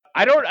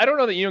I don't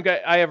know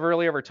that I have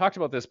really ever talked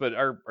about this, but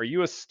are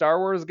you a Star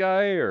Wars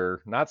guy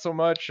or not so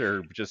much,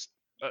 or just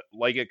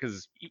like it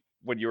because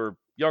when you were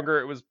younger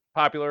it was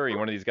popular? Are you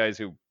one of these guys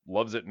who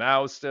loves it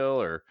now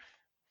still, or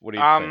what do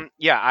you think?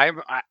 Yeah,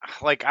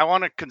 I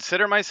want to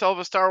consider myself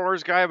a Star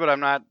Wars guy, but I'm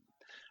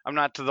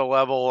not to the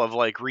level of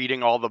like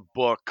reading all the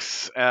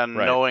books and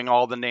Right. knowing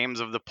all the names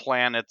of the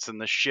planets and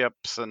the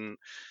ships and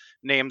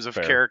names of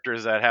Fair.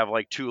 characters that have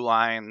like two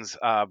lines.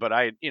 But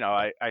I've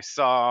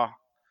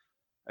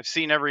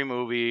seen every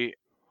movie.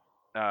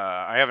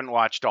 I haven't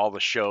watched all the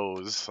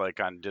shows like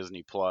on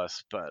Disney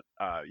Plus, but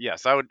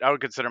yes, I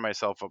would consider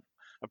myself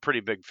a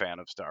pretty big fan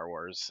of Star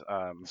Wars,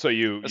 So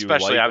you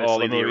especially like all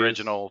obviously the the movies?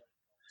 original.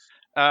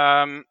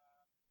 I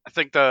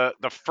think the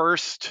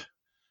first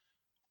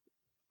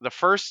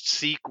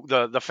sequel,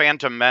 the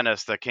Phantom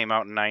Menace that came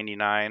out in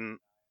 '99,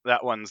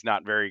 that one's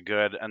not very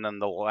good, and then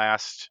the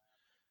last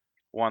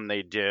one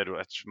they did,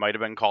 which might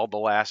have been called The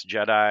Last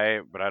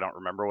Jedi, but I don't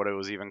remember what it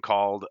was even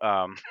called.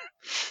 Yeah.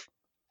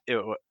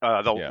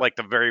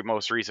 The very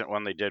most recent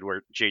one they did,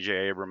 where J.J.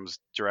 Abrams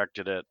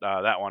directed it.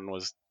 That one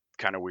was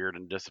kind of weird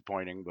and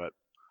disappointing, but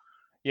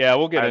Yeah,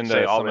 we'll get I'd say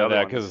into all some the of other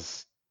that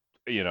ones.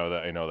 because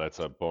that I know that's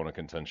a bone of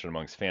contention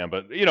amongst fan,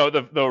 but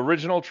the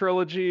original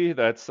trilogy,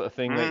 that's a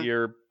thing that Hmm.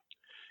 you're on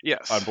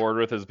Yes. board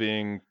with as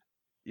being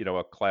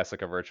a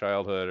classic of our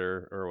childhood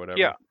or Yeah.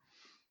 whatever.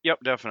 Yep.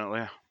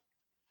 Definitely.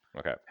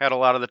 Okay. Had a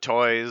lot of the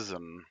toys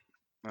and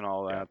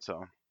all Yeah. that. So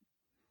All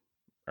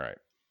right.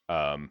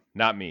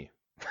 Not me.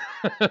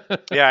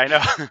 yeah, I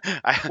know.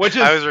 which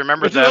I is always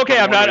remembered which is that okay.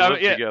 from I'm when not. we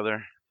lived Yeah,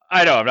 together.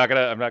 I know. I'm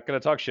not gonna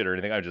talk shit or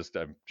anything. I'm just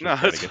No, trying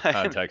to it's get fine.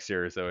 context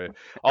here. So Right.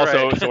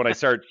 also, so when I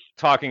start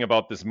talking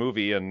about this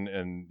movie and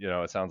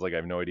it sounds like I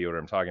have no idea what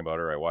I'm talking about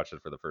or I watched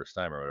it for the first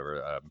time or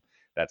whatever.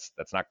 That's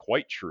not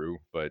quite true,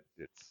 but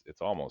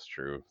it's almost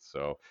true.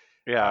 So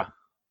Yeah. um,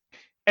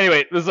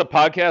 anyway, this is a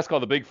podcast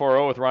called The Big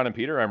 4-0 with Ron and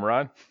Peter. I'm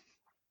Ron.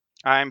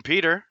 I'm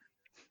Peter.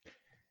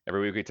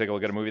 Every week we take a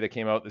look at a movie that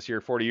came out this year,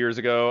 40 years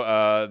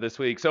ago. This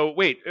week, so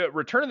wait,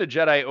 Return of the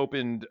Jedi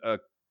opened a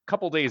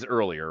couple days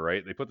earlier,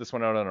 right? They put this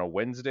one out on a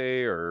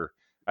Wednesday, or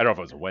I don't know if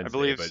it was a I Wednesday,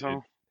 believe but it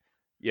so.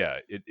 yeah,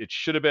 it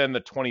should have been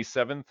the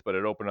 27th, but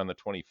it opened on the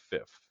 25th.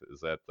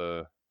 Is that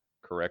the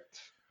correct?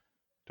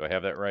 Do I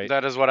have that right?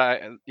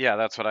 Yeah,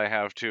 that's what I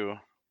have too.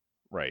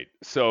 Right.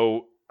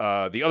 So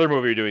the other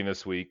movie you're doing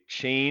this week,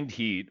 Chained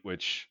Heat,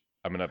 which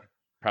I'm gonna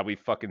probably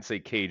fucking say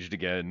caged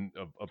again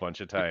a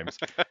bunch of times.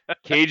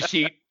 Caged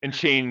Heat and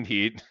Chained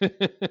Heat.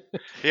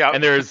 Yeah.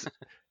 and there's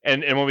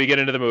and when we get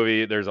into the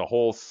movie, there's a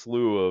whole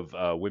slew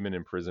of women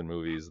in prison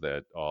movies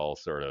that all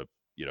sort of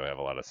have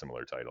a lot of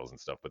similar titles and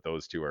stuff. But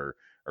those two are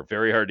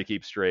very hard to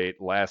keep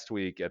straight. Last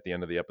week at the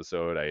end of the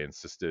episode, I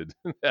insisted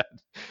that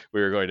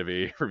we were going to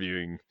be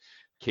reviewing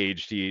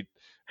Caged Heat,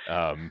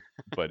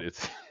 but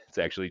it's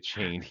actually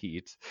Chained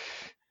Heat.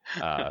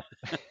 Uh,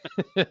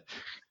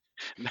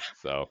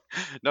 so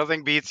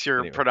Nothing beats your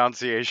anyway,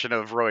 pronunciation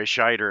of Roy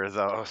Scheider,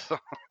 though.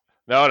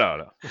 no.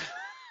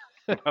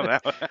 So,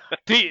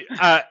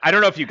 I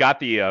don't know if you got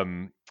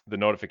the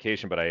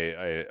notification, but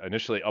I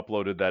initially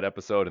uploaded that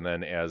episode, and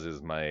then as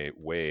is my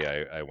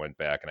way, I went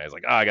back and I was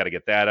like, oh, I got to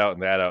get that out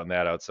and that out and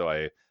that out. So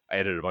I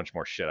edited a bunch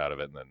more shit out of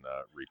it and then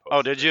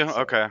oh, reposted did it. you?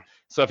 So Okay.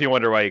 so if you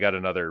wonder why you got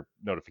another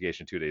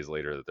notification 2 days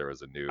later that there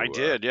was a I new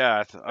did.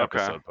 Yeah. Okay.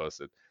 episode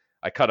posted,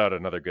 I cut out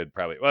another good it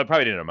probably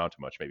didn't amount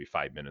to much, maybe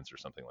 5 minutes or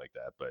something like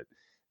that, but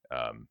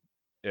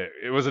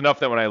it was enough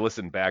that when I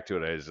listened back to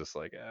it, I was just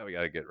like, we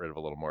got to get rid of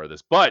a little more of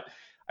this. But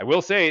I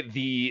will say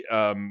the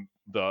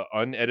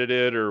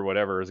unedited or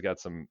whatever has got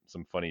some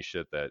funny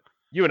shit that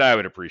you and I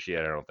would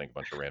appreciate. I don't think a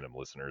bunch of random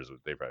listeners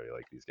they probably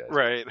like these guys are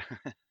Right.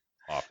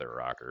 off their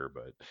rocker.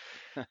 But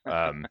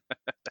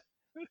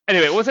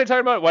anyway, what was I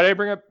talking about? Why did I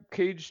bring up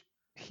Cage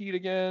Heat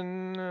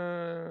again?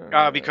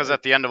 Because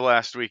at the end of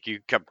last week, you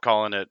kept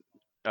calling it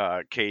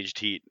caged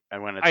heat,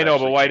 and when it's I know,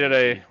 but actually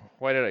chained heat.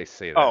 why did I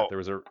say that? Oh,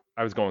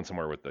 I was going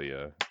somewhere with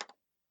the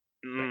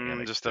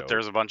just that anecdote.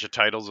 there's a bunch of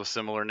titles with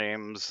similar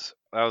names.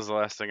 That was the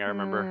last thing I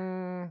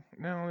remember.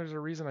 No, there's a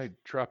reason I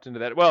dropped into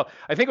that. Well,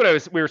 I think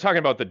we were talking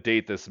about the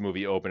date this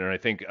movie opened, and I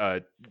think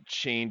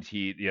Chained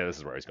Heat. Yeah, this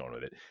is where I was going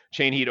with it.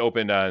 Chained Heat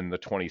opened on the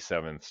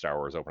 27th. Star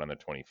Wars opened on the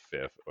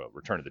 25th. Well,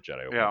 Return of the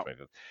Jedi opened on Yeah.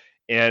 the 25th.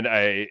 And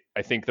I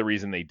think the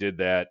reason they did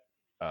that,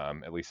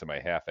 at least in my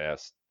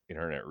half-assed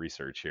internet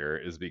research here,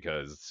 is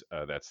because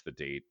that's the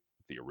date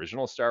the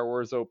original Star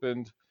Wars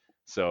opened.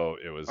 So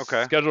it was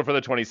Okay. scheduled for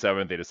the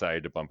 27th. They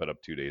decided to bump it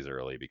up 2 days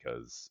early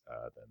because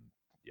then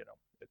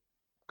it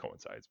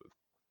coincides with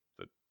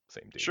the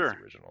same date as the Sure.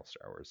 original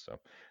Star Wars. So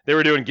they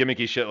were doing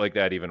gimmicky shit like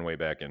that even way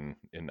back in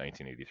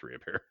 1983,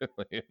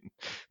 apparently,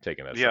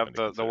 taking that stuff Yep.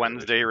 into The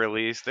Wednesday consideration. So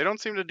release. They don't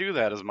seem to do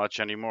that as much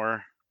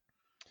anymore.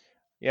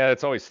 yeah,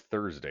 it's always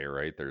Thursday,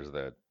 right? There's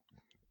that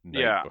night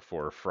Yeah.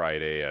 before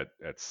Friday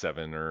at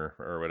 7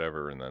 or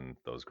whatever, and then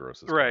those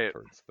grosses count Right.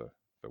 towards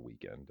the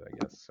weekend, I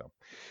guess. So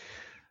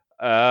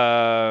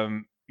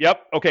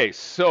yep. Okay.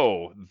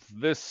 So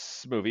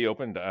this movie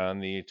opened on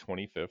the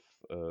 25th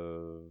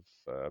of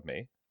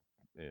May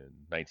in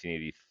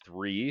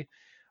 1983.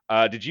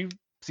 Did you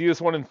see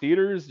this one in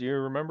theaters? Do you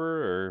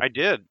remember? Or I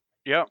did.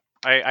 Yep.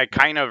 I yeah,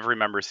 kind of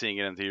remember seeing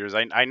it in theaters.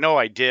 I know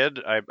I did.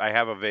 I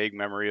have a vague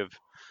memory of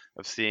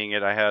seeing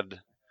it. I had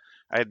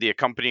the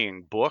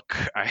accompanying book.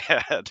 I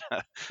had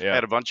I yeah,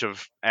 had a bunch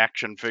of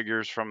action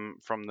figures from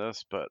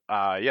this, but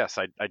yes,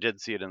 I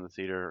did see it in the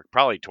theater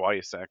probably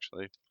twice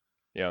actually.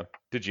 yeah.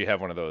 Did you have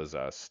one of those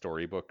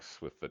storybooks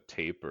with the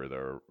tape or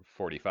the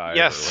 45 or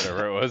Yes,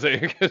 whatever it was?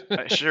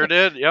 I sure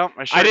did. Yep,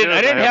 I I sure didn't. I did.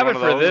 I didn't had have one it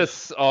of for those.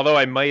 this, although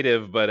I might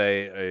have. But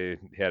I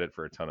had it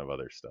for a ton of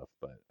other stuff.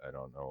 But I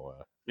don't know. I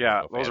don't Yeah,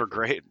 know if I those had are it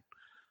for this. great.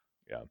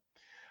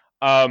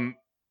 Yeah. Um.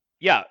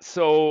 Yeah.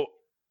 So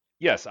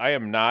yes, I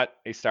am not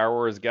a Star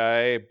Wars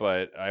guy,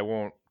 but I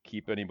won't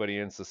keep anybody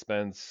in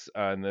suspense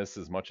on this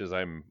as much as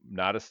I'm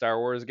not a Star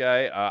Wars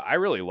guy. I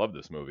really love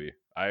this movie.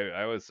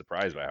 I was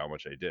surprised by how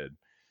much I did.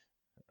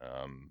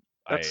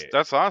 I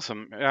That's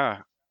awesome. Yeah.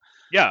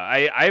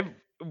 yeah. I've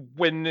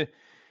when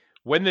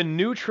when the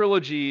new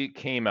trilogy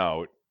came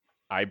out,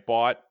 I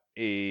bought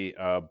a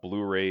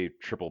Blu-ray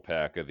triple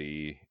pack of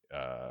the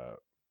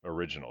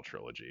original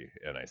trilogy,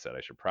 and I said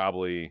I should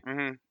probably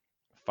Mhm.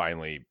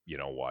 finally,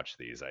 watch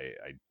these. I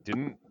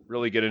didn't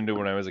really get into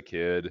when I was a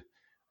kid.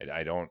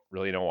 I don't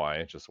really know why.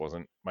 It just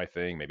wasn't my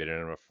thing. Maybe I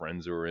didn't have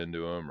friends who were into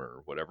them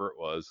or whatever it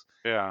was.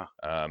 Yeah.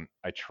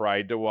 I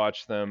tried to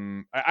watch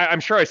them. I'm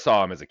sure I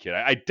saw them as a kid.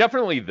 I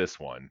definitely this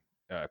one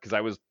because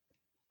I was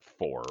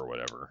 4 or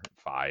whatever,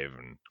 5,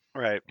 and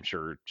Right. I'm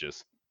sure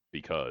just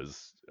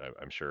because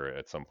I'm sure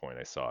at some point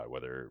I saw it,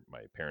 whether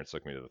my parents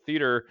took me to the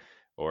theater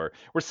or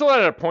we're still not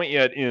at a point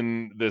yet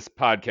in this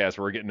podcast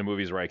where we're getting to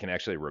movies where I can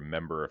actually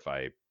remember if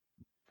I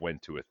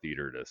went to a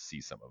theater to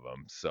see some of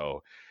them.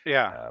 So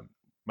Yeah. um,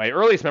 my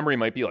earliest memory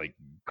might be like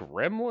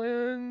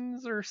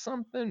Gremlins or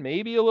something,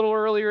 maybe a little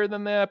earlier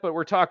than that, but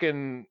we're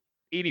talking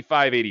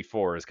 85,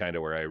 84 is kind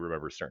of where I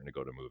remember starting to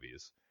go to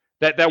movies.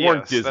 That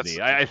weren't Yes. That's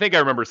Disney. I think I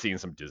remember seeing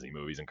some Disney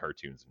movies and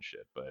cartoons and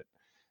shit, but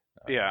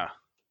um, yeah.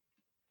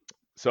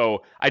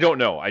 so I don't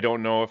know. I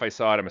don't know if I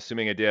saw it. I'm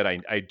assuming I did.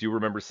 I do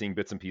remember seeing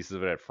bits and pieces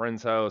of it at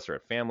friends' house or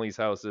at families'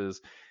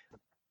 houses.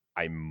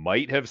 I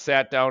might have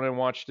sat down and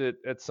watched it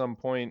at some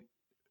point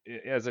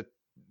as a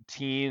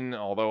teen,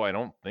 although I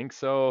don't think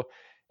so.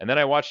 And then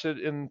I watched it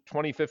in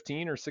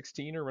 2015 or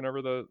 16 or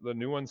whenever the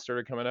new one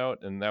started coming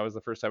out, and that was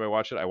the first time I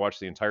watched it. I watched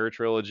the entire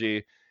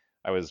trilogy.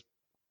 I was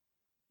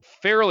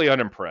fairly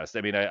unimpressed.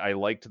 I mean, I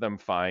liked them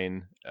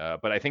fine,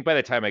 but I think by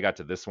the time I got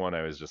to this one,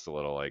 I was just a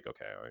little like,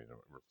 okay,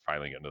 we're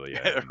finally getting to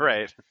the end,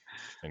 Right.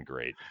 and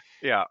great.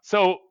 Yeah.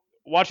 So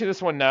watching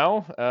this one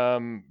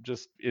now,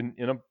 just in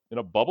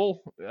a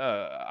bubble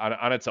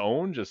on its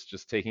own,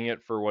 just taking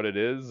it for what it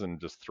is, and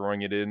just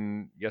throwing it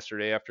in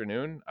yesterday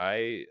afternoon.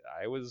 I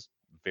was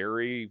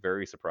very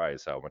very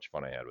surprised how much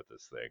fun I had with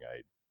this thing.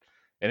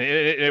 And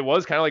it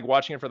was kind of like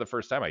watching it for the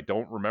first time. I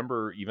don't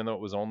remember, even though it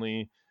was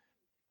only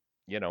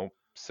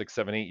 6,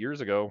 7, 8 years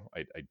ago.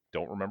 I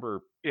don't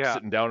remember Yeah.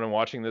 sitting down and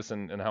watching this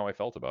and how I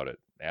felt about it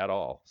at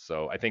all.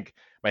 So I think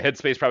my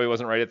headspace probably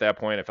wasn't right at that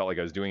point. I felt like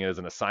I was doing it as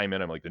an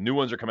assignment. I'm like, the new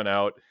ones are coming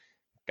out,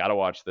 gotta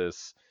watch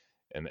this.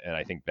 And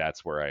I think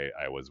that's where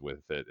I was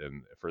with it.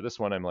 And for this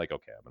one, I'm like,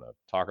 okay, I'm gonna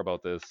talk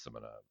about this. I'm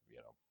gonna,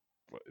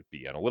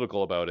 be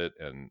analytical about it.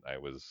 And I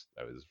was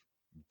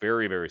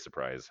very, very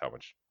surprised how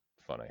much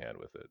fun I had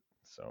with it.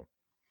 So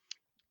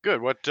Good.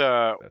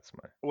 that's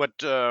my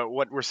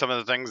What were some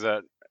of the things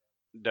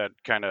that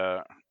kind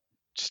of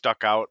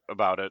stuck out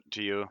about it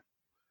to you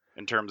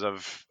in terms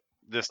of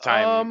this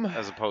time um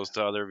as opposed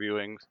to other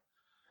viewings?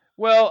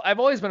 Well, I've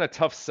always been a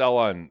tough sell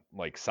on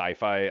like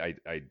sci-fi.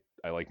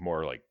 I like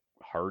more like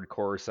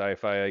hardcore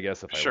sci-fi, I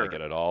guess, if I like Sure.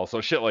 it at all.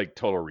 So shit like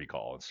Total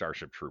Recall and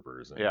Starship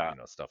Troopers and Yeah.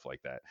 stuff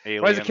like that. When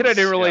I was a kid, I didn't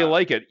Aliens. really Yeah.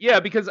 like it. Yeah,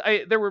 because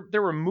there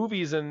were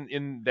movies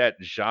in that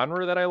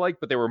genre that I liked,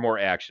 but they were more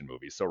action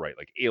movies. So right,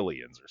 like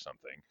Aliens or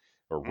something,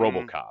 or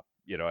Mhm. RoboCop.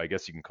 I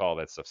guess you can call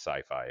that stuff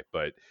sci-fi.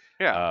 But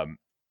Yeah. um,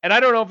 and I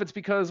don't know if it's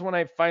because when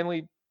I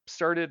finally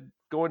started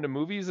going to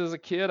movies as a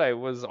kid, I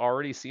was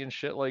already seeing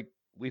shit like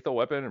Lethal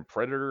Weapon and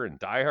Predator and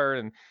Die Hard,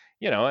 and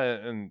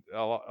and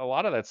a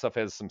lot of that stuff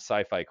has some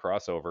sci-fi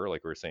crossover,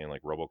 like we were saying,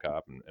 like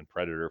RoboCop and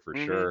Predator for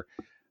Mhm. sure.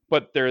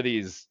 But there are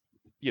these,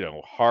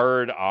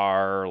 hard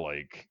R,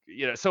 like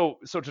so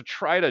to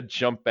try to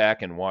jump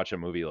back and watch a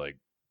movie like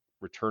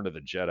Return of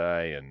the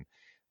Jedi and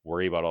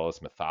worry about all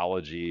this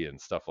mythology and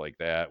stuff like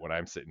that when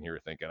I'm sitting here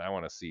thinking I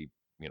want to see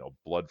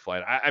blood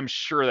flying. I'm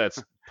sure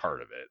that's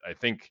part of it. I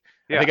think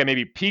Yeah. I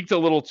maybe peaked a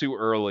little too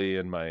early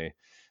in my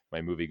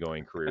movie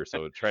going career,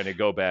 so trying to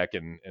go back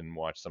and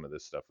watch some of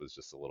this stuff was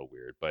just a little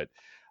weird. But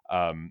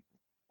um,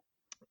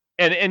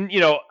 and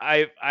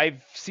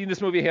I've seen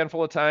this movie a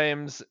handful of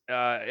times,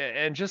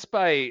 and just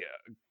by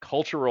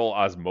cultural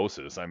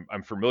osmosis,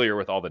 I'm familiar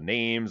with all the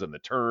names and the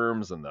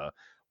terms and the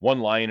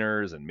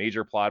one-liners and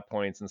major plot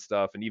points and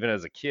stuff. And even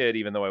as a kid,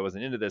 even though I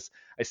wasn't into this,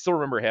 I still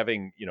remember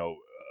having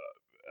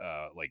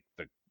like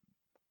the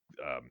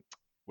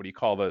what do you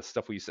call the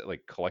stuff we said,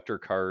 like collector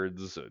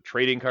cards,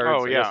 trading Oh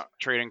cards, I yeah. guess.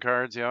 Trading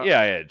cards. Yeah.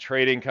 Yeah, I had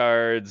trading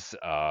cards.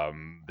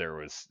 There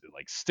was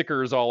like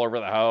stickers all over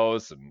the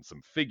house and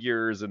some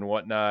figures and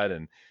whatnot.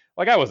 And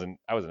like I wasn't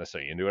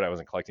necessarily into it. I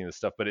wasn't collecting this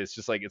stuff, but it's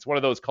just like it's one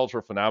of those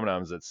cultural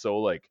phenomenons that's so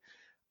like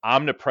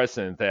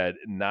omnipresent that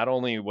not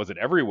only was it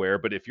everywhere,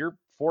 but if you're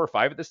 4 or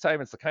 5 at this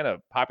time, it's the kind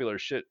of popular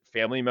shit.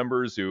 Family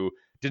members who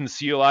didn't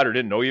see you a lot or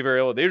didn't know you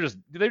very well,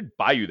 they'd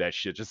buy you that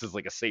shit just as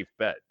like a safe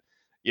bet.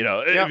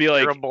 It'd Yep, be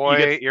you're a like you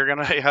get boy. You're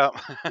gonna. Yep.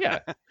 yeah,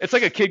 it's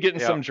like a kid getting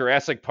Yep. some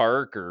Jurassic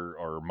Park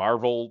or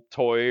Marvel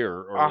toy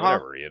or Uh huh.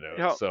 whatever.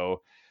 Yep.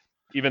 So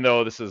even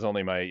though this is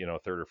only my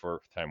third or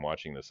fourth time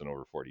watching this in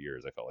over 40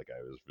 years, I felt like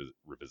I was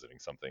revisiting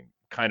something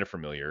kind of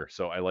familiar.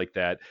 So I like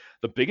that.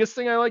 The biggest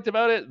thing I liked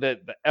about it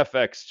that the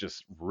FX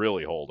just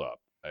really hold up.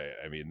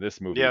 I mean,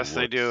 this movie Yes,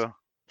 they looks do.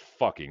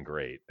 fucking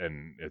great,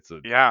 and it's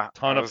a Yeah, I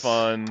ton of was.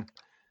 fun.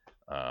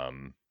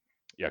 Um,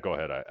 yeah, go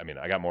ahead. I mean,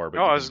 I got more,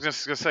 but No, you I was can.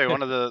 just gonna say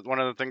one of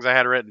the things I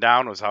had written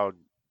down was how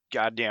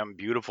goddamn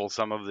beautiful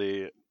some of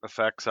the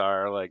effects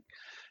are. Like,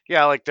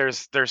 yeah, like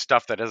there's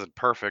stuff that isn't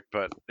perfect,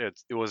 but it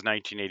was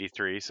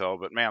 1983, so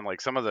but man,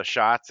 like some of the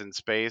shots in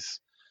space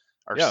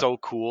are Yeah. so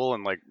cool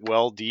and like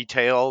well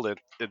detailed. It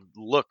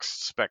looks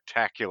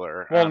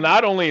spectacular, Well, and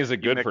not only is it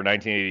you good make for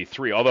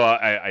 1983, although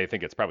I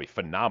think it's probably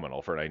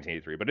phenomenal for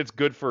 1983, but it's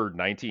good for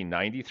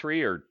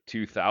 1993 or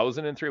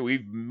 2003.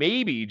 We've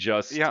maybe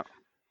just yeah,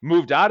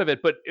 moved out of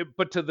it,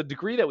 but to the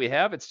degree that we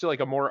have, it's still like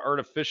a more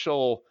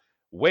artificial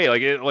way.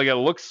 Like it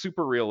looks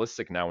super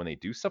realistic now when they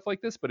do stuff like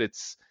this, but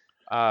it's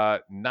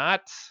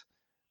not.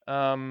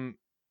 Um,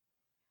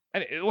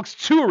 and it looks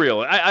too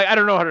real. I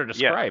don't know how to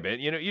yeah, describe it.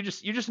 You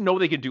just know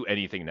they can do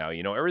anything now.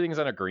 Everything's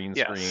on a green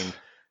yes, screen.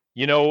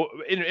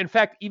 In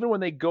fact, even when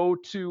they go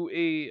to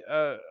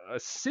a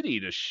city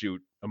to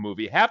shoot a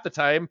movie, half the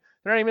time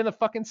they're not even in the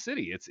fucking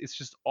city. It's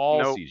just all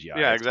nope, CGI.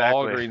 yeah, It's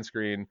all exactly, green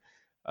screen.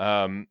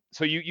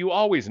 So you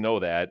always know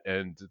that.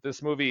 And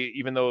this movie,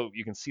 even though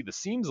you can see the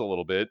seams a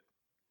little bit,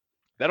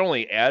 that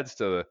only adds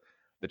to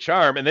the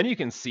charm. And then you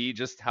can see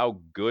just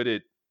how good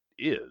it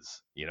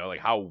is. Like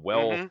how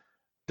well hmm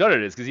done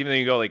it is, because even though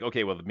you go like,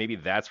 okay, well maybe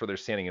that's where they're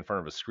standing in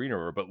front of a screen or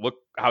whatever, but look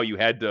how you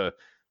had to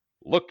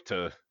look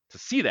to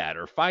see that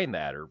or find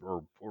that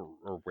or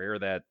where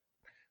that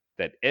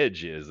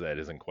edge is that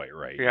isn't quite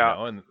right,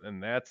 yeah,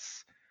 and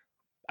that's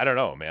I don't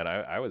know, man.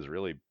 I was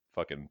really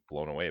fucking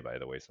blown away by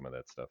the way some of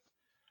that stuff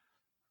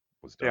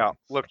was yeah. done.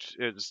 So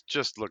It's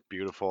just looked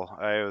beautiful.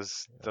 I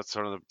was yeah, That's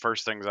one of the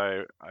first things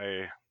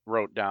I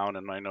wrote down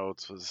in my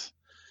notes was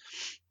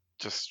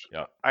just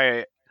yeah.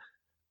 I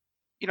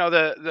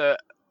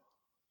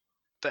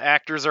the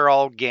actors are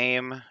all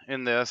game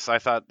in this. I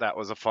thought that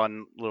was a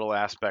fun little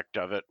aspect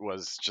of it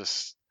was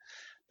just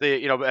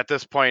at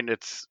this point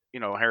it's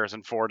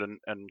Harrison Ford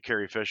and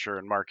Carrie Fisher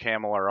and Mark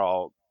Hamill are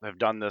all have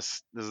done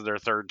this. This is their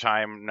third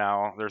time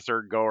now, their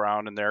third go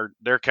around, and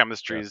their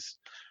Yeah. chemistry's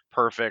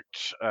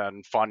perfect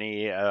and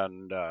funny,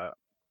 and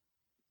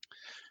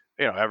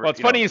Well, it's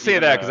funny you say even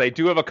that because the I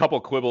do have a couple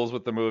quibbles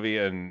with the movie,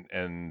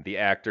 and the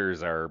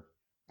actors are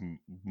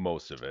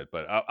most of it,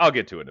 but I'll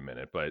get to it in a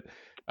minute. But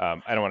I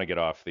don't want to get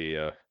off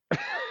the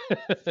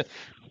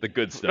the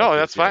good stuff no,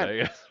 that's just yet, fine. I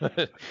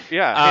guess.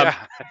 Yeah, um,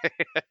 yeah,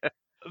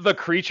 the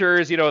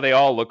creatures, they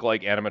all look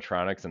like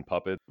animatronics and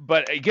puppets.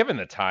 But given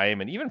the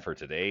time, and even for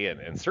today,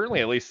 and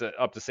certainly at least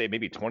up to say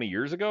maybe 20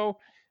 years ago,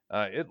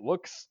 it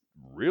looks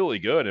really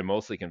good and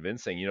mostly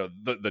convincing.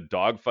 The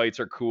dog fights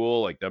are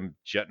cool, like them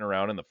jetting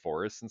around in the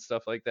forest and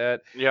stuff like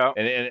that. yeah,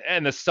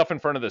 And the stuff in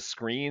front of the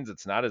screens,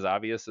 it's not as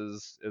obvious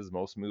as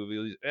most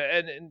movies.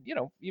 And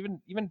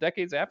even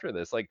decades after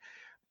this, like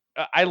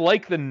I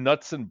like the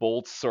nuts and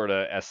bolts sort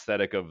of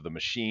aesthetic of the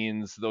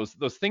machines. Those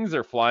things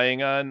they're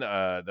flying on.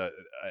 I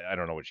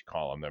don't know what you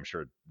call them. I'm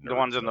sure the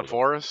ones nerds in the know them.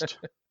 forest.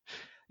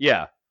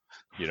 Yeah,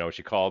 what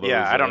you call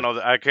Yeah, those I don't know.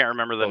 I can't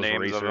remember the those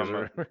names of racers or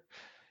them. whatever.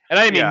 And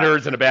I didn't mean Yeah,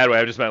 nerds in a bad way.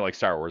 I just meant like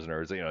Star Wars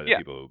nerds. The yeah,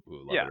 people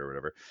who love yeah, it or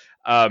whatever.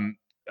 Um,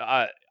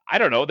 uh, I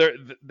don't know.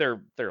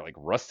 They're like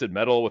rusted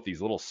metal with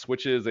these little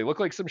switches. They look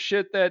like some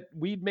shit that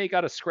we'd make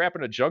out of scrap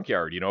in a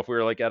junkyard. If we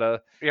were like at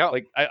a yeah.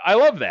 like I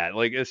love that.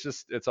 Like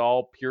it's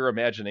all pure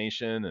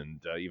imagination.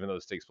 And even though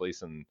this takes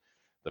place in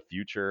the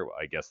future, well,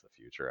 I guess the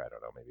future. I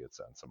don't know. Maybe it's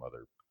on some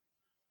other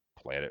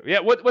planet. Yeah.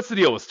 What's the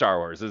deal with Star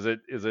Wars? Is it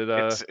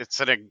It's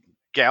in a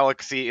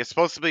galaxy. It's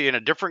supposed to be in a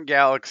different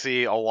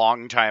galaxy a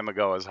long time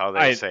ago, is how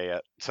they I say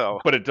it.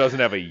 So but it doesn't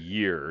have a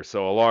year.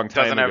 So a long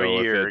doesn't time have a ago,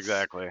 if year it's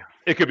exactly.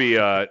 it could be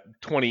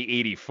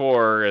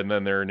 2084, and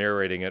then they're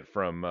narrating it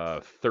from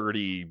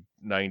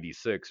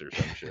 3096 or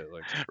some shit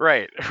like.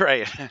 Right,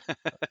 right.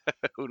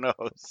 Who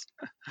knows?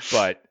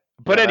 But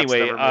Yeah, that's anyway,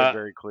 never made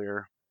very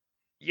clear.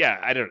 yeah,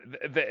 I don't.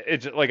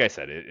 It's like I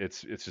said,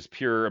 it's just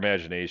pure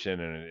imagination,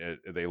 and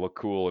they look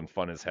cool and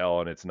fun as hell,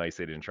 and it's nice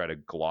they didn't try to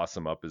gloss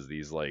them up as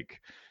these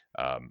like,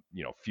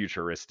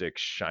 futuristic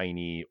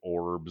shiny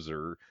orbs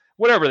or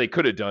whatever they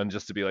could have done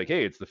just to be like,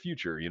 hey, it's the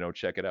future,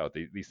 check it out.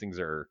 These things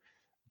are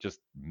just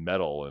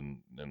metal and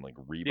like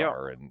Yeah.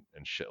 rebar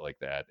and shit like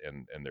that,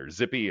 and they're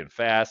zippy and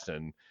fast,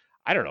 and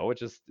I don't know,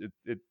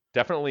 it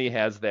definitely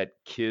has that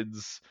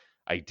kid's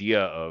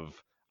idea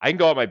of I can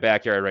go out my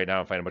backyard right now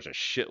and find a bunch of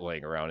shit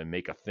laying around and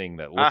make a thing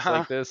that Uh looks huh.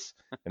 like this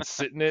and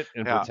sit in it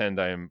and Yeah. pretend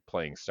I'm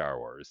playing Star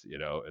Wars,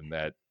 and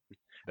that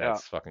Yeah.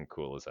 That's fucking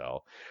cool as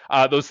hell.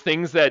 Those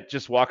things that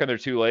just walk on their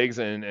two legs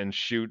and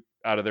shoot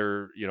out of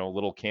their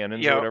little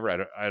cannons or Yep.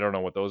 whatever. I don't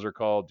know what those are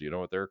called. Do you know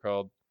what they're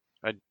called?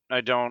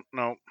 I don't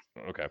know.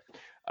 Okay.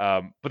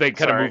 But they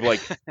kind of Sorry. move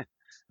like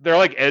they're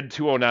like Ed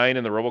 209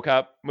 in the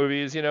RoboCop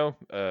movies, you know.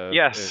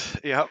 Yes.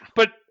 Yep.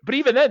 But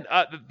even then,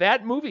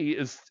 that movie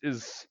is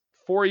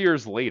 4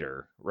 years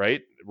later,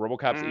 right?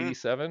 RoboCop's Hmm.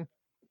 87, and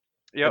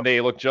Yep.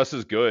 they look just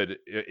as good,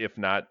 if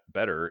not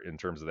better, in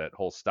terms of that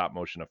whole stop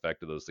motion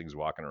effect of those things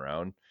walking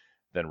around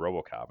than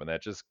RoboCop, and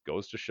that just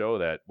goes to show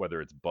that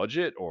whether it's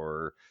budget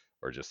or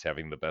just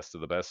having the best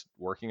of the best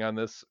working on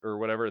this or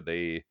whatever,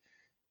 they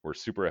were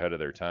super ahead of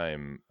their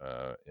time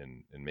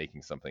in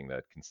making something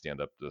that can stand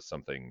up to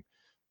something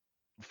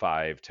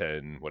 5,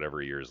 10,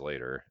 whatever years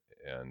later,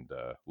 and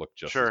look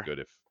just as Sure.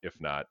 good, if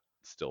not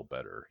still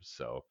better.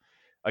 So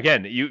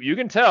again, you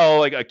can tell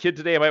like a kid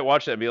today might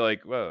watch that and be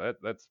like, well,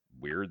 that's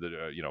weird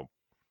that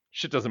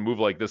shit doesn't move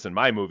like this in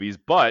my movies,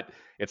 but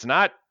it's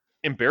not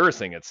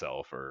embarrassing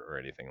itself or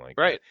anything like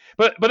that. Right.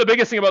 But the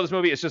biggest thing about this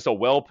movie is just a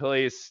well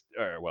paced,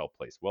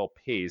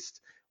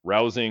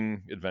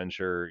 rousing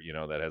adventure.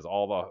 That has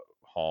all the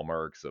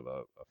hallmarks of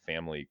a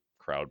family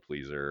crowd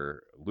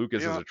pleaser.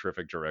 Lucas is Yeah. a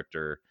terrific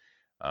director.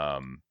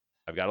 Um,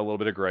 I've got a little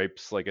bit of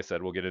gripes, like I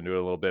said, we'll get into it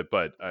a little bit,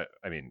 but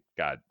I mean,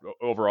 God,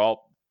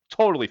 overall,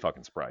 totally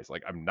fucking surprised.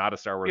 Like, I'm not a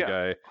Star Wars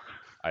Yeah. guy.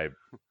 I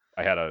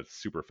I had a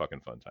super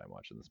fucking fun time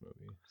watching this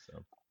movie.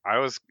 So I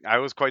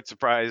was quite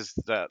surprised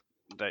that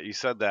you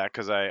said that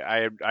because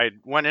I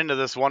went into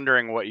this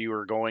wondering what you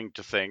were going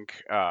to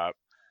think. yeah,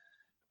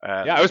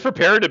 I was And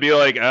prepared to be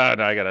like, no,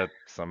 I gotta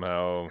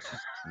somehow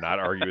not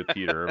argue with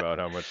Peter about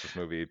how much this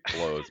movie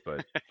blows,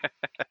 but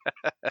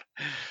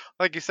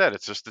like you said,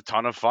 it's just a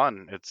ton of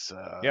fun. It's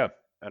yeah,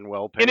 and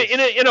well in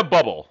paced. a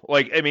bubble.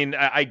 Like, I mean,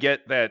 I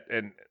get that,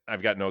 and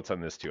I've got notes on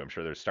this too. I'm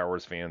sure there's Star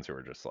Wars fans who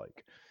are just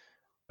like,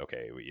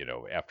 okay,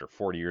 after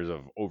 40 years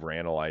of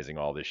overanalyzing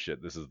all this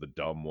shit, this is the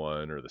dumb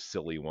one or the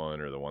silly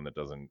one or the one that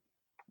doesn't,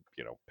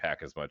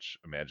 pack as much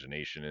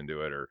imagination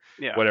into it or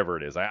Yeah. whatever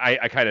it is. I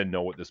kind of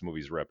know what this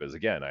movie's rep is.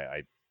 Again,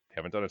 I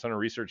haven't done a ton of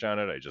research on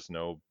it. I just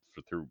know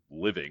through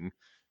living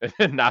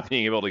and not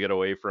being able to get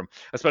away from,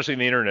 especially in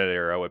the internet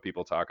era, what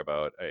people talk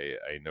about. I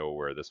know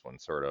where this one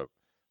sort of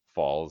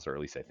falls, or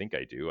at least I think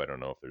I do. I don't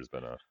know if there's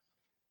been a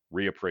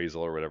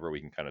reappraisal or whatever.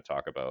 We can kind of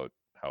talk about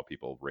how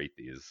people rate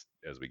these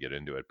as we get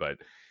into it,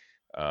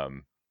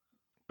 um,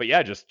 but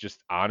yeah,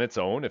 just on its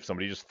own, if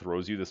somebody just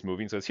throws you this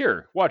movie and says,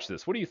 "Here, watch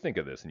this. What do you think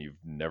of this?" and you've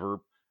never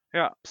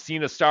Yeah.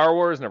 seen a Star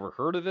Wars, never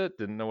heard of it,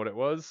 didn't know what it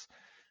was,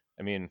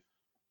 I mean,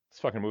 this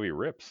fucking movie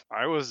rips.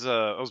 I was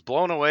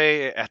blown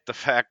away at the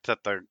fact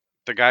that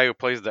the guy who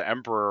plays the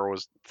Emperor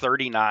was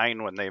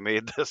 39 when they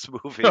made this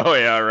movie. Oh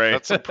yeah, right.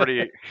 That's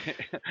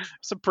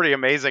some pretty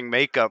amazing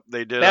makeup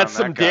they did That's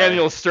on some that guy.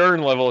 Daniel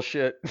Stern level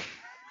shit.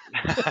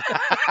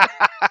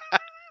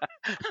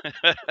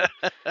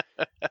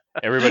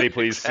 Everybody,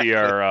 please see Exactly.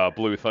 our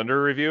Blue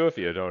Thunder review if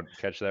you don't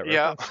catch that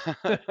Yeah.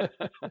 reference.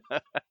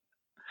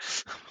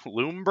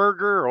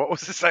 Loomberger, or what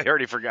was this? I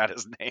already forgot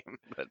his name,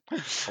 but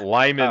um,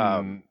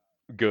 Lyman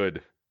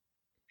Good.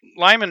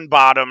 Lyman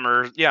Bottom,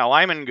 or yeah,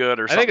 Lyman Good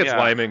or I think something. it's Yeah,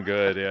 Lyman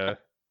Good. Yeah.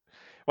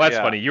 Well, that's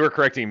yeah. funny. You were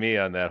correcting me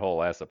on that whole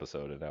last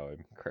episode, and now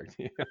I'm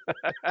correcting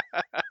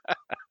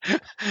you.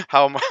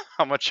 How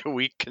much a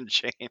week can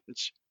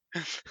change?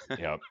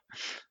 Yeah.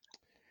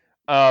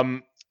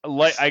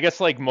 Like I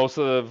guess like most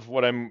of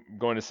what I'm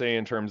going to say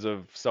in terms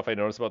of stuff I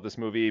noticed about this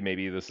movie,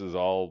 maybe this is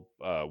all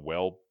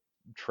well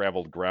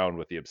traveled ground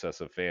with the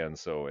obsessive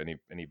fans. So any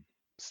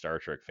Star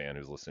Trek fan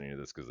who's listening to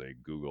this because they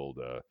Googled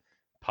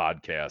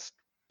podcast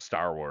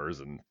Star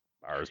Wars and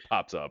ours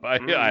pops up. I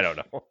Mm, don't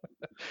know.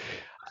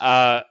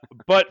 uh,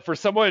 but for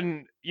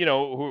someone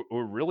who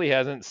really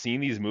hasn't seen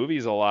these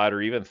movies a lot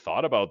or even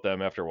thought about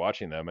them after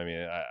watching them, I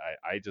mean,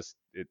 I just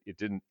it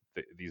didn't.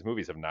 These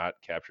movies have not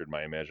captured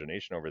my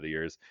imagination over the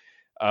years.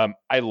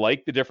 I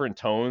like the different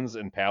tones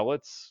and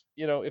palettes,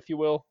 if you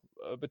will,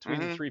 between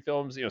the mm-hmm. three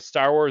films.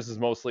 Star Wars is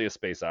mostly a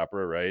space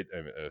opera, right?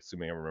 I'm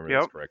assuming I remember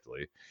this Yep.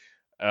 correctly.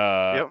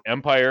 Yep.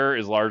 Empire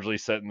is largely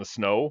set in the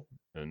snow,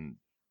 and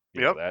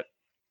Yep. that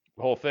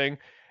whole thing.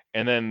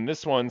 And then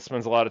this one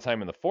spends a lot of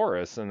time in the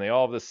forest, and they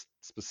all have this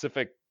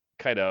specific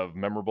kind of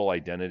memorable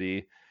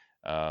identity.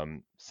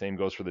 Same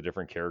goes for the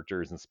different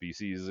characters and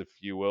species, if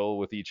you will,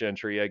 with each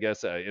entry, I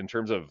guess, in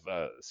terms of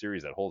a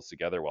series that holds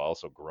together while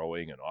also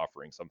growing and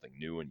offering something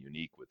new and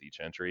unique with each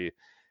entry.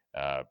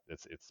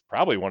 It's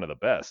probably one of the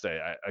best.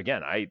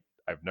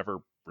 I've never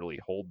really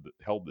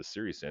held this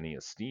series to any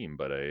esteem,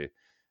 but I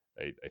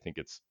think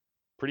it's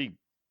pretty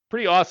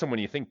pretty awesome when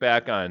you think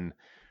back on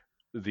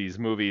these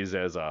movies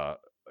as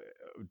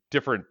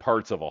different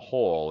parts of a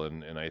whole,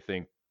 and I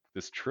think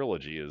this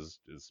trilogy is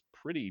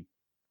pretty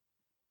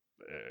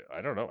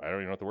I don't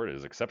even know what the word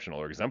is,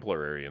 exceptional or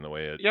exemplary in the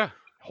way it Yeah.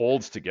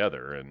 holds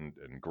together and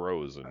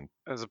grows As and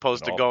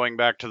opposed to all. going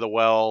back to the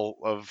well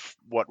of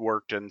what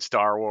worked in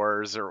Star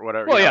Wars or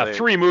whatever, Well, yeah, they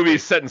three movies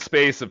they set in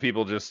space of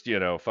people just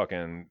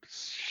fucking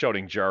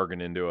shouting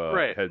jargon into a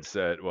right.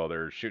 headset while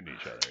they're shooting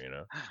each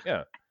other.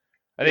 Yeah,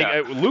 I think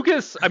Yeah.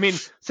 Lucas. I mean,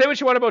 say what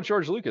you want about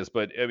George Lucas,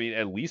 but I mean,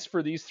 at least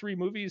for these three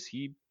movies,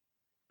 he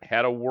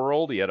had a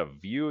world, he had a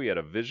view, he had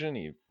a vision,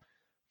 he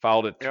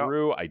followed it Yeah.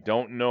 through. I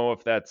don't know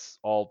if that's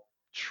all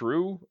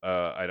true.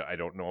 I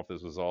don't know if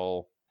this was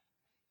all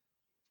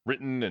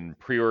written and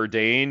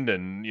preordained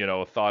and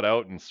thought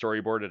out and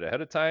storyboarded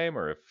ahead of time,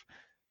 or if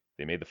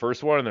they made the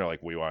first one and they're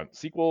like, we want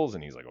sequels,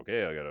 and he's like,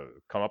 okay, I gotta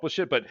come up with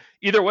shit. But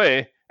either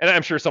way, and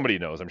I'm sure somebody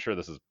knows. I'm sure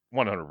this is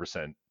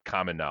 100%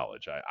 common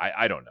knowledge.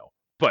 I don't know,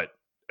 but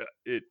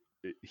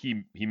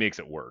he makes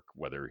it work,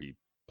 whether he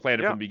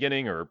planned it Yeah. from the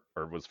beginning or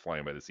was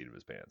flying by the seat of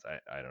his pants.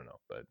 I don't know,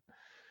 but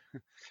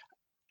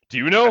do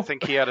you I know?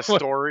 think he had a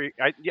story.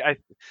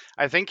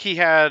 I think he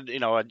had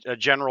a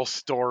general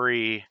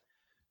story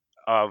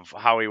of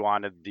how he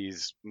wanted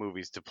these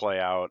movies to play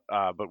out.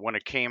 But when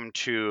it came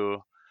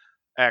to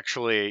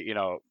actually,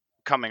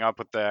 coming up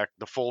with the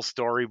full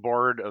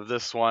storyboard of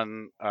this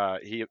one,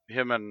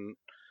 him and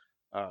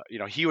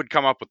he would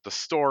come up with the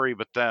story,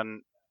 but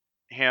then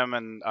him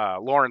and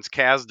Lawrence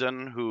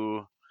Kasdan,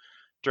 who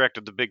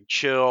directed The Big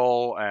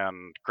Chill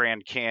and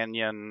Grand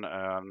Canyon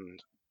and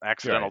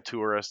Accidental Right.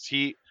 Tourist,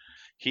 he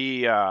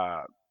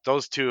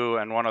those two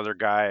and one other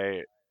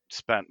guy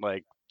spent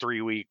like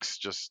 3 weeks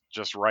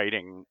just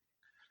writing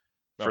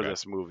for Okay.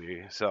 this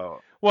movie.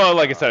 So Well,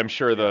 like I said, I'm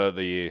sure yeah,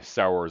 the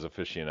Star Wars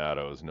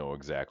aficionados know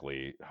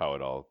exactly how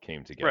it all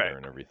came together right.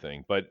 and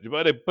everything. But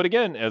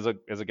again, as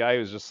a guy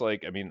who's just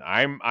like, I mean,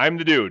 I'm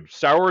the dude.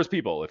 Star Wars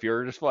people. If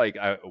you're just like,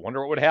 I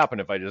wonder what would happen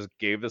if I just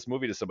gave this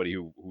movie to somebody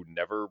who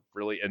never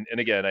really, and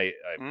again, I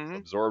Hmm.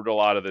 absorbed a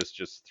lot of this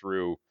just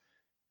through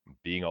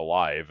being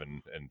alive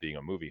and being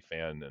a movie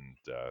fan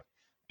and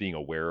being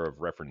aware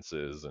of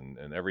references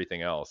and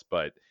everything else.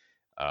 But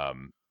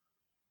um,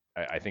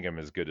 I think I'm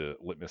as good a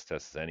litmus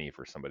test as any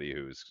for somebody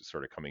who's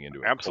sort of coming into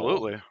it cold.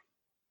 Absolutely.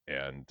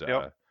 And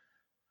Yep.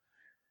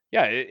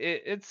 yeah,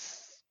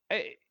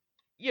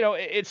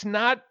 it's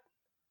not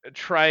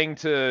trying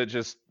to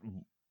just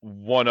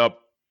one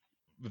up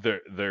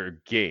their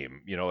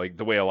game, like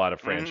the way a lot of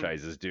Hmm.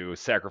 franchises do,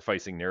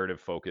 sacrificing narrative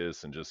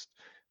focus and just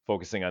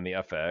focusing on the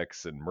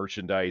FX and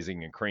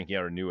merchandising and cranking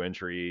out a new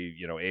entry,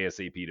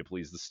 ASAP to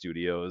please the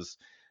studios.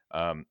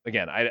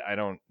 Again, I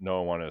don't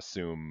know. I want to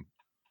assume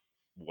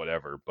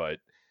whatever, but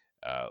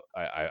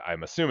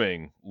I'm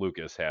assuming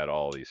Lucas had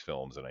all these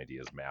films and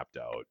ideas mapped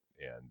out,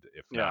 and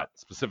if Yeah. not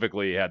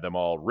specifically had them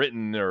all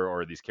written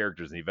or these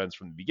characters and events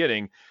from the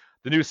beginning,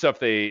 the new stuff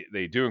they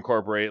do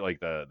incorporate, like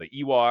the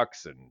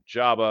Ewoks and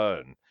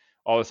Jabba and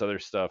all this other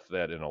stuff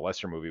that in a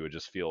lesser movie would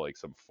just feel like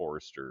some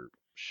forced or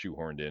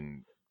shoehorned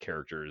in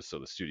characters, so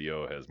the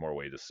studio has more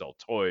way to sell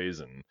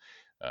toys and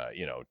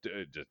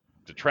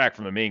detract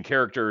from the main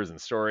characters and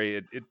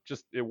story.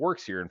 It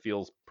works here and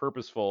feels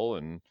purposeful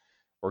and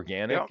Yep.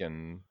 organic,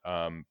 and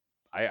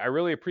I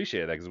really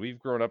appreciate that because we've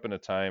grown up in a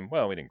time.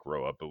 Well, we didn't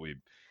grow up, but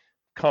we've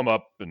come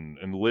up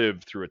and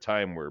lived through a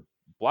time where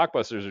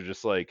blockbusters are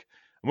just like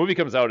a movie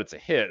comes out, it's a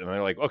hit, and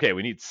they're like, okay,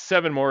 we need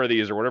seven more of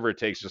these or whatever it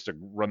takes just to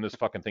run this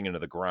fucking thing into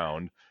the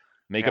ground,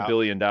 make a Yeah.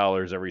 billion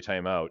dollars every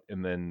time out,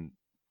 and then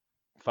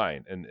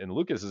fine. And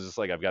Lucas is just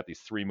like, I've got these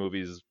three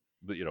movies,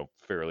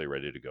 fairly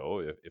ready to go,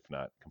 if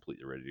not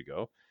completely ready to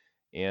go,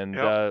 and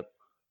Yep.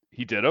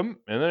 he did them,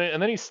 and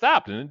then he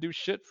stopped and didn't do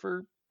shit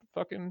for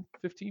fucking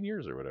 15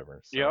 years or whatever.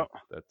 So Yep.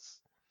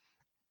 that's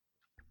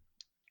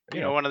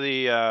yeah, One of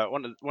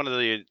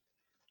the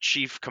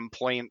chief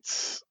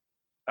complaints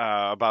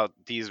about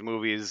these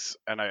movies,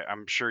 and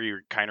I'm sure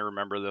you kind of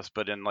remember this,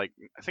 but in like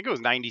I think it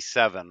was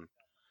 '97,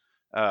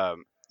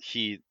 um,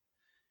 he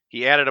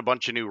added a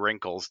bunch of new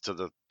wrinkles to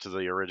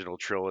the original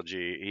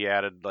trilogy. He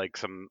added like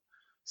some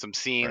right.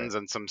 scenes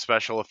and some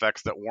special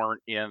effects that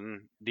weren't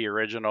in the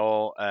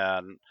original,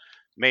 and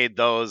made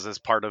those as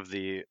part of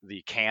the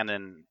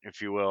canon,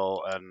 if you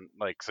will. And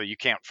like, so you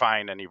can't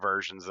find any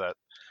versions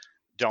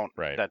don't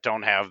Right. that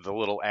don't have the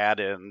little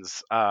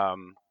add-ins. Yeah,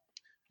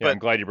 But I'm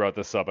glad you brought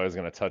this up. I was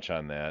going to touch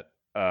on that.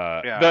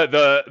 yeah,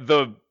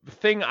 The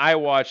thing I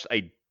watched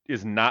I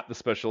is not the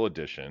special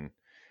edition,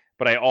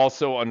 but I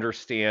also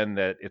understand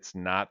that it's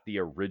not the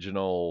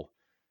original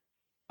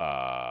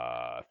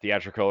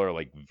theatrical or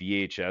like r-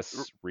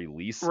 VHS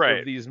release of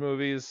right. these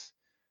movies.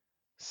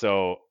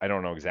 So I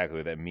don't know exactly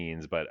what that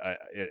means, but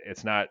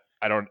it's not.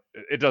 I don't.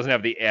 It doesn't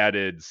have the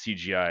added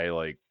CGI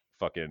like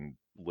fucking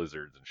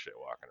lizards and shit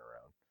walking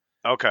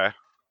around. Okay,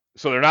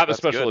 So they're not the that's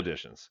special good.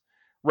 editions,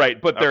 right?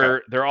 But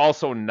Okay. they're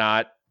also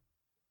not,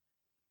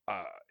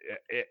 uh,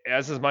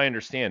 as is my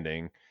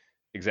understanding,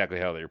 exactly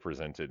how they're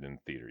presented in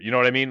theater. You know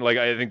what I mean? Like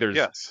I think there's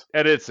Yes.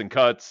 edits and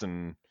cuts,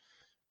 and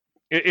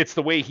it's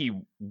the way he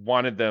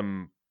wanted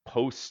them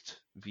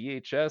post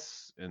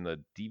VHS in the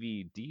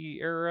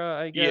DVD era,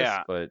 I guess.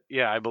 Yeah. But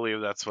Yeah, I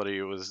believe that's what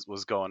he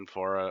was going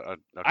for, a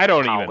I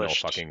don't even know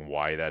polished. fucking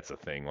why that's a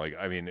thing. Like,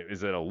 I mean,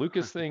 is it a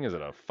Lucas thing? Is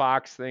it a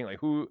Fox thing? Like,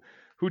 who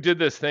did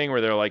this thing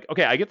where they're like,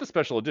 okay, I get the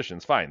special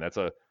editions, fine, that's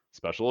a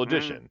special Mm,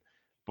 edition,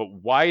 but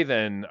why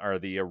then are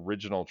the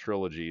original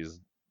trilogies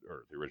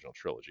or the original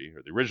trilogy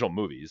or the original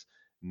movies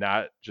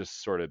not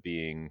just sort of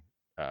being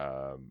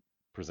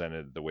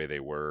presented the way they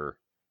were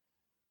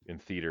in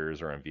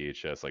theaters or on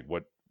VHS? Like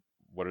what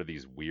are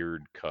these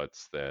weird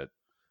cuts that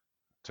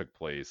took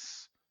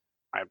place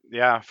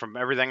Yeah, from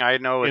everything I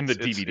know, in the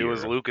it DVD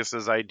was era?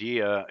 Lucas's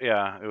idea.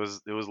 Yeah, it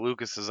was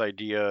Lucas's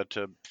idea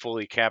to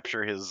fully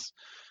capture his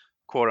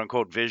quote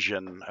unquote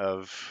vision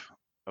of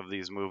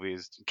these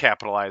movies,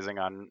 capitalizing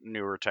on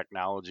newer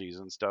technologies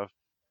and stuff.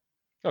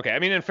 Okay, I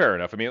mean, and fair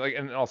enough. I mean, like,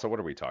 and also, what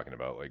are we talking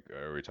about? Like,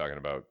 are we talking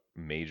about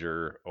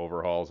major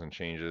overhauls and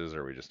changes?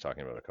 Or are we just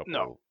talking about a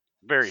No, couple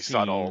very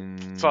scenes?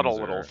 subtle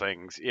little Or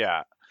things.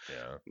 Yeah,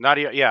 yeah,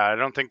 yeah. I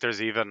don't think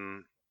there's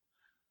even.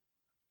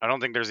 I don't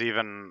think there's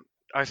even.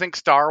 I think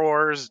Star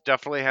Wars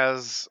definitely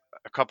has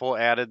a couple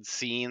added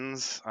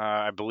scenes.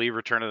 I believe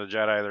Return of the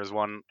Jedi.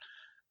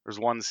 There's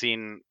one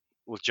scene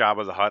with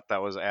Jabba the Hutt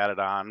that was added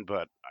on,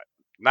 but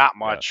not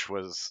yeah. much.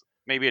 Was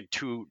maybe a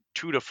 2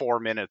 to 4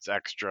 minutes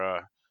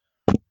extra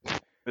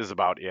is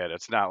about it.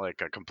 It's not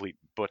like a complete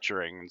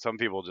butchering, and some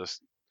people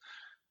just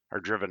are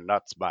driven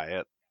nuts by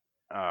it.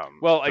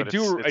 Well, But I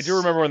do it's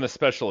remember when the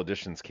special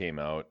editions came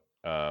out.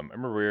 I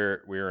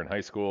remember we were in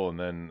high school and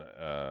then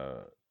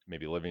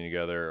maybe living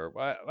together. Or,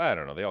 I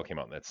don't know. They all came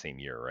out in that same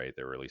year, right?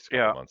 They were released a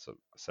couple yeah, months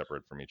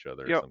separate from each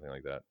other or yep, something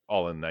like that.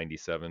 All in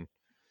 '97.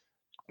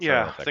 So I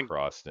don't know yeah. if I that think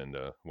crossed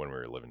into when we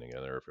were living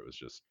together, or if it was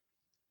just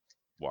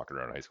walking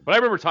around high school. But I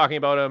remember talking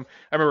about him.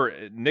 I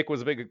remember Nick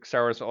was a big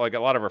Star Wars. Like a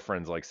lot of our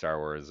friends like Star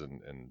Wars,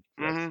 and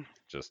that's hmm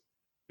just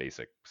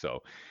basic.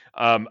 So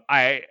um,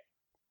 I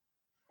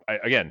I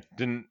again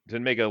didn't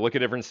make a lick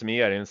of difference to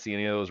me. I didn't see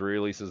any of those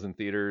re-releases in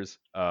theaters.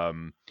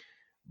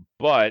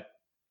 But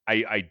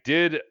I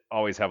did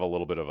always have a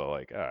little bit of a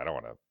like, I don't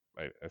want to.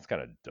 It's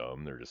kind of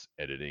dumb. They're just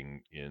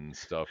editing in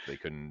stuff they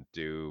couldn't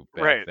do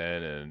back right,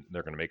 then, and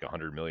they're going to make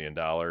 $100 million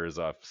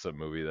off some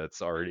movie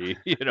that's already,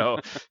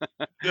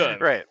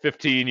 right,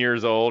 15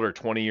 years old or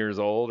 20 years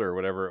old or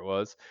whatever it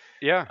was.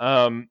 yeah,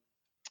 Um,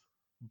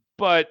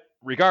 but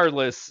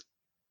regardless,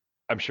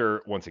 I'm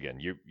sure once again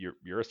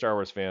you're a Star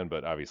Wars fan,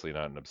 but obviously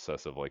not an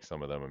obsessive like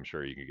some of them. I'm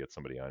sure you could get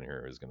somebody on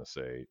here who's going to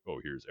say, "Oh,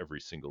 here's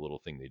every single little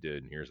thing they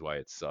did, and here's why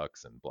it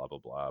sucks," and blah blah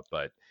blah.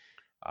 But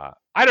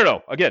I don't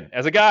know. Again,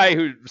 as a guy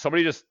who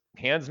somebody just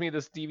hands me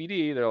this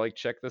DVD, they're like,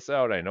 "Check this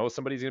out." I know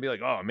somebody's gonna be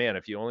like, "Oh man,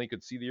 if you only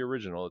could see the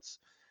original, it's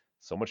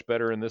so much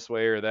better in this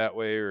way or that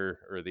way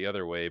or the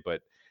other way."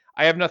 But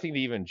I have nothing to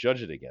even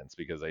judge it against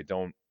because I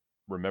don't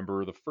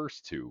remember the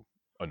first two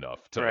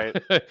enough to. right.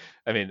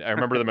 I mean, I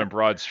remember them in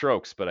broad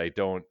strokes, but I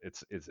don't.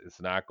 It's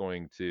not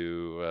going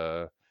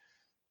to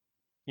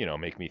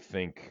make me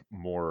think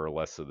more or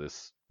less of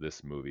this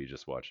movie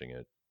just watching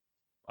it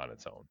on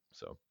its own.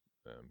 So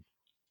um,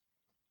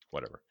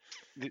 whatever.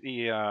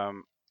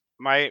 The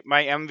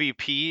my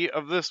MVP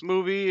of this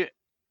movie.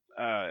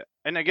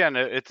 And again,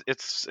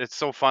 it's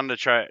so fun to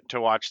try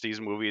to watch these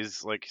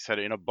movies, like you said,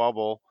 in a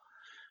bubble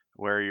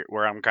where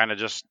I'm kind of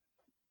just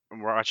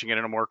watching it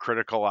in a more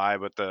critical eye.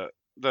 But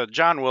the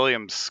John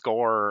Williams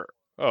score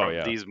Oh of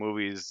yeah, these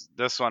movies,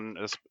 this one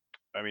is,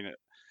 I mean,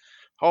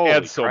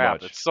 adds holy so crap!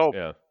 much.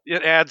 Yeah,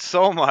 It adds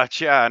so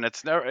much, yeah. And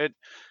it's never it.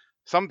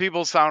 Some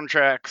people's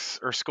soundtracks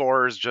or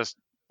scores just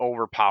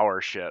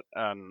overpower shit,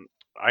 and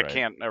I right.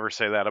 can't ever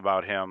say that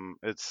about him.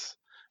 It's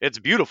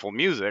beautiful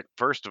music,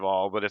 first of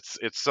all, but it's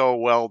so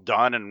well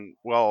done and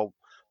well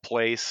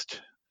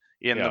placed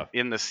Yeah,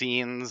 in the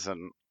scenes,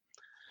 and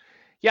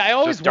yeah. I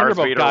always just wonder Darth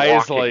about Vader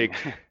guys walking. like.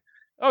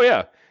 Oh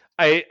yeah,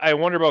 I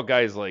wonder about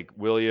guys like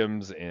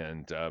Williams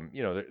and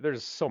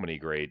there's so many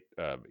great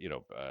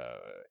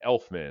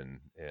Elfman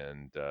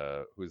and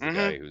who's the hmm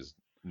guy who's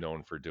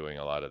known for doing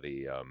a lot of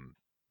the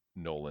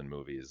Nolan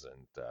movies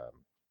and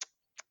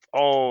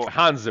Oh,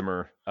 Hans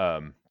Zimmer.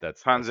 Hans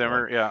That's the one.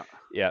 Zimmer, yeah.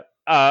 Yeah.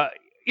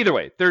 Either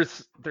way,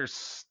 there's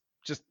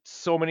just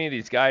so many of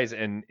these guys,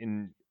 and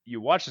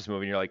you watch this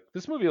movie and you're like,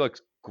 this movie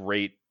looks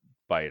great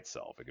by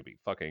itself. It could be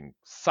fucking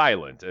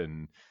silent,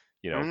 and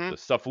hmm the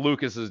stuff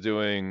Lucas is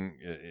doing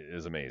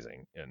is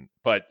amazing,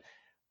 but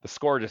the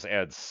score just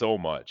adds so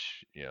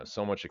much,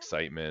 so much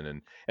excitement,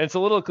 and it's a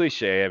little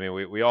cliche. I mean,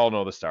 we all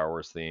know the Star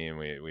Wars theme.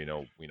 We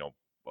know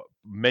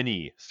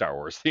many Star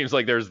Wars themes.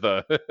 Like there's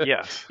the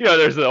Yes,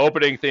 there's the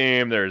opening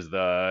theme. There's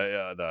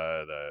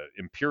the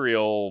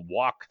Imperial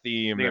walk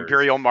theme. the There's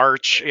Imperial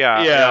March,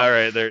 yeah, yeah, yeah. all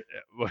right. There,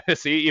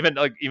 see, even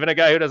a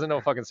guy who doesn't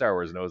know fucking Star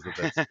Wars knows that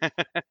that's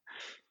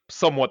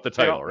somewhat the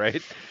Yep, title,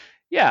 right?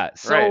 Yeah.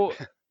 right. So,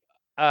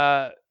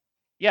 uh,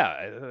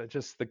 yeah,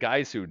 just the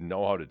guys who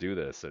know how to do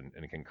this and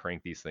can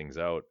crank these things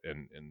out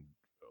and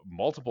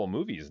multiple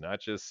movies,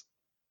 not just.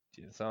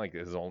 It's not like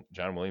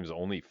John Williams'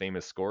 only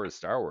famous score is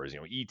Star Wars.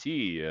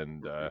 E.T.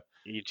 and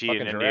E.T.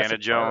 and fucking Indiana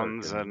Jurassic Park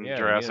Jones and and yeah,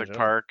 Indiana Jurassic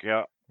Jones. Park,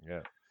 yeah,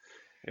 Yeah.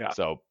 yeah.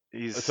 So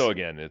He's so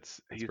again,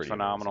 it's he's pretty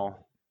amazing.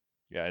 phenomenal.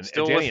 Yeah, and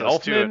Still Danny with us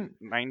too at Elfman.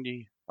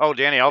 90. Oh,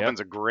 Danny Yeah. Elfman's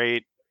a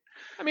great.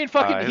 I mean,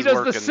 fucking, he His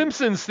does work the and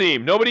Simpsons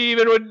theme. Nobody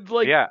even would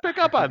like yeah, pick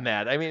up on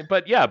that. I mean,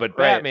 but yeah, but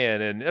right.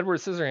 Batman and Edward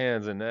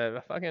Scissorhands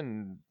and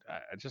fucking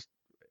just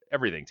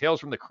everything. Tales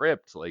from the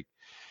Crypt, like,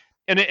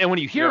 and when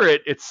you hear Yep,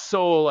 it, it's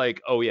so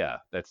like, oh yeah,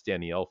 that's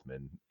Danny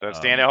Elfman. that's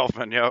Danny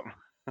Elfman. Yep.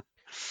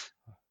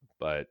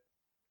 But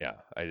yeah,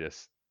 I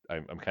just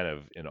I'm kind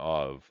of in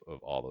awe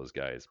of all those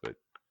guys. But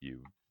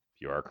you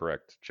you are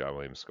correct. John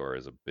Williams' score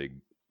is a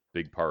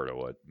big part of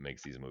what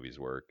makes these movies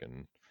work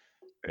and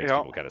makes Yep.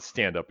 people kind of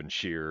stand up and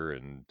cheer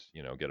and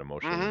get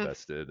emotionally Mhm.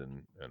 invested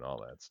and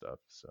all that stuff.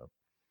 So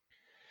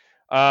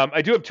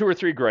I do have two or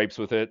three gripes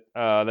with it.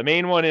 The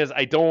main one is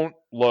I don't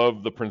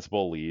love the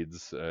principal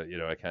leads.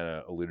 I kind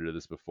of alluded to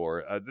this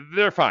before.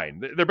 They're fine.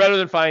 They're better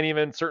than fine,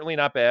 even certainly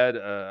not bad.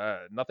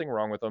 Nothing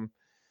wrong with them.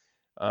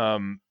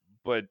 Um,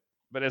 but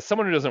but as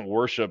someone who doesn't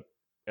worship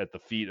at the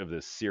feet of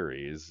this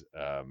series,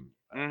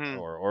 Mhm.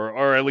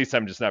 or at least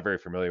I'm just not very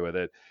familiar with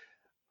it.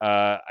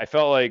 I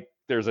felt like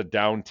there's a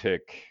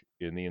downtick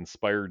in the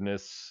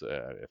inspiredness,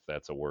 if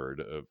that's a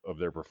word, of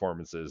their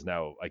performances.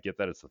 Now I get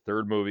that it's the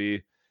third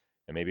movie,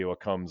 and maybe what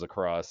comes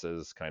across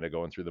as kind of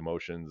going through the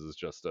motions is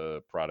just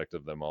a product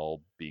of them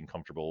all being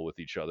comfortable with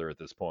each other at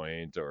this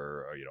point,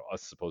 or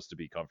us supposed to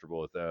be comfortable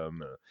with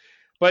them.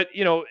 But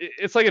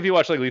it's like if you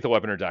watch like Lethal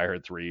Weapon or Die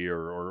Hard 3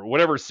 or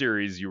whatever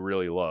series you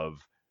really love.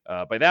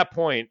 By that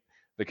point,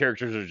 the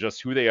characters are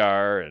just who they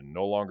are and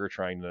no longer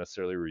trying to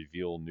necessarily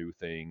reveal new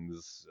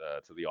things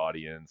to the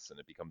audience, and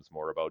it becomes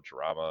more about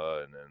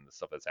drama and the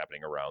stuff that's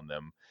happening around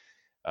them.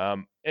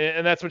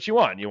 And that's what you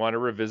want. You want to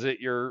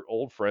revisit your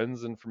old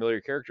friends and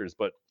familiar characters.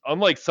 But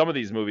unlike some of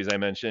these movies I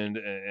mentioned,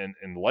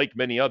 and like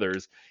many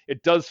others,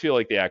 it does feel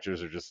like the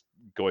actors are just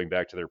going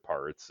back to their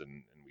parts.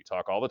 And we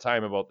talk all the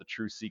time about the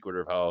true secret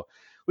of how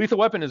Lethal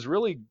Weapon is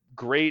really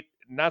great.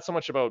 Not so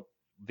much about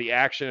the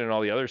action and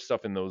all the other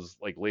stuff in those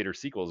like later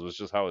sequels, it was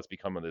just how it's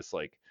become this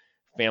like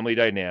family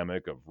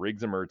dynamic of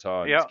Riggs and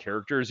Murtaugh and these Yeah.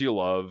 characters you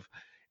love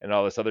and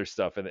all this other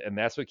stuff. And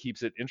that's what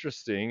keeps it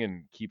interesting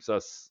and keeps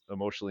us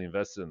emotionally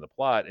invested in the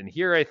plot. And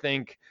here I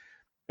think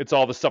it's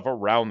all the stuff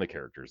around the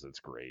characters that's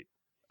great.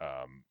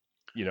 Um,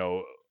 you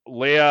know,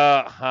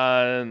 Leia,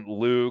 Han,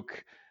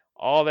 Luke,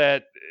 all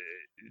that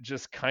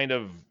just kind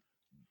of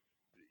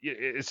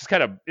it's just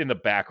kind of in the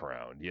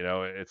background,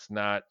 it's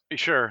not.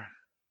 Sure.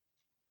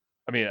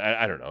 I mean,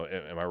 I don't know.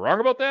 Am I wrong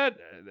about that?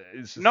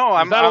 It's just No,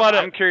 there's I'm not a I'm lot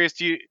of. I'm curious.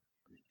 Do you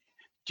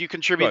Go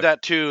contribute ahead.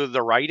 that to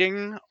the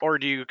writing, or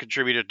do you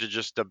contribute it to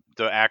just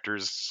the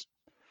actors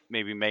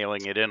maybe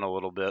mailing it in a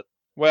little bit?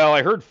 Well,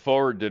 I heard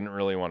Ford didn't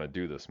really want to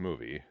do this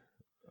movie.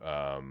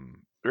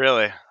 Um,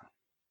 Really?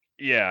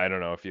 Yeah, I don't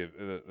know if you.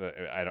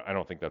 I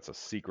don't think that's a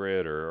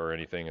secret or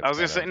anything. I It's was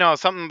gonna kind say of. no.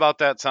 Something about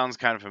that sounds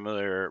kind of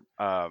familiar.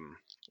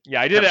 Yeah,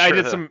 I did. I'm I sure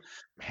did the. some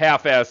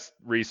half-assed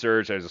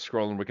research. I was just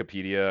scrolling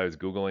Wikipedia. I was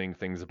googling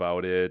things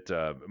about it,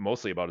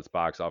 mostly about its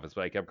box office.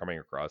 But I kept coming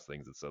across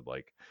things that said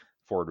like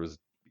Ford was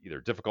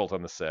either difficult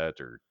on the set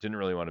or didn't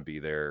really want to be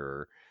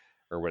there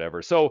or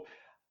whatever. So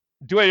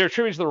do I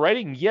attribute to the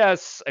writing?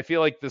 Yes, I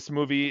feel like this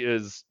movie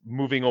is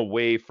moving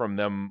away from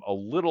them a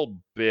little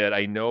bit.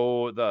 I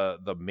know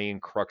the main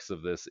crux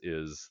of this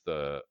is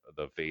the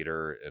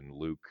Vader and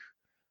Luke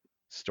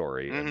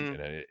story, and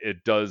Hmm. and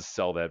it does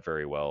sell that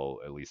very well,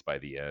 at least by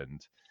the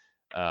end.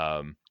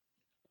 Um,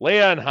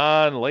 Leia and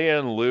Han, Leia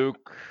and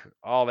Luke,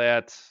 all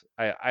that.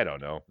 I don't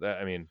know.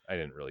 I mean, I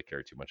didn't really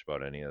care too much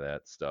about any of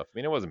that stuff. I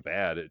mean, it wasn't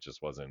bad. It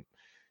just wasn't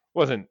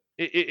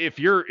if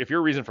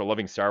your reason for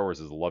loving Star Wars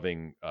is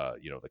loving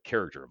the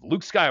character of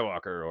Luke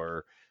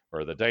Skywalker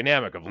or the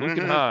dynamic of Luke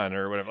and Hmm. Han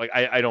or whatever, like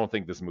I don't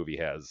think this movie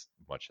has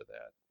much of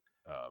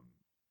that.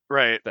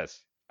 Right.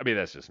 That's I mean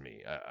that's just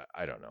me.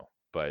 I don't know,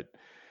 but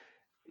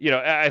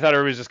I thought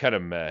it was just kind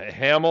of meh.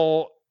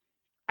 Hamill.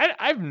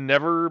 I've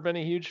never been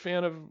a huge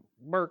fan of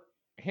Mark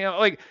Hamill.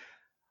 Like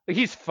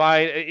he's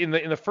fine in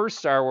the first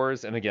Star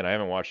Wars, and again I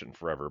haven't watched it in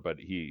forever, but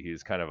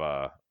he's kind of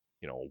a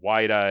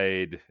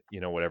wide-eyed,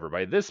 whatever.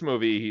 By this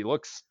movie, he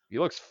looks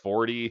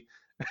 40.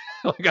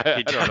 Like I, He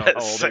I don't know how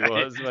does. old he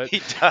was, but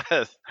He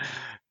does.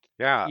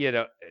 Yeah. you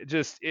know,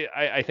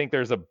 I think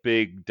there's a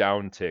big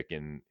downtick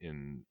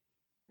in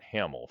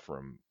Hamill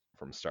from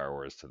Star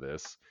Wars to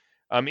this.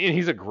 And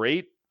he's a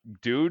great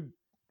dude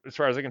as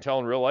far as I can tell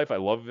in real life. I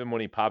love him when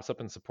he pops up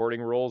in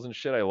supporting roles and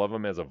shit. I love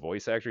him as a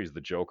voice actor. He's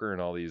the Joker in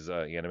all these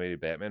animated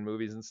Batman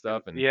movies and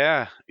stuff, and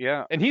Yeah.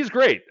 Yeah. and he's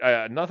great.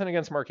 Nothing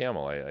against Mark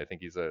Hamill. I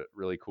think he's a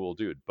really cool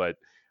dude, but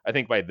I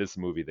think by this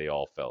movie they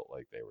all felt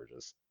like they were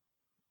just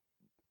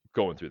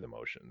going through the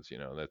motions.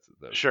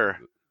 That's Sure.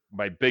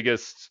 my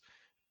biggest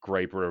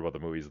gripe about the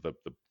movies.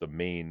 The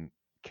main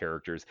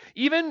characters,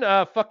 even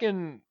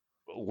fucking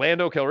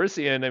Lando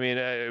Calrissian. I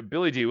mean,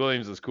 Billy D.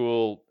 Williams is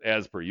cool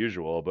as per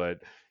usual, but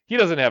he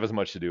doesn't have as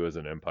much to do as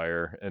an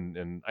Empire.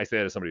 And I say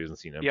that as somebody who hasn't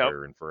seen Yep.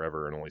 Empire in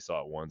forever and only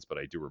saw it once, but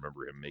I do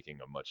remember him making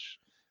a much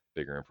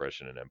bigger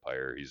impression in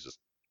Empire. He's just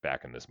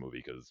back in this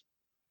movie because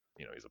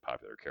he's a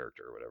popular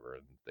character or whatever,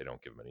 and they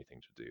don't give him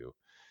anything to do.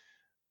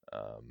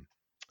 Um,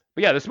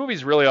 but yeah, this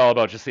movie's really all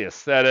about just the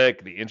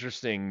aesthetic, the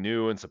interesting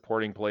new and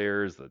supporting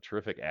players, the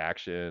terrific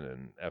action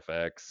and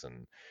FX,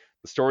 and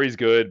the story's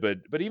good.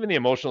 But even the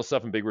emotional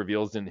stuff and big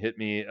reveals didn't hit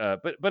me.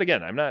 But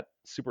again, I'm not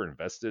super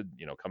invested.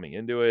 Coming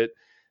into it,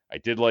 I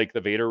did like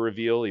the Vader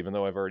reveal, even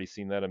though I've already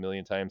seen that a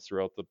million times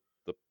throughout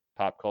the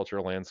pop culture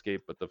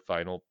landscape. But the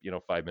final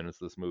 5 minutes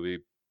of this movie,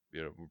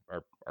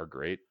 are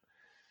great.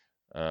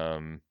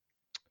 Um,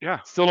 Yeah.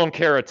 Still don't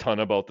care a ton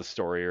about the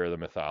story or the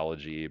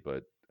mythology,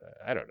 but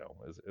I don't know.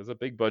 As a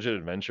big budget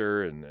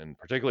adventure, and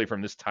particularly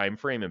from this time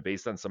frame, and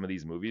based on some of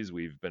these movies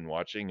we've been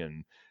watching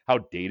and how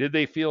dated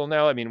they feel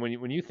now. I mean,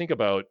 when you think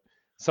about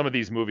some of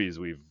these movies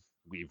we've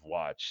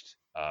watched,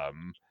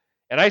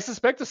 and I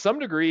suspect to some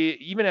degree,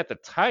 even at the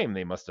time,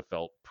 they must have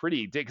felt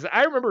pretty. Because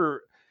I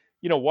remember,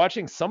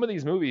 watching some of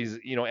these movies,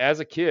 as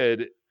a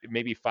kid,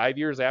 maybe 5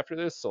 years after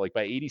this, so like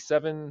by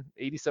 87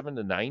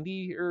 to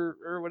 90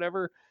 or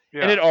whatever,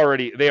 and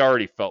Yeah. they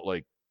already felt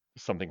like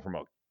something from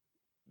a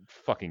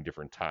fucking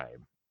different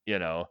time, you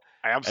know.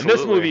 And this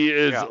Absolutely. movie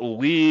is Yeah.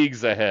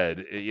 leagues ahead.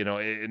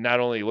 It not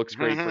only looks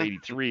great for Hmm.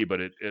 83, but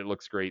it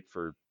looks great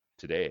for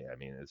today. I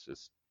mean, it's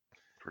just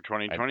For I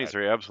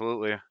 2023,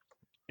 absolutely.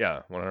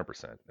 yeah,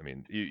 100%. I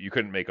mean, you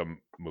couldn't make a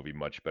movie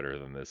much better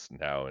than this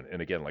now.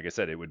 And again, like I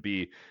said, it would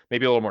be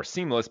maybe a little more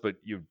seamless, but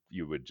you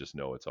would just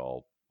know it's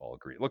all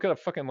great. Look at a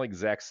fucking like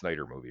Zack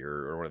Snyder movie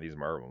or one of these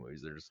Marvel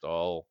movies. They're just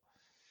all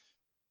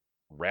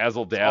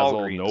razzle It's all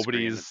dazzle. green screen.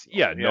 Nobody's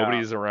yeah, Yeah.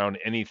 nobody's around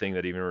anything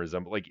that even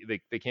resembles like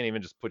they can't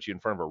even just put you in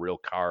front of a real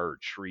car or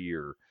tree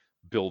or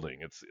building.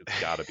 It's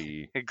got to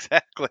be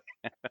Exactly.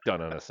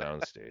 done on a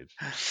soundstage.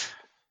 It's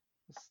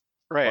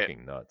Right.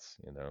 fucking nuts.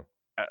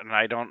 And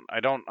I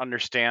don't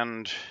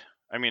understand.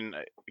 I mean,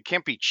 it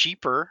can't be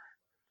cheaper.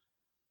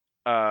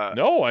 Uh,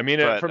 No, I mean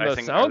but from I the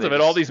think are sounds they of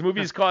it, all just these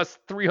movies cost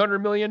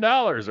 $300 million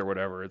or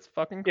whatever. It's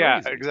fucking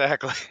yeah, crazy.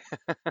 exactly.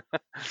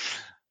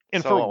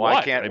 And for So why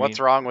what? can't I what's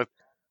mean, wrong with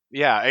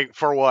yeah,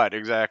 for what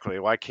exactly?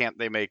 Why can't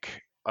they make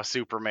a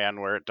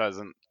Superman where it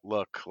doesn't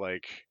look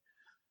like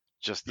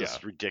just yeah.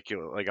 this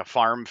ridiculous like a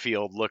farm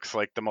field looks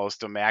like the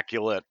most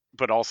immaculate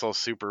but also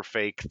super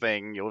fake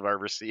thing you'll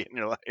ever see in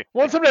your life.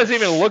 Well, it sometimes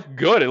even look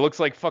good. It looks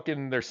like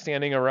fucking they're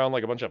standing around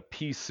like a bunch of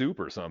pea soup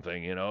or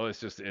something. It's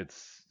just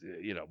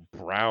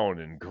brown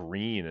and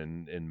green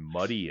and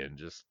muddy and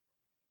just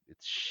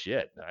it's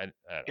shit. I don't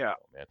Yeah. know,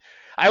 man.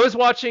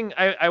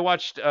 I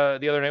watched the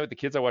other night with the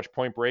kids. I watched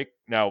Point Break.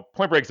 Now,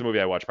 Point Break's a movie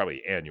I watch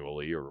probably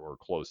annually or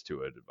close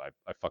to it.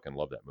 I fucking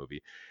love that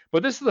movie.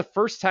 But this is the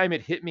first time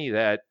it hit me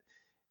that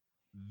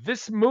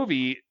this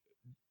movie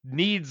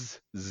needs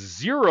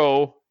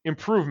zero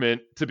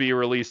improvement to be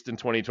released in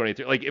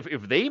 2023. Like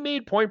if they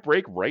made Point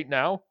Break right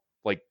now,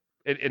 like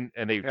and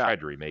they Yeah.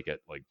 tried to remake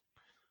it like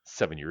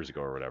 7 years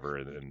ago or whatever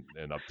and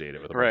update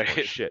it with a bunch more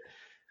Right. shit.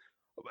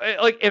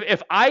 Like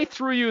if I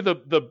threw you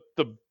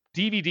the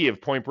DVD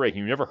of Point Break,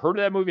 and you never heard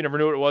of that movie, never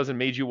knew what it was, and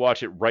made you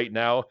watch it right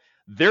now,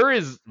 there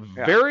is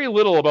Yeah. very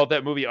little about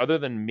that movie other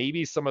than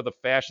maybe some of the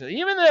fashion.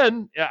 Even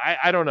then,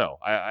 I don't know.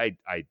 I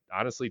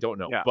honestly don't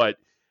know. Yeah. But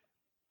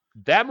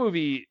that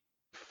movie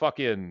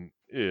fucking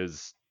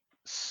is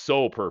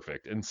so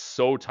perfect and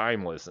so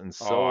timeless and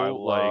Oh, I so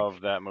like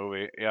love that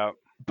movie. Yeah.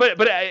 but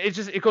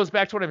it goes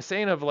back to what I'm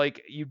saying of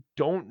like you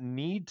don't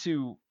need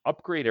to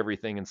upgrade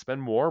everything and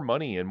spend more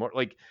money and more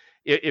like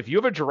if you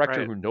have a director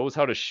Right. who knows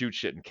how to shoot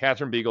shit, and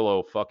Catherine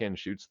Bigelow fucking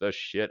shoots the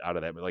shit out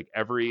of that, like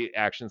every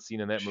action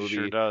scene in that She sure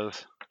movie,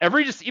 does.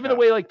 every just even the Yeah.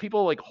 way like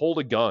people like hold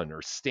a gun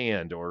or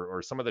stand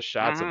or some of the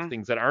shots of Mhm.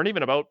 things that aren't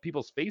even about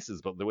people's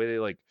faces, but the way they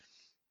like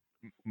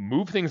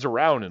move things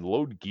around and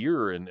load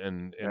gear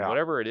and Yeah.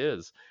 whatever it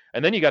is.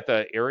 And then you got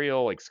the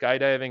aerial like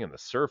skydiving and the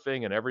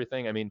surfing and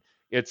everything. I mean,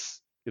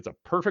 it's a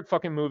perfect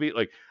fucking movie.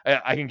 Like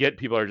I can get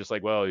people are just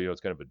like, well,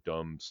 it's kind of a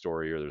dumb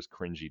story or there's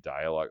cringy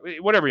dialogue,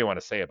 whatever you want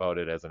to say about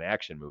it as an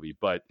action movie.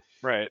 But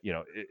Right.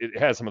 it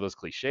has some of those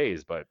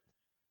cliches, but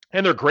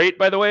and they're great,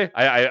 by the way.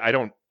 I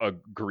don't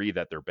agree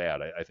that they're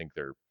bad. I think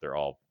they're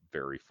all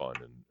very fun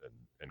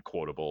and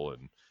quotable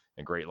and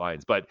great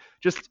lines. But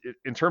just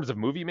in terms of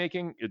movie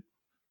making, it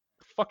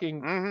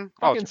fucking Mhm.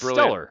 Oh, it's fucking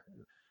brilliant. stellar.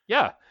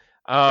 Yeah.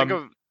 Think Um,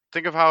 of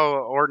think of how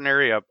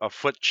ordinary a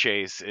foot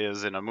chase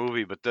is in a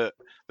movie, but the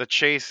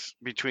chase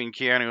between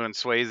Keanu and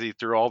Swayze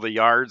through all the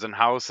yards and oh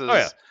yeah,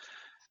 houses,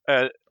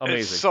 it's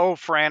amazing. so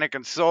frantic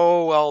and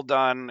so well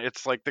done.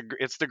 It's like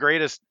it's the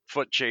greatest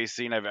foot chase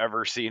scene I've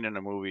ever seen in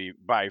a movie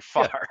by Yeah.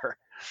 far.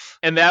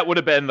 And that would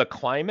have been the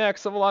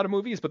climax of a lot of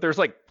movies, but there's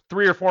like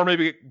three or four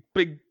maybe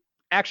big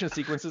action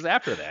sequences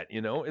after that.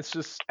 It's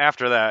just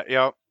After that,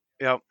 yep,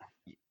 yep.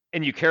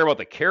 and you care about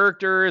the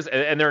characters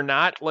and they're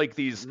not like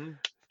these Mhm.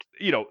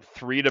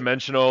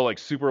 three-dimensional like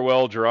super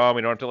well drawn.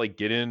 We don't have to like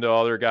get into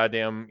all their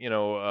goddamn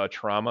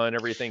trauma and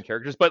everything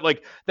characters, but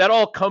like that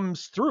all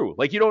comes through.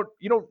 Like you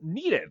don't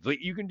need it. Like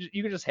you can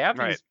just have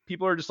Right. these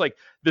people who are just like,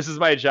 this is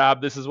my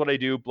job, this is what I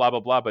do, blah blah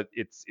blah. But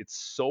it's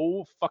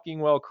so fucking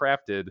well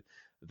crafted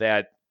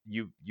that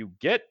you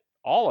get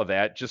all of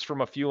that just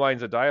from a few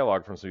lines of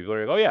dialogue from some people.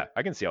 Like, oh yeah,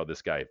 I can see how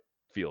this guy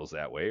feels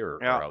that way, or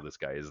Yeah. how this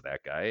guy is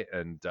that guy.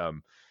 And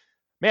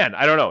man,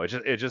 I don't know.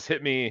 It just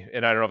hit me,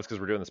 and I don't know if it's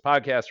because we're doing this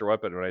podcast or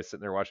what. But when I was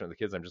sitting there watching with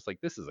the kids, I'm just like,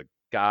 this is a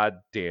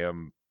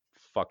goddamn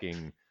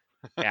fucking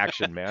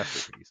action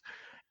masterpiece.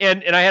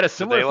 And I had a Did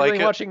similar they like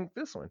feeling it? watching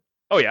this one.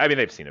 Oh yeah, I mean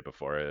they've seen it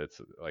before. It's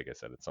like I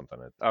said, it's something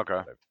Okay.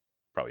 that I've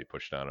probably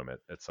pushed on them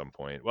at some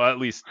point. Well, at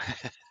least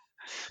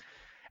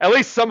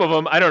some of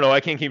them. I don't know.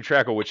 I can't keep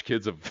track of which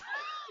kids have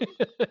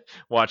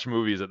watch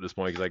movies at this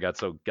point because I got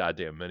so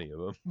goddamn many of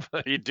them.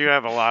 But You do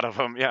have a lot of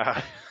them,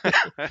 yeah.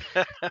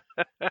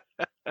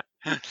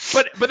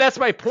 but that's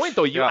my point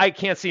though. Yeah. I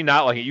can't see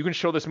not liking it. You can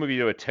show this movie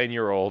to a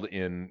 10-year-old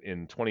in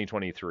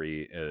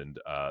 2023, and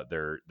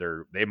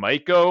they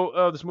might go,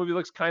 oh, this movie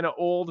looks kind of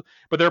old,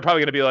 but they're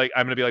probably gonna be like,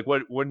 I'm gonna be like,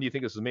 what? When do you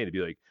think this was made? To be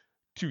like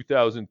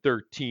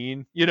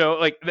 2013,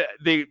 like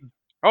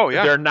Oh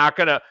yeah. they're not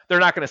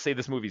gonna say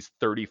this movie's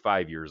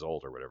 35 years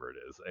old or whatever it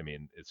is. I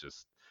mean, it's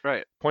just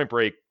Right. Point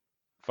Break.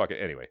 Fuck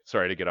it. Anyway,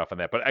 sorry to get off on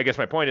that, but I guess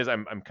my point is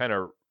I'm kind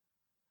of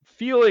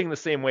feeling the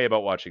same way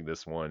about watching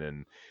this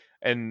one,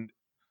 and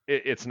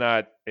it's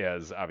not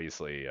as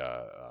obviously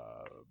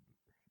I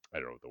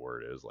don't know what the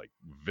word is, like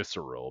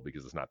visceral,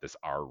 because it's not this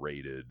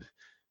R-rated,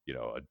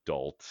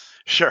 adult,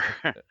 Sure.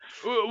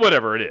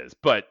 whatever it is.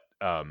 But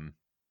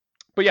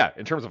yeah,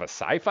 in terms of a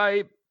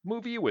sci-fi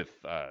movie with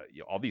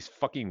all these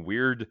fucking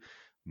weird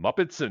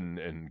Muppets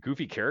and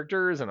goofy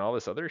characters and all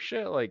this other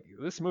shit, like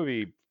this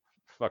movie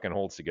fucking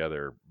holds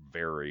together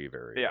very,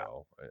 very Yeah.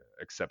 well,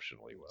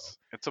 exceptionally well.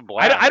 It's a I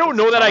blast. don't It's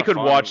a know that ton I of could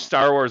watch fun.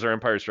 Star Wars or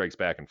Empire Strikes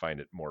Back and find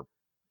it more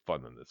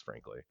fun than this,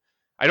 frankly.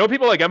 I know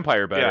people like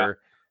Empire Yeah. better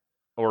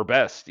or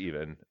best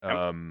even.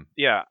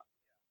 Yeah.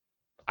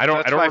 I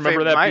That's don't my remember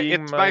favorite. that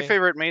being It's my my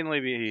favorite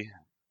mainly.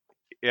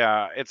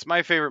 Yeah, it's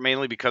my favorite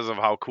mainly because of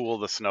how cool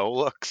the snow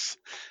looks,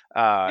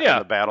 and yeah.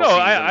 the battle No, scenes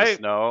in the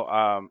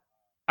snow,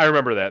 I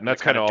remember that, and and the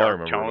that's kind kind of of all I dark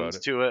remember about tones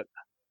it. to it.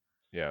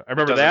 Yeah, I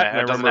remember that, and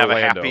I It doesn't remember have a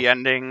Lando. happy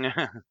ending.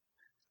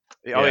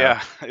 Oh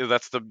Yeah, yeah,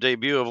 that's the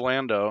debut of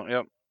Lando.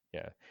 Yep.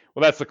 yeah.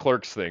 Well, that's the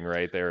Clerks thing,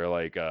 right? They're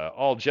like,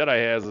 all Jedi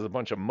has is a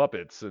bunch of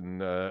Muppets,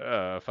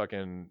 and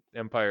fucking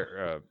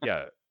Empire.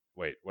 Yeah,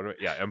 wait,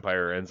 yeah,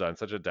 Empire ends on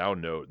such a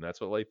down note, and that's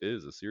what life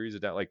is, a series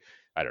of down. Like,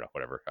 I don't know,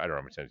 whatever. I don't know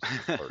how much attention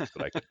to Clerks,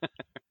 but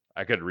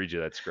I could read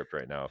you that script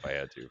right now if I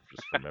had to,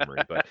 just from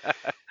memory.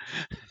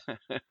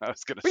 I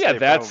was gonna But yeah, say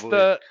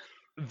probably.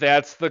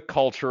 that's the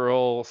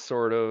cultural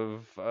sort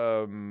of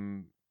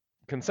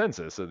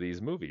consensus of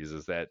these movies,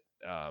 is that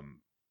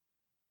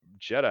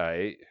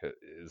Jedi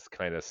is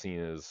kind of seen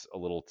as a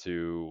little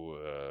too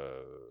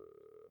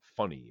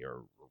funny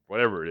or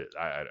whatever it is.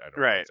 I don't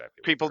know Right.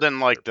 exactly what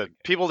their big thing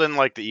People didn't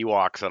like the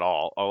Ewoks at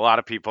all. A lot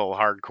of people,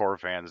 hardcore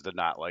fans, did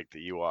not like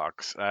the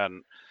Ewoks,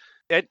 and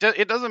it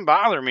doesn't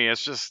bother me.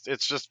 It's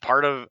just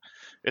part of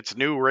it's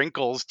new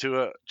wrinkles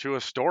to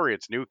a story.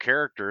 It's new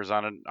characters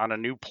on a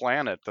new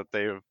planet that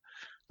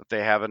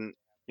they haven't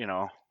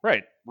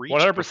right, reached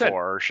 100%.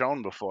 before or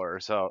shown before.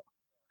 So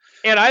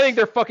And I think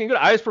they're fucking good.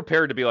 I was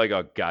prepared to be like,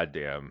 oh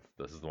goddamn,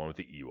 this is the one with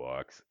the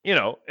Ewoks,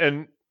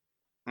 and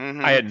I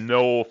hmm had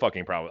no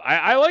fucking problem.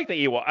 I like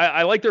the Ewok.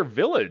 I like their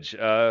village.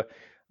 I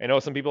know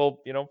some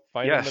people,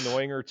 find them yes,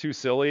 annoying or too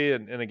silly.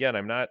 And again,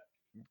 I'm not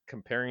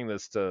comparing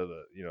this to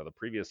the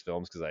previous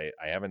films, because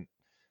I haven't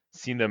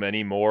seen them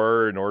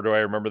anymore, nor do I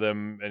remember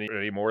them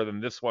any more than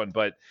this one.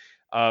 But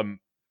um,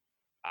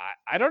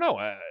 I don't know.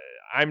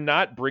 I'm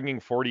not bringing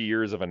 40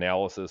 years of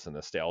analysis and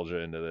nostalgia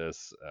into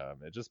this.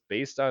 It just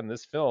based on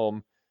this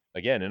film.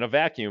 Again, in a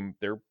vacuum,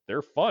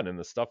 they're fun, and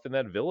the stuff in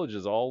that village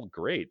is all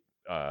great.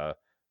 Uh,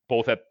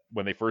 Both at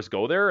when they first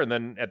go there, and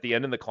then at the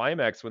end in the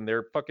climax when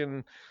they're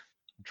fucking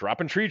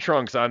dropping tree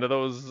trunks onto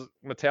those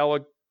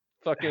metallic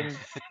fucking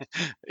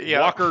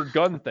yeah, walker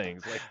gun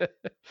things. Like,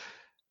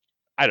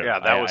 I don't know. yeah.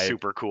 That was I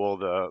super cool.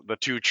 The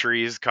two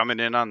trees coming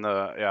in on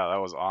the yeah,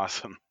 that was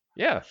awesome.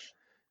 yeah,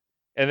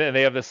 and then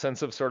they have this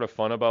sense of sort of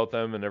fun about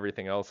them and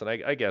everything else. And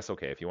I guess,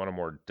 okay, if you want a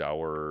more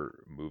dour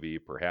movie,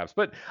 perhaps,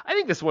 but I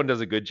think this one does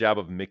a good job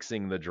of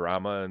mixing the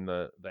drama and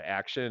the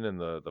action and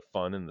the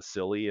fun and the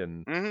silly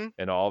hmm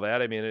and all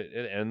that. I mean,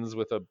 it ends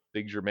with a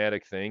big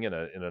dramatic thing and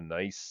a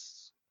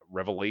nice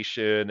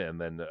revelation, and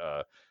then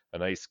a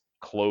nice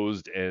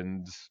closed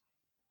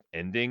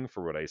ending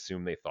for what I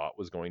assume they thought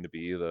was going to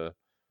be the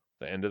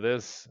end of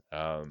this.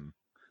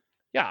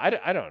 Yeah, I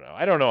don't know.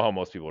 I don't know how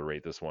most people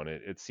rate this one.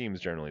 It seems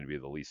generally to be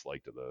the least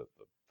liked of the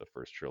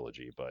first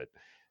trilogy, but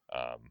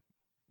um,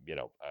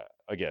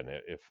 again,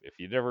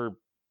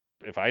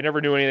 if I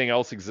never knew anything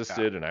else Yeah.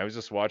 existed and I was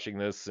just watching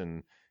this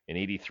in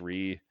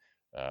 '83,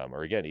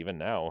 or again even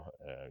now,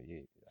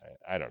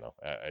 I don't know.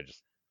 I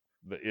just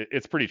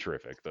it's pretty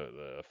terrific.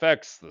 The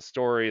effects, the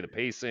story, the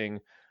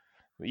pacing,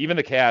 even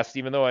the cast.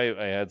 Even though I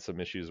had some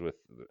issues with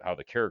how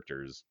the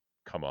characters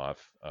come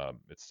off,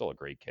 it's still a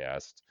great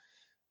cast.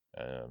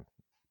 Um,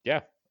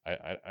 yeah,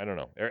 I don't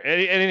know.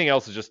 Anything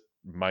else is just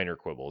minor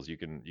quibbles. You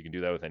can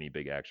do that with any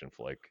big action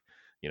flick,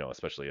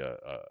 especially a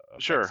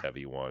effects Sure.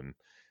 heavy one.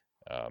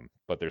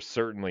 But there's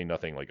certainly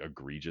nothing like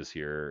egregious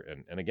here,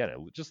 and again, it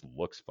just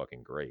looks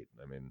fucking great.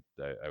 I mean,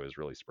 I was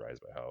really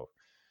surprised by how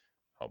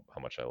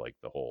much I like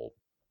the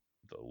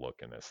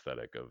look and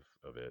aesthetic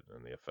of it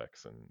and the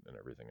effects and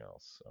everything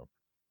else. So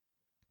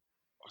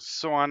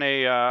So on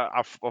a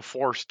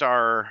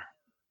 4-star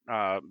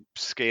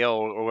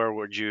scale, what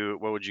would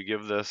you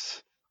give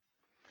this?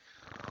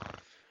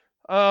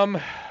 um,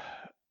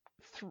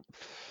 th-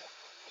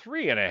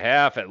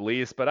 3.5 at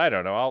least, but I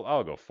don't know.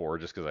 I'll go 4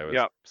 just because I was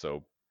Yep.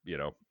 so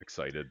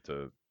excited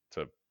to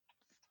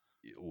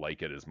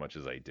like it as much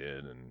as I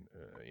did, and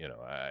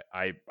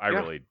I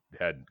Yeah, really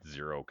had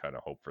zero kind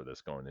of hope for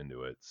this going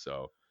into it.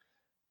 So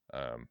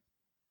um,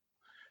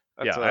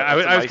 yeah, that's a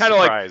I was nice kind of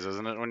like, surprise,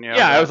 isn't it? When you yeah,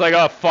 have I that. was like,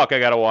 oh fuck, I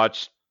gotta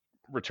watch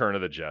Return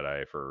of the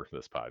Jedi for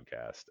this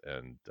podcast,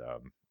 and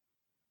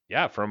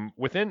yeah, from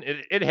within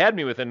it had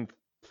me within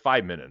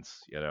 5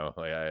 minutes.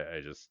 Like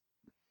I just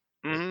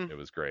Hmm. it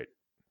was great.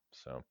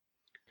 So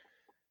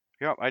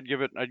Yeah, I'd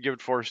give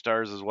it 4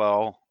 stars as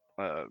well.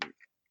 Uh,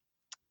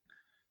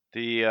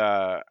 the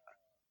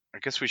I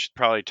guess we should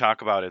probably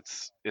talk about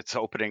its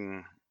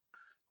opening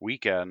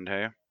weekend,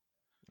 hey?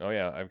 oh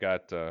yeah,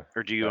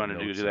 Or do I've you got want to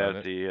do notes that on at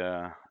it. the?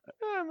 Eh,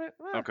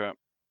 Okay.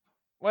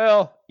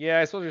 well, yeah,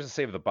 I suppose we should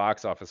save the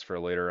box office for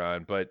later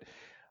on, but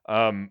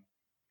um,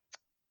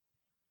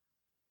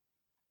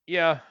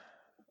 yeah,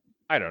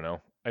 I don't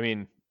know. I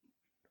mean,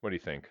 what do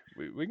you think?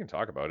 We can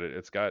talk about it.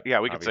 It's got Yeah,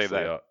 we could save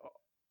obviously that.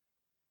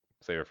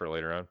 save it for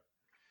later on.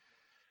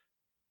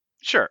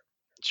 Sure,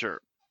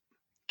 sure.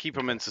 Keep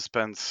them Okay. in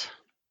suspense.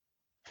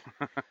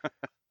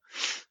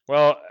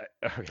 Well,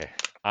 okay.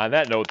 On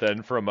that note,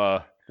 then, from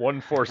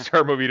one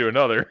 4-star movie to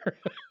another.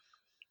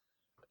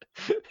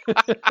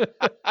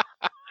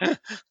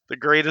 The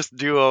greatest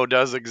duo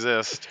does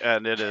exist,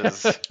 and it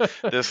is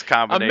this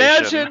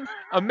combination.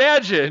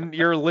 imagine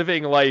you're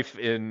living life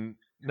in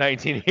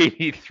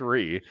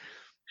 1983,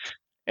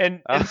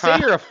 and Uh-huh.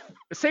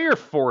 say you're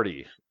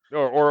 40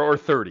 or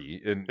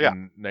 30 Yeah,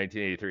 in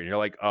 1983, and you're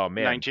like, oh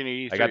man,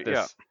 I got 1983.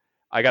 Yeah, this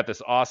I got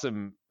this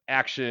awesome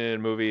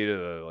action movie, to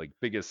the like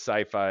biggest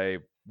sci-fi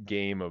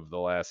game of the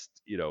last,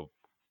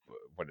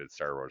 when did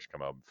Star Wars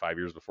come out? 5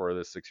 years before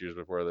this, 6 years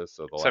before this,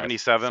 so the last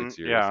 77. 6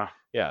 years. Yeah,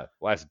 Yeah,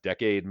 last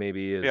decade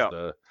maybe is yeah,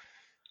 the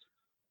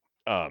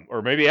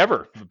or maybe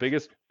ever, the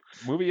biggest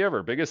movie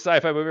ever, biggest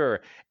sci-fi movie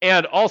ever.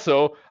 And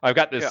also, I've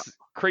got yeah, this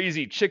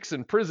crazy chicks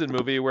in prison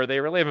movie where they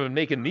really haven't been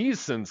making these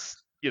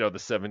since the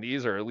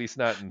 70s, or at least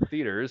not in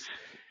theaters.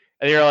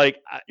 And you're like,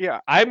 yeah.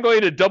 I'm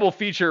going to double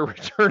feature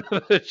Return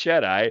of the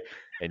Jedi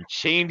and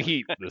Chained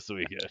Heat this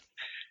weekend.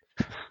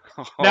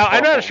 Now,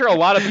 I'm not Oh, sure a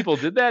lot of people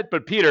did that,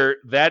 but Peter,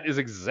 that is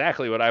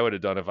exactly what I would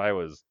have done if I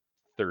was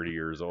 30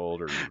 years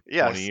old, or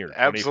yes, 20 or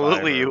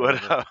 25 absolutely. or You would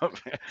whatever.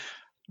 have.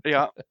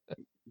 Yeah,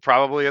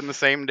 probably in the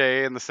same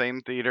day in the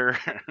same theater.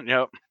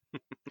 Yep.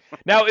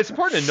 Now, it's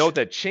important to note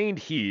that Chained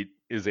Heat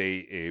is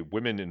a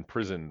women in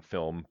prison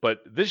film, but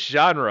this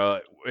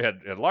genre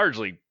had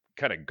largely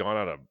kind of gone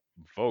out of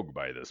vogue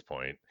by this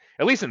point,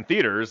 at least in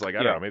theaters. Like,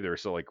 I don't Yeah. know, maybe they were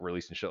still like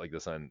releasing shit like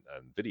this on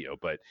video,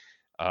 but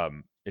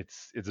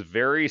it's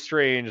very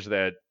strange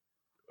that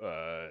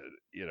uh,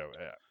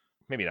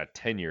 maybe not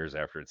 10 years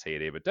after its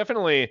heyday, but it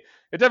definitely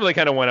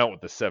kind of went out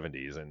with the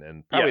 70s,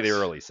 and probably the Yes.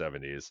 early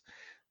 70s.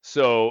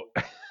 So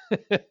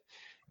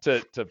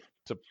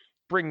to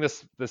bring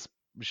this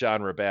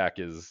genre back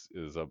is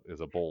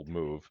a bold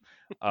move.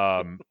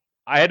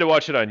 I had to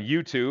watch it on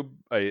YouTube.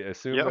 I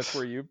assume that's Yes.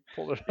 where you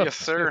pulled it up Yes,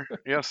 to. sir.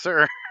 Yes,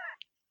 sir.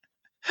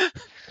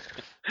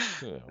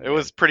 Oh It man.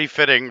 was pretty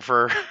fitting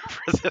for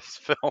for this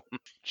film.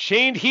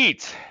 Chained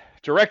Heat,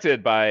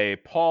 directed by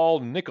Paul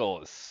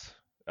Nicholas.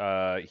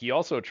 He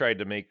also tried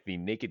to make the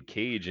Naked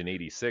Cage in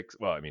 '86.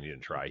 Well, I mean, he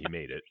didn't try; he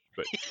made it.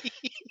 But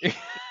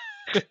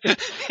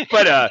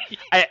but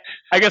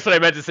I guess what I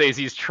meant to say is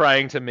he's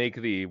trying to make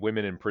the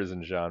women in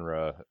prison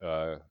genre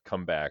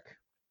come back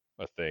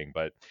a thing.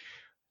 But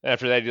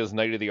after that, he does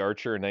Night of the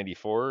Archer in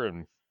 '94,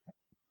 and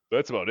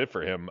that's about it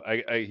for him.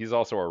 He's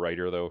also a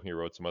writer, though. He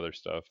wrote some other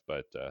stuff,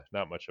 but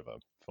not much of a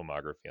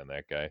filmography on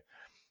that guy.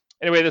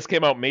 Anyway, this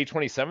came out May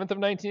 27th of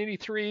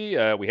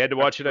 1983. We had to That's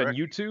watch it on correct.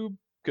 YouTube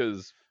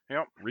because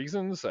Yep.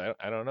 reasons.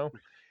 I don't know.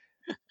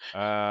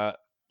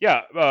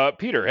 Yeah,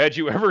 Peter, had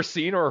you ever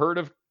seen or heard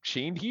of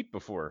Chained Heat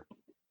before?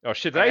 Oh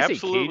shit, did I I say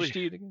Caged absolutely.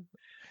 Heat again?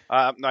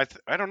 I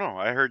don't know.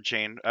 I heard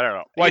chain. I don't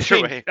know. Well, Either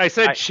way, I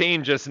said I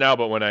chain just now,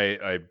 but when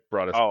I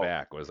brought us oh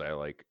back, was I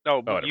like,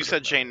 no, oh, you whatever,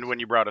 said doesn't matter. chain when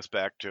you brought us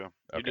back too.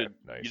 You Okay, did.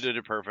 You nice. did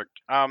it perfect.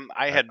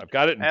 I had I've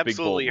got it in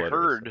big bold absolutely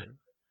letters. So. heard.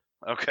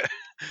 Okay,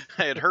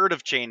 I had heard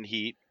of chain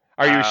heat.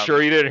 Are you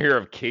sure Um, you didn't hear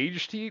of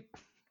Caged Heat?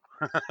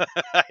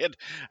 I had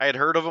I had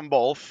heard of them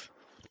both.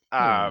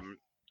 Hmm. Um,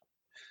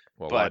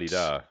 Well, la di but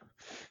da.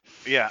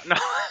 yeah, no,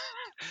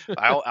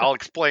 I'll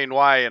explain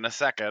why in a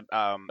second.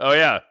 Oh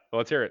yeah, well,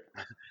 let's hear it.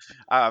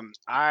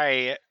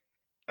 I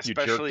You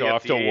jerked especially at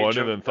off the to one age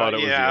and of then thought it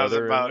was yeah, the I was other.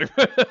 about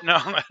no,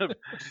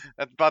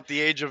 at about the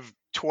age of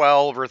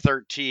 12 or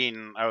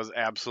 13, I was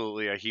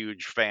absolutely a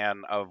huge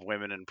fan of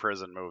women in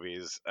prison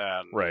movies,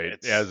 and Right,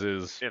 as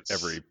is it's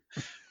every.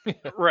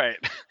 right.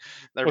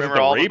 I Was it remember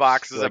the all the rapes?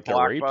 boxes Like at the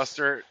rapes?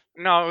 Blockbuster.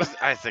 No, it was.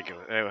 I think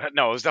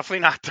no, it was definitely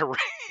not the rape.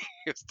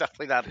 It was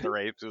definitely not the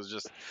rapes. It was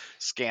just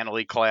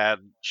scantily clad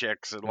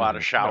chicks and a lot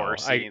of shower No,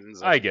 I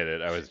scenes I and get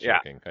it. I was yeah.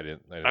 joking. I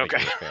didn't think Okay.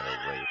 you were a fan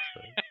of rapes.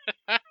 But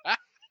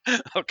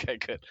Okay.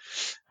 Good.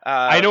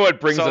 I know it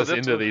brings So us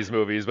that's into these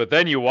movies, but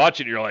then you watch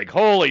it, and you're like,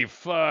 holy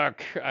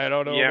fuck! I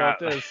don't know yeah. about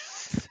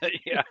this.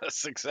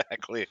 Yes,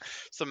 exactly.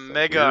 Some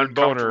It's a mega weird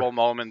boner. uncomfortable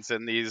moments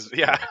in these.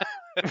 Yeah.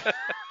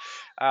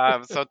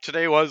 Yeah. So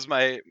today was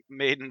my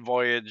maiden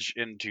voyage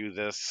into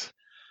this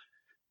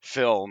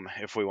film,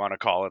 if we want to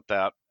call it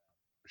that.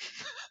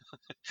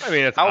 I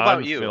mean, it's How about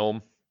on you?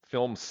 film.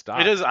 Film It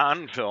stock. is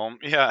on film.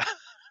 Yeah.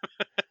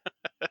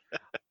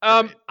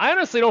 Right. I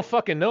honestly don't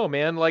fucking know,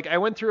 man. Like, I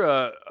went through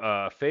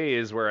a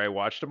phase where I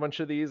watched a bunch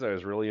of these. I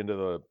was really into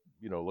the,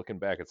 looking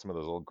back at some of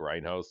those old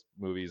grindhouse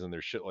movies, and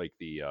there's shit like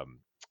the, fuck,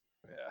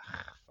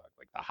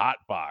 like the Hot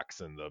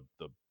Box and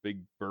the Big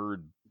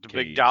Bird The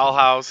big Cage, and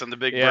dollhouse and the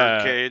big bird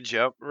yeah, cage.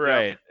 Yep. Yep.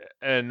 right.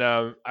 And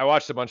I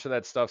watched a bunch of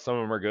that stuff. Some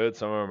of them are good,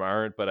 some of them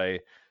aren't. But I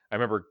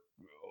remember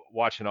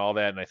watching all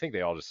that, and I think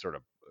they all just sort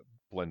of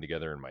blend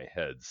together in my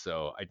head.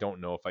 So I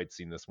don't know if I'd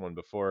seen this one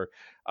before.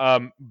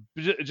 Um,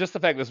 just the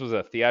fact this was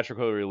a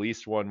theatrically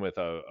released one with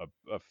a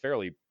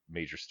fairly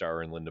major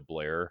star in Linda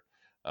Blair.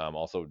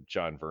 Also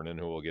John Vernon,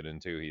 who we'll get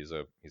into. He's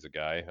a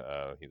guy.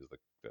 He was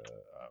the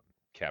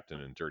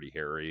captain in Dirty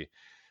Harry.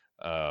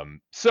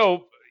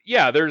 So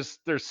yeah, there's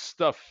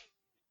stuff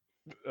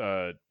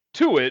uh,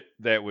 to it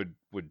that would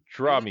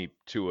draw Mhm. me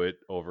to it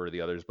over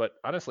the others. But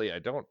honestly, I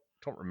don't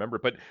remember.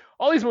 But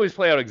all these movies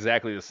play out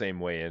exactly the same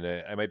way, and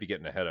I might be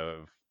getting ahead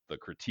of the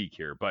critique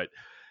here, but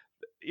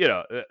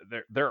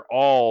they're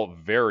all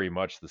very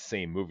much the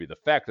same movie. The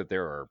fact that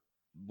there are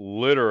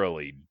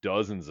literally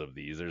dozens of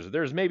these,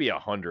 there's maybe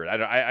 100.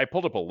 I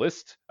pulled up a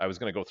list. I was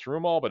going to go through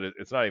them all, but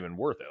it's not even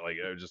worth it. Like,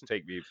 it would just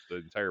take me the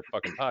entire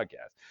fucking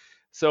podcast.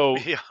 So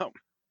Yeah.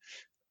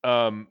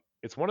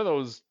 it's one of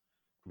those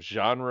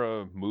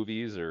genre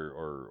movies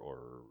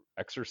or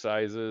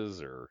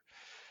exercises or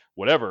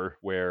whatever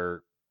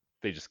where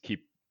they just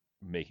keep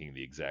making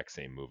the exact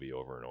same movie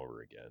over and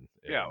over again.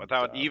 Yeah. And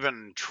Without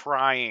even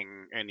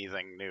trying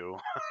anything new.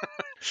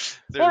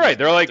 all right, there's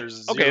they're like,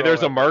 there's okay, zero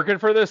there's a effort. market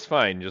for this.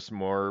 Fine, just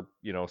more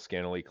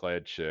scantily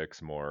clad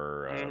chicks,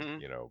 more Hmm.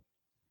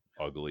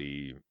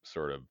 ugly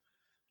sort of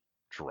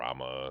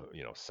drama,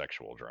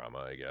 sexual drama,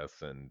 I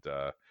guess, and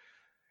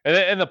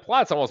the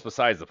plot's almost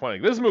besides the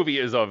point. Like, this movie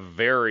is a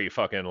very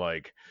fucking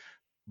like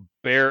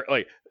bare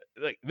like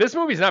this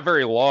movie's not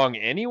very long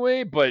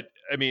anyway, but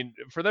I mean,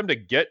 for them to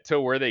get to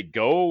where they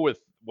go with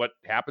what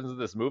happens in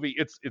this movie,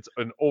 it's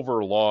an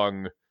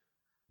overlong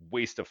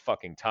waste of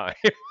fucking time.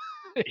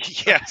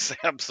 Yes,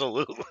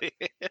 absolutely.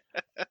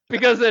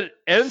 Because it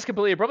ends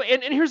completely abruptly.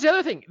 And here's the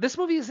other thing: this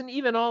movie isn't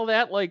even all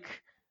that like.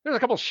 There's a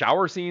couple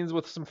shower scenes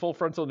with some full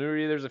frontal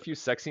nudity. There's a few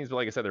sex scenes, but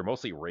like I said, they're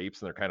mostly rapes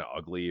and they're kind of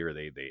ugly or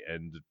they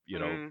end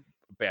Mm,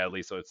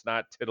 badly. So it's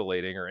not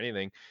titillating or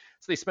anything.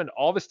 So they spend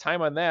all this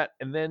time on that,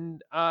 and then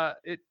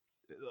it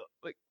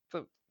like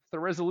the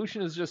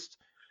resolution is just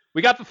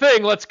we got the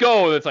thing, let's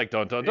go. And it's like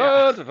dun dun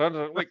yeah. dun dun dun.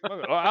 Dun. Like,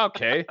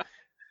 okay.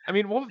 I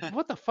mean,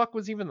 what the fuck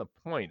was even the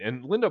point?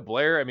 And Linda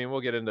Blair, I mean,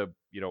 we'll get into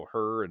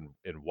her and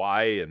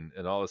why and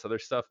all this other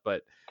stuff,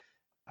 but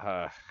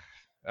uh,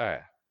 uh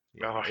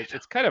yeah, Oh,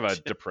 it's kind of a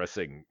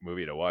depressing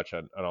movie to watch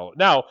on all.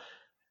 Now,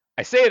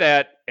 I say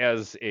that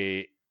as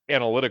a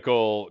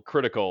analytical,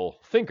 critical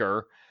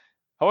thinker.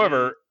 mm,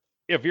 However,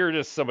 if you're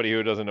just somebody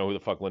who doesn't know who the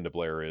fuck Linda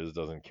Blair is,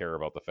 doesn't care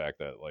about the fact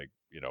that like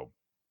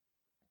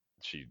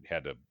she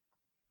had to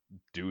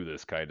do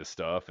this kind of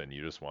stuff, and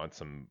you just want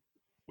some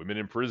women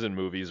in prison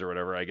movies or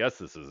whatever, I guess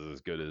this is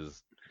as good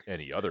as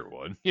any other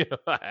one.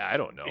 I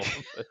don't know.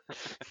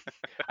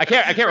 I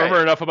can't right.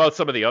 remember enough about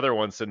some of the other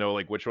ones to know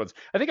like which ones.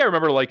 I think I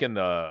remember liking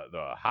the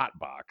hot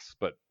box,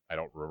 but I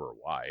don't remember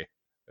why.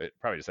 It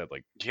probably just had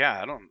like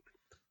Yeah, I don't.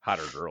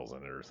 hotter girls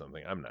in it or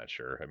something. I'm not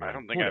sure. I I mean,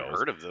 don't think who I've knows?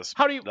 heard of this.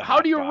 How do you The how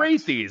do hot you rate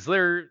box. these?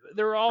 They're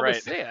all the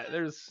Right. same.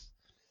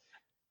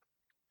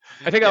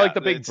 I think I Yeah. like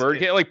the big It's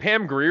bird like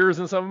Pam Greer's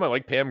and some of them. I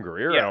like Pam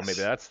Greer. I don't know, maybe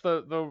yes. that's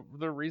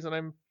the reason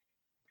I'm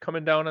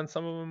coming down on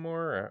some of them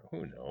more.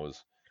 Who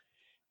knows?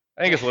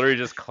 I think it's literally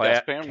just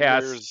Yes. Pam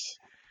cast Greer's.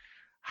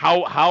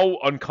 how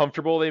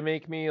uncomfortable they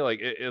make me.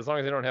 Like, as long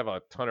as they don't have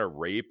a ton of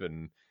rape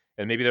and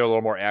maybe they're a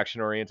little more action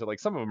oriented. Like,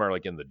 some of them are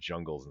like in the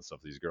jungles and stuff.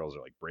 These girls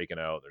are like breaking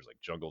out. There's like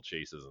jungle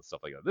chases and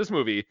stuff like that. This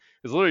movie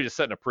is literally just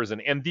set in a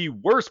prison, and the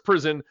worst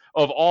prison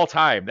of all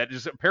time. That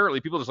just apparently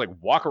people just like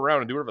walk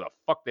around and do whatever the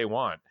fuck they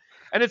want.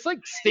 And it's like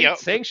state Yep.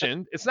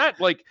 sanctioned. It's not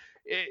like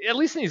at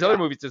least in these other Yeah.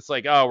 movies, it's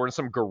like, oh, we're in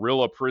some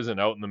guerrilla prison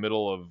out in the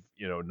middle of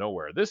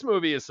nowhere. This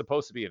movie is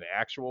supposed to be an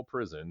actual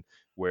prison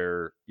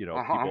where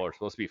Uh huh. people are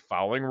supposed to be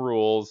following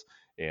rules,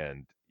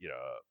 and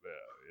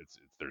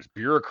there's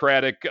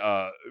bureaucratic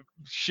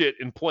shit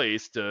in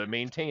place to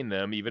maintain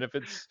them, even if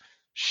it's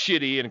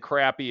shitty and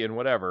crappy and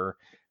whatever.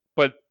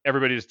 But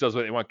everybody just does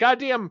what they want.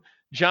 Goddamn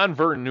John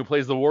Verton, who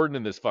plays the warden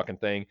in this fucking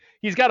thing,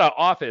 he's got an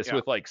office Yeah.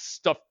 with like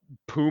stuffed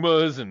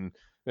pumas and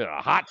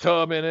a hot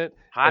tub in it,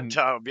 Hot and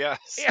tub.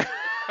 Yes. yeah,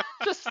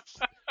 just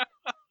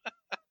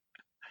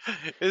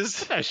His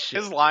what the shit,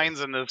 his man.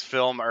 lines in this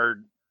film are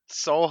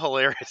so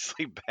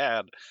hilariously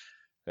bad.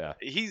 Yeah.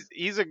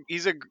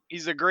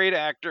 He's a great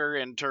actor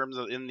in terms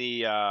of in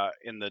the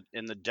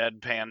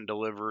deadpan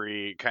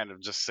delivery, kind of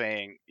just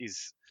saying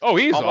he's Oh,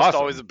 he's almost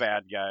always awesome. a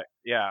bad guy.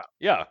 Yeah,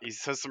 Yeah. he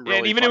says some And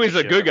really even if funny he's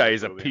a shit good in guy,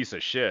 this he's a movie. piece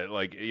of shit.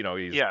 Like,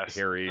 he's Yes,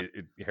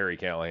 Harry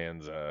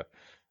Callahan's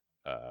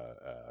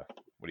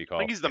what do you I think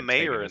call he's the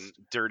mayor in antagonist?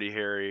 Dirty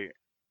Harry. Is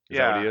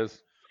that what he Yeah,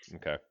 is?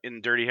 Okay,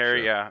 in Dirty Harry.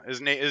 sure. Yeah,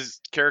 his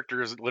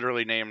character is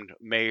literally named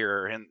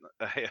Mayor, and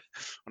when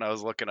I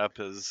was looking up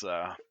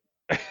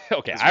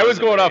Okay, his I was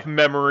going resume, off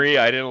memory.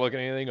 I didn't look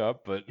anything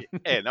up, but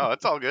hey, no,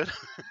 it's all good.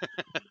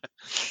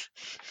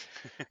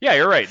 yeah,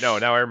 you're right. No,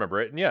 now I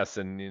remember it. And yes,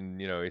 and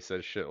he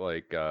says shit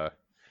like,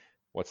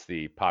 what's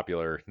the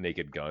popular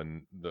Naked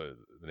Gun, the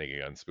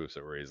Naked Gun spoofs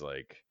it where he's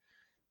like,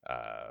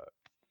 uh,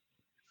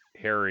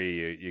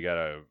 Harry, you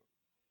gotta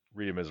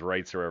read him his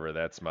rights or whatever.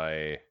 That's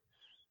my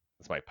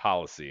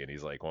policy. And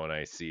he's like, when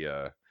I see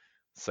a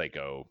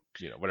psycho,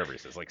 whatever he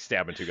says, like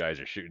stabbing two guys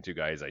or shooting two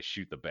guys, I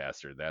shoot the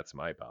bastard. That's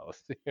my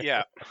policy.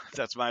 Yeah,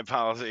 that's my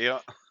policy. Yeah.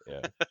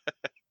 Yeah.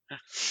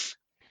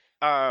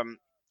 Um,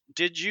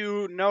 did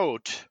you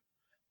note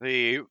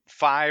the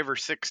 5 or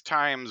 6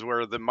 times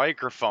where the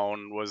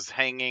microphone was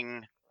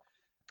hanging?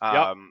 Yep.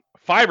 Um,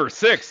 5 or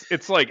 6.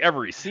 It's like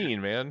every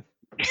scene, man.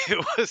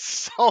 it was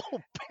so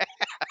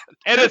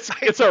And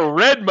it's a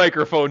red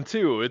microphone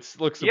too. It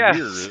looks yes,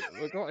 weird.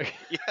 Look like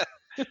yeah,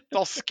 it's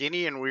all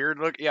skinny and weird.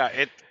 Look,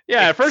 yeah,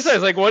 yeah. At first I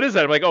was like, "What is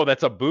that?" I'm like, "Oh,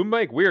 that's a boom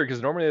mic." Weird,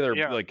 because normally they're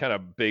yeah, like kind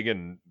of big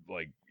and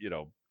like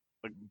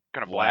like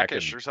kind of black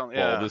blackish and or something.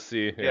 Yeah,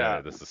 baldessy. Yeah,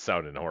 yeah, this is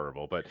sounding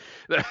horrible, but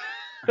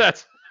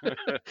that's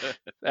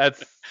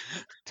that's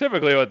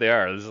typically what they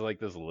are. This is like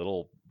this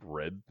little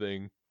red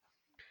thing.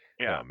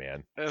 yeah. Oh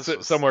man, This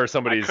was somewhere I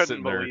somebody's couldn't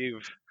sitting there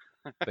believe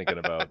thinking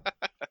about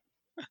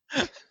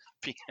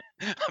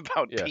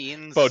about yeah,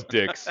 teens. about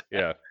dicks.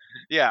 Yeah,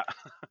 Yeah,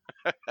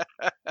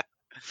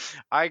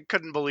 I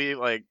couldn't believe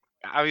like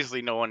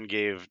obviously no one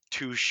gave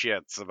two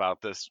shits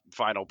about this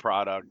final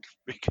product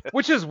because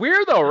which is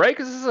weird though, right?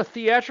 Because this is a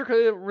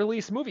theatrically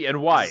released movie,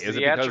 and why? this is Is it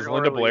because theatrical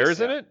Linda release.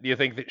 Blair's in Yeah, it? Do you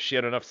think that she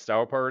had enough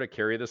star power to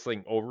carry this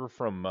thing over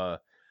from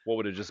what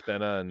would have just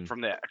been on?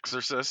 from The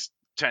Exorcist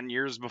 10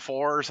 years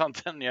before or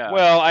something. Yeah,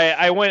 Well,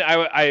 I went.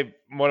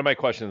 One of my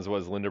questions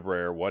was Linda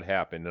Blair. What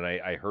happened? And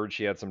I heard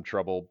she had some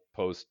trouble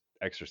post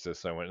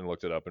Exorcist. So I went and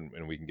looked it up,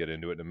 and we can get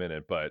into it in a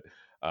minute. But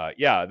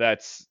yeah,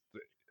 that's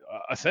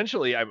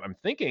essentially. I'm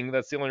thinking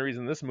that's the only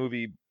reason this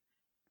movie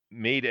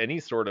made any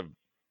sort of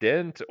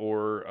dent.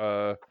 Or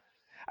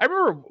I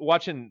remember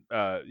watching.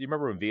 You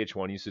remember when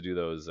VH1 used to do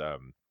those?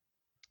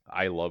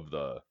 I love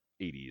the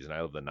 '80s and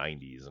I love the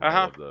 '90s and uh I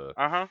huh, love the.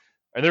 uh huh.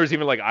 And there was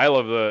even like I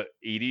love the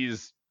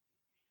 '80s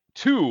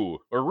two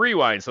or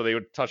rewind, so they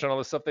would touch on all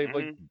the stuff they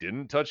like Hmm.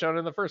 didn't touch on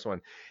in the first one.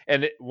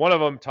 And one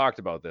of them talked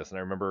about this, and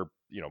I remember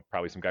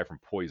probably some guy from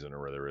Poison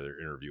or whether they're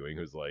interviewing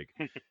who's like,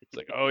 it's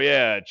like, oh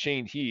yeah,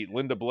 Chained Heat,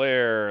 Linda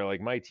Blair,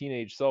 like my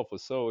teenage self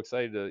was so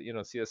excited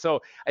to see it.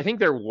 So I think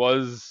there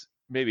was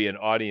maybe an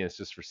audience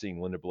just for seeing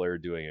Linda Blair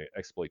doing an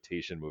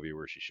exploitation movie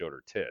where she showed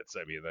her tits.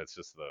 I mean, that's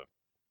just the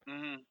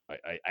Hmm.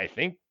 I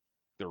think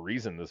the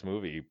reason this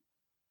movie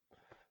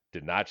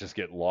did not just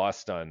get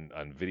lost on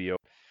video.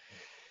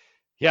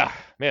 Yeah,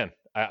 man,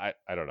 I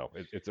don't know.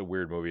 It's a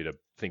weird movie to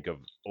think of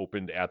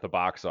opened at the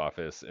box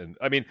office, and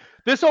I mean,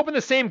 this opened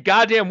the same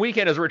goddamn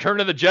weekend as Return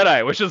of the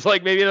Jedi, which is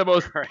like maybe the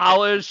most Right,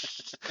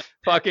 polished,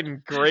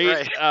 fucking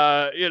great,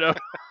 right.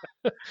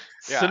 Yeah,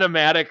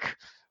 cinematic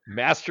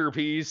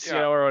masterpiece,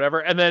 yeah. or whatever.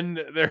 And then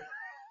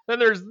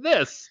there's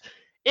this.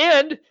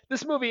 And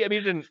this movie, I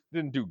mean, it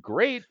didn't do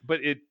great, but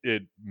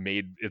it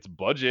made its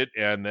budget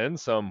and then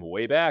some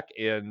way back,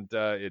 and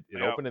it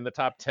Yeah. opened in the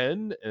top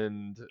 10,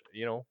 and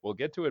we'll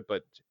get to it,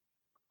 but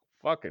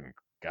fucking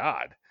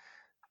God,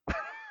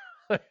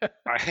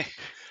 I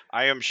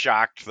I am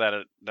shocked that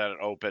it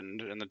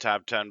opened in the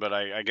top 10, but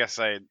I guess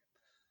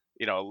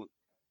you know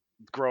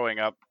growing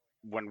up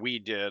when we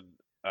did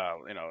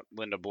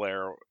Linda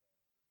Blair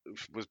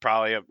was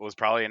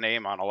probably a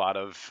name on a lot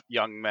of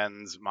young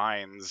men's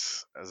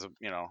minds as it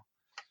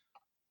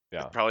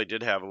yeah, probably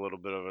did have a little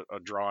bit of a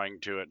drawing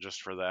to it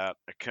just for that.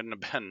 It couldn't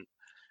have been.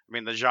 I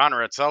mean, the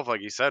genre itself,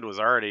 like you said, was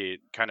already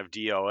kind of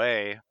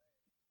DOA,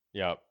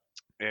 yeah,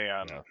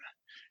 and yeah.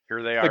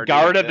 here they The are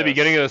guard doing at the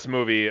beginning this. of this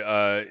movie,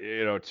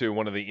 to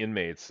one of the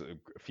inmates,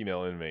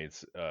 female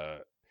inmates,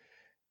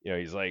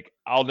 he's like,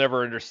 "I'll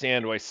never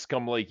understand why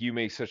scum like you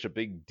make such a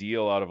big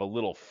deal out of a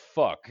little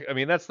fuck." I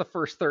mean, that's the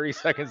first 30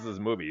 seconds of this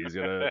movie. He's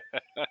gonna,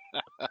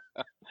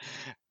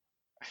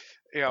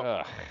 Yeah,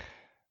 ugh.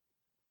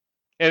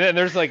 And then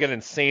there's like an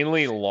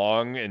insanely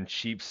long and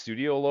cheap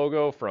studio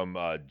logo from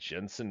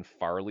Jensen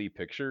Farley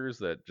Pictures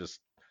that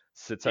just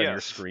sits on your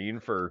yes. screen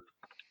for,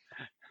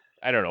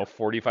 I don't know,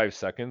 45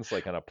 seconds,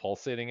 like kind of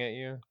pulsating at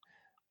you.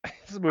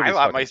 This I movie's thought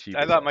fucking my cheap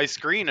I as thought hell. my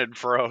screen had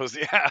froze.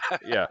 Yeah,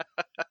 Yeah,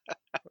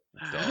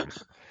 dumb.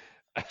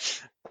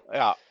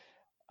 yeah.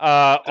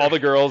 All the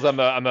girls on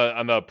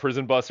the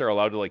prison bus are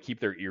allowed to like keep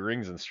their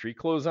earrings and street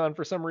clothes on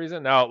for some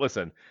reason. Now,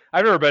 listen,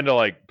 I've never been to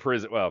like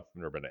prison. Well, I've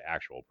never been to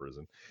actual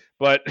prison,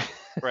 but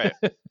Right.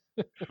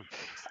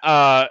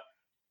 uh,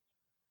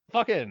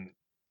 fucking,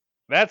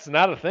 that's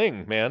not a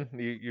thing, man.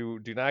 You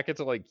do not get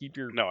to like keep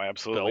your No,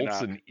 absolutely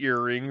belts not. and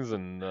earrings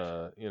and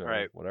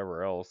Right.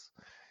 whatever else.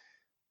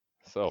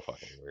 So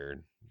fucking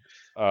weird.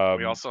 We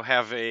Um. also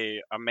have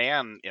a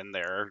man in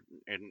there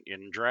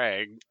in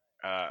drag.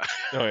 Uh,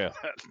 Oh yeah.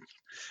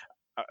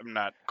 I'm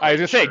not I was quite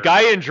gonna say, sure.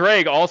 Guy in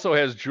drag also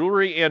has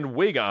jewelry and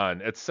wig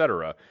on,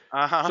 etc.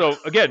 Uh huh. So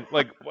again,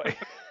 like,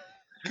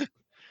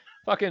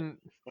 fucking,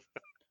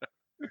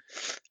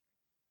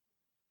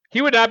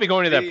 he would not be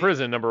going to that The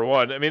prison. Number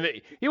one, I mean,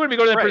 he wouldn't be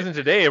going to that right, prison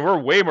today, and we're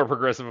way more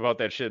progressive about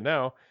that shit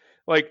now.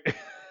 Like,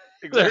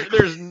 exactly.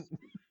 there's,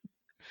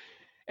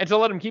 and to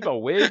let him keep a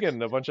wig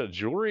and a bunch of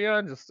jewelry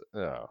on, just,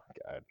 oh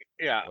god,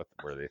 Yeah. what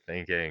were they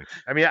thinking?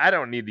 I mean, I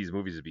don't need these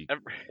movies to be Ev-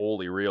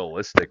 wholly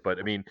realistic, but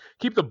I mean,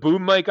 keep the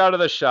boom mic out of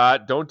the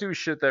shot. Don't do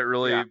shit that Yeah.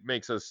 really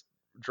makes us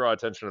draw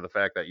attention to the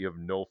fact that you have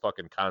no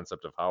fucking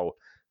concept of how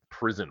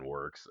prison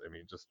works. I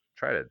mean, just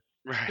try to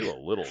Right. do a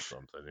little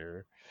something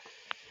here.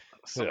 Ugh.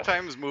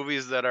 Sometimes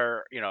movies that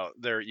are,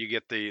 there you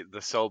get the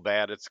so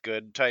bad it's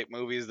good type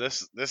movies.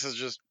 This is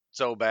just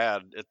so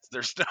bad. It's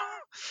there's no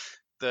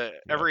the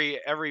Yep.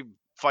 every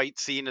fight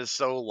scene is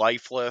so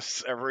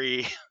lifeless.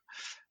 Every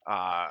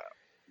uh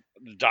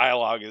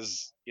dialogue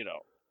is,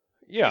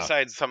 Yeah.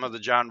 besides some of the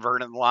John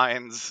Vernon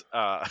lines,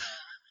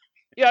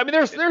 Yeah, I mean,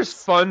 there's it's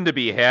fun to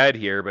be had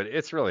here, but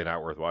it's really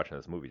not worth watching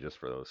this movie just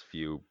for those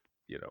few,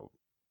 you know,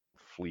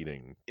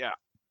 fleeting yeah.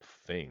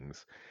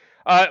 things.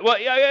 Well,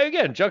 yeah,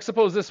 again,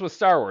 juxtapose this with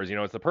Star Wars. You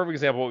know, it's the perfect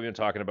example of what we've been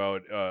talking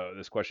about.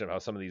 This question of how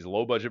some of these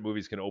low budget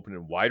movies can open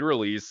in wide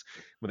release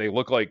when they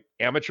look like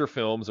amateur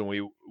films, and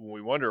we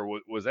wonder,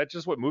 was that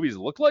just what movies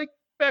looked like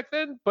back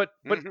then? But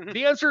Mhm.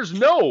 the answer is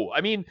no. I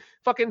mean,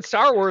 fucking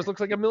Star Wars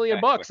looks like $1 million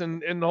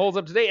Exactly. and holds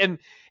up today.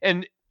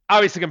 And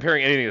obviously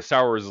comparing anything to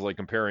Star Wars is like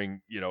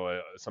comparing,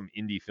 some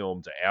indie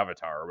film to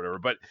Avatar or whatever.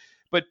 But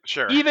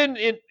Sure. even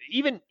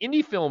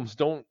indie films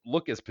don't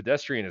look as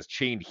pedestrian as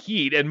Chained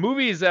Heat, and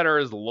movies that are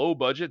as low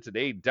budget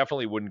today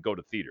definitely wouldn't go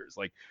to theaters.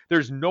 Like,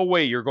 there's no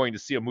way you're going to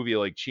see a movie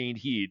like Chained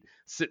Heat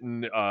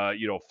sitting,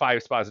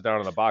 5 spots down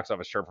on the box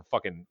office chart for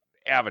fucking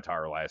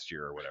Avatar last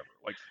year or whatever.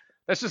 Like,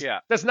 Yeah.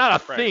 that's not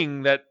a Right.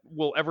 thing that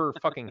will ever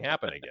fucking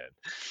happen again.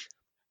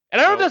 And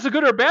I don't know if Nope. that's a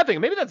good or a bad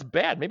thing. Maybe that's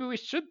bad. Maybe we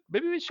should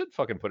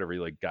fucking put every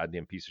like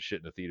goddamn piece of shit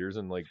in the theaters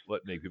and like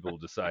make people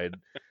decide.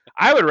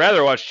 I would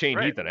rather watch Chain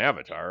Right. Heat than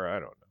Avatar. I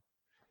don't know.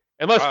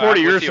 Unless 40 I'm with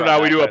years you from on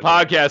now we that, do a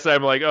by the way. podcast,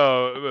 I'm like,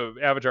 oh,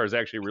 Avatar is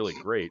actually really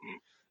great.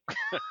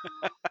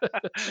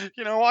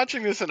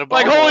 Watching this in a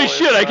Like, holy bubble,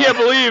 shit, it's I can't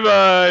believe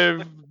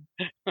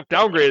I've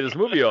downgraded this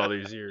movie all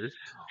these years.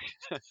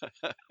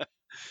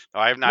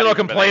 I have And then not I'll even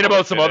been complain able to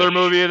about some other finish.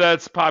 movie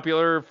that's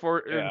popular in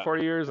Yeah.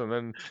 40 years, and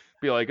then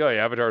be like, oh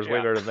yeah, Avatar is way Yeah.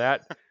 better than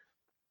that.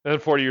 And then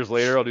 40 years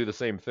later, I'll do the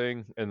same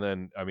thing, and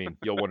then I mean,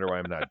 you'll wonder why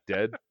I'm not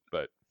dead,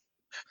 but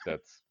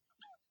that's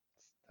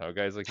how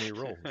guys like me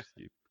roll. Just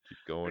keep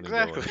going and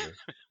going. Exactly.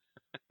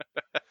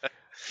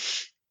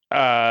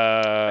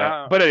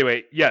 Uh, But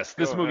anyway, yes,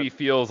 Go this ahead. movie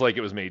feels like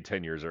it was made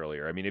 10 years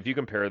earlier. I mean, if you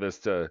compare this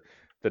to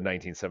the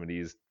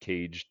 1970s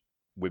caged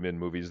women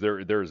movies,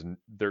 there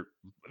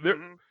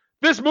Hmm.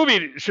 this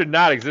movie should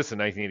not exist in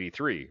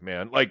 1983,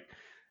 man. Like,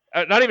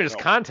 not even its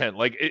No. content.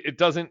 Like, it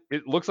doesn't.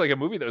 It looks like a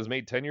movie that was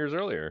made 10 years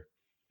earlier,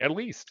 at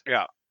least.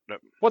 Yeah. The,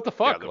 What the yeah.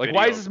 fuck? The Like,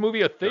 why is video, this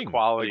movie a the thing? Like,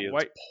 quality is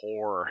why?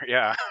 poor.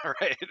 Yeah.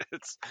 Right.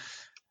 It's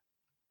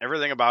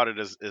everything about it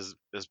is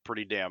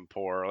pretty damn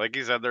poor. Like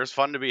you said, there's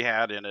fun to be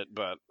had in it,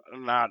 but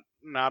not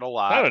a Not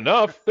lot.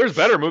 enough. There's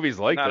better movies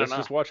like Not this. enough.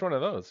 Just watch one of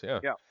those. Yeah.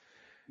 Yeah.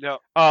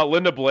 Yeah.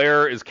 Linda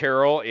Blair is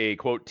Carol, a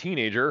quote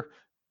teenager.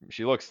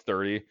 She looks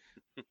 30.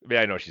 I mean,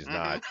 I know she's Hmm.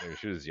 not. I mean,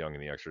 she was young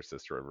in The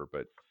Exorcist or whatever,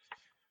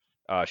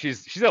 but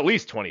she's at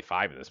least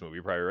 25 in this movie,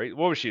 probably, right?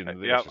 What was she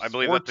in? Yeah. I She's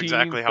believe that's 14,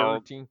 exactly how.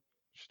 13.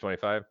 She's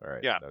 25. All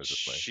right, Yeah. that was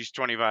just my. She's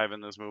 25 in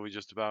this movie,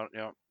 just about.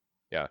 Yeah.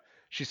 Yeah,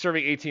 she's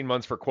serving 18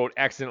 months for quote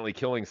accidentally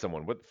killing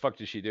someone. What the fuck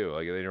did she do?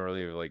 Like, they didn't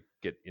really like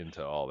get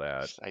into all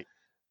that. It's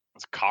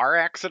a car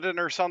accident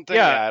or something.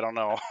 Yeah, Yeah. I don't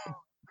know.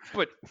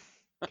 but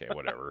okay,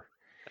 whatever.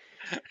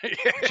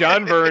 Yeah,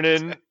 John Vernon.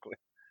 exactly.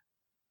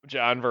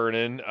 John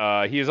Vernon.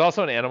 He is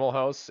also in Animal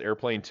House,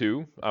 Airplane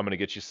 2. I'm gonna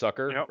get you,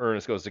 sucker. Yep.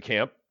 Ernest Goes to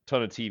Camp.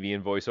 Ton of TV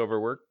and voiceover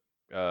work.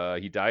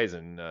 He dies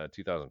in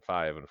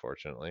 2005,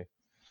 unfortunately.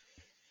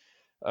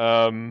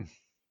 I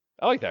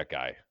like that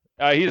guy.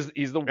 He's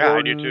the Yeah, I do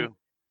warden. too.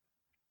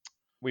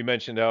 We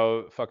mentioned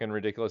how fucking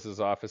ridiculous his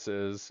office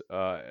is.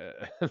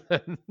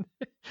 And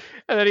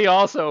then he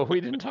also, we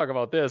didn't talk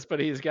about this, but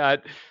he's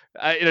got,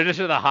 in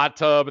addition to the hot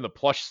tub and the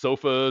plush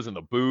sofas and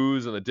the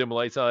booze and the dim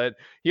lights on it,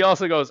 he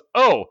also goes,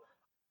 oh,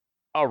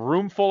 a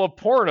room full of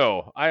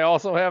porno. I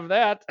also have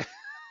that.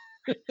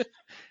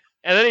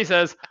 And then he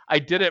says, I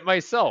did it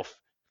myself,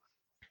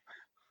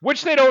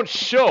 which they don't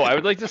show. I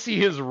would like to see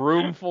his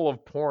room full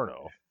of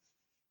porno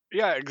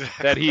Yeah,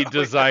 exactly. that he Like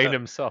designed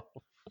himself.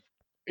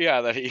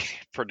 yeah, that he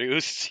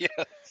produced. Yeah.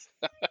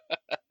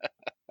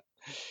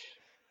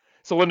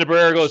 So Linda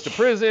Blair goes to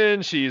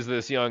prison. She's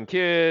this young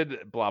kid,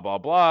 blah, blah,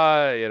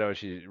 blah.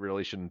 She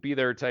really shouldn't be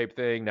there type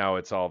thing. Now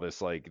it's all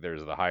this, like,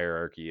 there's the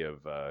hierarchy of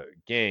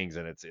gangs,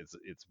 and it's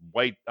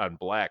white on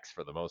blacks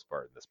for the most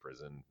part in this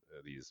prison,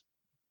 these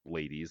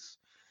ladies.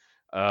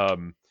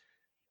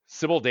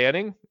 Sybil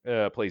Danning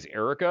plays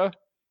Erica.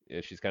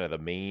 Yeah, she's kind of the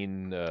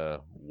main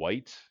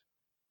white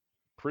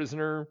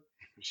prisoner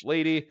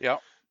lady. Yeah.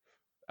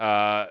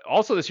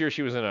 Also this year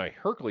she was in a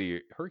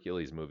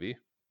Hercules movie,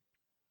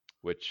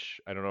 which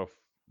I don't know if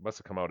must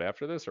have come out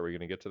after this. Are we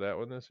going to get to that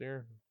one this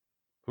year?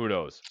 Who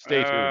knows?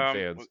 Stay tuned,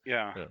 fans.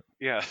 Yeah. Yeah.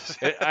 Yes.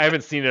 I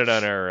haven't seen it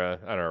on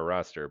our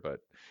roster, but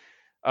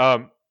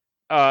um,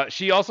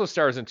 she also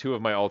stars in two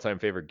of my all-time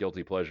favorite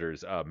guilty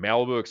pleasures: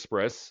 Malibu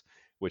Express,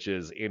 which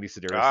is Andy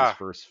Sedaris' Ah,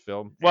 first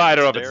film. Well, I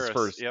Andy don't know if it's his Sedaris.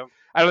 first. Yep.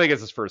 I don't think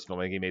it's his first film.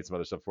 I think he made some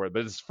other stuff for it,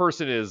 but it's first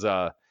in his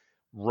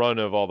run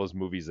of all those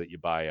movies that you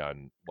buy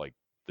on like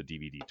the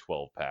DVD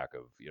 12 pack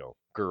of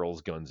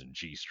girls, guns, and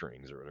G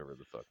strings or whatever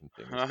the fucking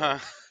thing was Uh-huh.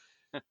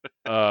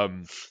 called.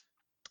 Um,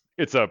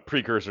 it's a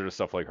precursor to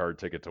stuff like Hard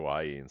Ticket to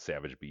Hawaii and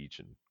Savage Beach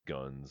and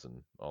Guns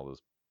and all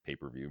those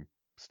pay-per-view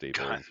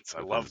staples Guns. I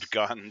with loved his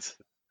guns.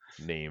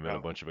 name and a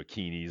Yep. bunch of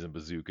bikinis and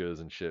bazookas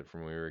and shit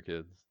from when we were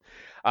kids.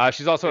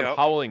 She's also in Yep.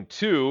 Howling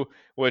 2,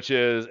 which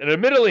is an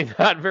admittedly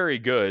not very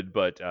good,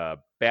 but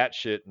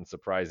batshit and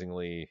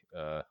surprisingly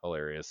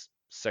hilarious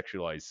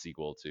sexualized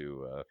sequel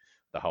to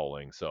The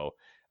Howling. So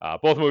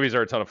both movies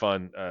are a ton of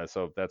fun.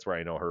 So that's where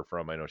I know her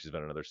from. I know she's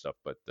been in other stuff,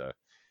 but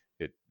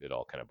it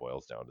all kind of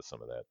boils down to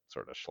some of that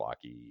sort of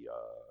schlocky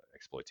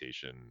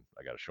exploitation.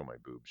 I got to show my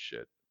boobs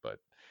shit. But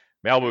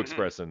Malibu Hmm.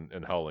 Express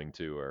and Howling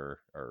 2 are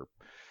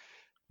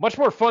much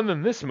more fun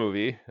than this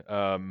movie.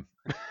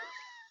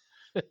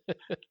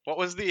 What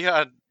was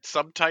the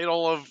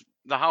subtitle of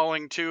The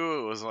Howling 2?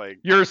 It was like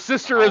Your The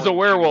sister is a Howling 2.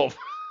 werewolf.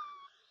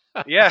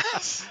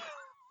 Yes.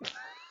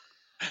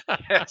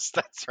 Yes,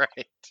 that's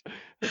right.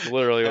 That's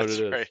literally what it That's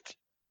is. right.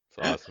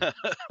 It's awesome.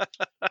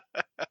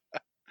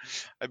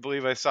 I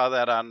believe I saw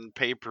that on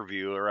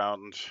pay-per-view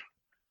around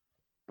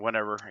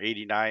whenever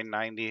 89,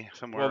 90,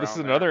 somewhere Well, this is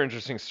around there. another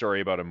interesting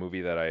story about a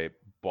movie that I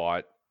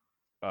bought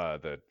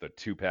the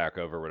 2 pack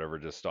of or whatever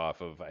just off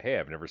of. Hey,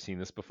 I've never seen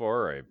this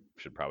before. I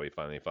should probably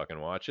finally fucking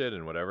watch it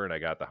and whatever. And I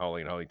got the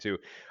Howling and Howling 2.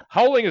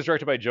 Howling is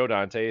directed by Joe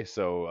Dante,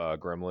 so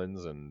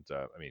Gremlins, and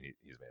I mean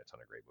he's made a ton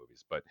of great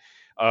movies. But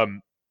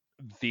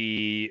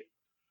the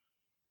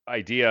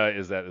idea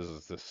is that this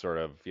is this sort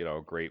of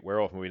great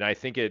werewolf movie, and I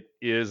think it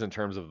is in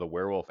terms of the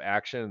werewolf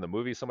action in the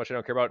movie. So much I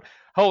don't care about.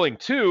 Howling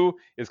 2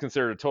 is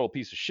considered a total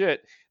piece of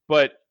shit,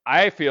 but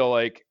I feel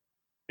like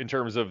in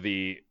terms of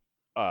the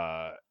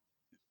uh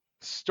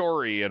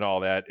story and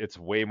all that, it's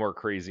way more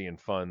crazy and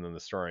fun than the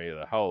story of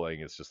the Howling.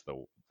 It's just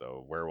the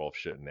werewolf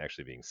shit and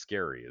actually being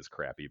scary is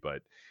crappy.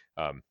 But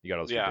you got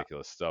all this Yeah.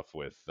 ridiculous stuff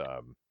with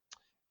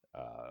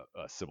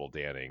Sybil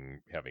Danning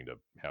having to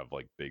have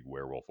like big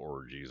werewolf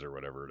orgies or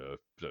whatever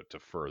to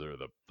further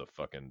the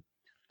fucking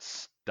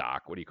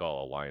stock. What do you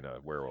call a line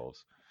of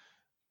werewolves?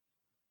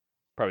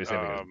 Probably the same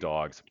thing as Um,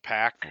 dogs.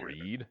 Pack.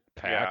 Breed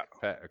Yeah.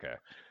 pack. Okay,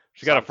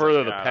 she got to Something.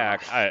 further the Yeah, I don't know.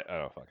 pack. I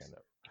don't fucking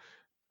know.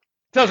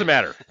 Doesn't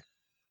matter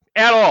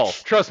at all.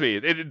 Trust me,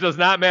 it does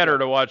not matter Yep.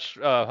 to watch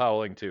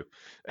Howling 2.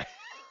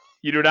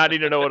 You do not need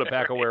to know what a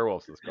pack of Right.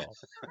 werewolves is called.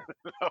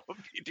 No,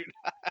 you do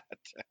not.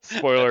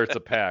 Spoiler: it's a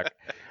pack.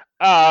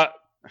 Uh,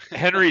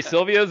 Henry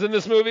Sylvia's in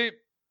this movie.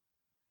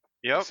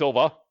 Yep.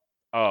 Silva.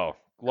 Oh,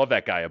 love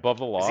that guy. Above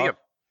the Is he Law. a?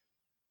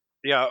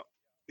 Yeah.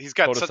 He's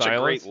got Code of such a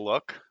great Silence.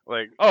 look.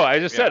 Like, Oh, I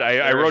just said yeah,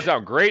 I very. wrote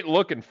down great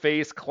look and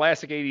face,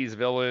 classic '80s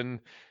villain.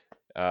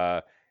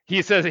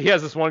 He says he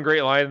has this one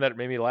great line that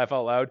made me laugh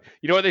out loud.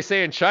 You know what they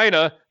say in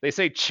China? They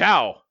say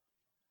 "chow"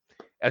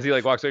 as he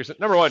like walks away.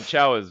 Number one,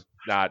 "chow" is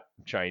not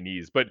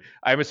Chinese, but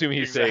I'm assuming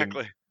he's saying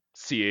Exactly.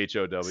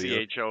 CHOW.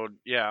 CHO.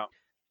 Yeah.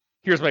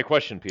 Here's my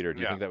question, Peter. Do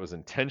you Yeah. think that was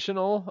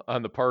intentional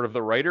on the part of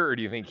the writer, or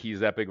do you think he's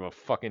that big of a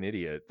fucking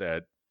idiot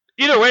that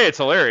either way it's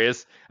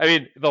hilarious? I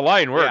mean, the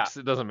line Yeah. works.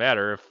 It doesn't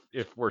matter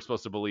if we're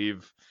supposed to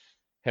believe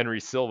Henry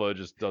Silva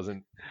just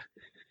doesn't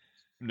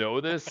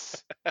know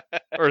this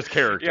or his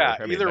character. Yeah.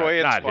 I mean, Either not way,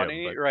 it's not him,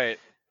 funny. but Right.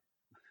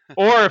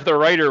 or if the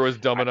writer was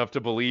dumb I, enough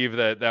to believe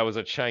that that was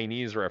a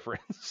Chinese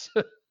reference.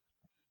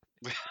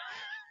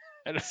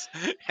 And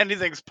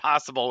anything's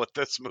possible with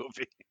this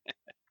movie.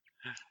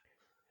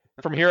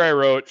 from here I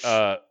wrote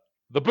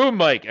the boom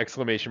mic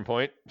exclamation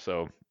point.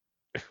 So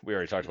we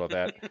already talked about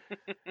that.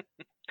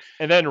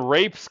 And then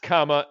rapes,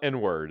 comma,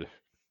 and word.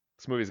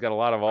 This movie's got a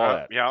lot of all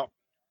that. Yeah.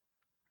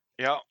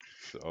 Yeah.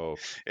 So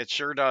It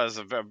sure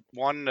does.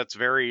 One that's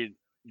very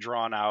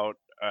drawn out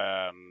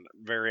and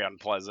very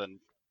unpleasant.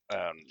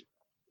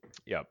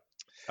 yeah.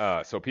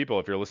 So people,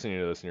 if you're listening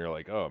to this and you're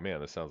like, oh man,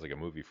 this sounds like a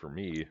movie for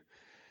me,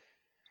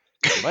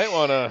 you might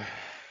want to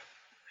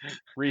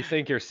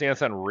rethink your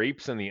stance on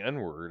rapes and the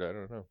N word. I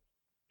don't know.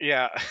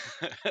 Yeah.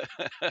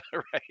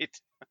 Right.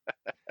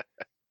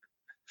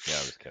 Yeah,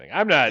 I'm just kidding.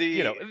 I'm not.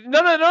 The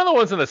None of the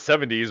ones in the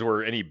 '70s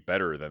were any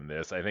better than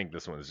this. I think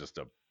this one's just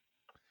a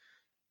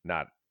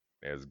not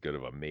as good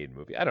of a made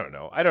movie. I don't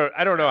know. I don't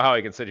know yeah. how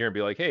I can sit here and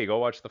be like, hey, go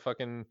watch the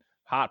fucking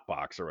Hot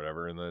Box or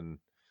whatever, and then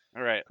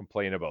All right.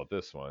 complain about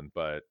this one.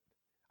 But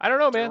I don't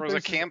know, There man. was a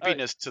There's just,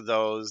 campiness to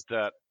those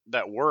that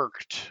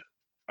worked,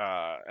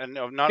 and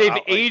no, none they've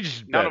like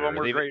aged none of them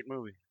better. were They've great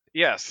movies.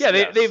 Yes. yeah,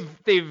 Yes.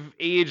 they've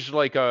aged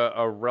like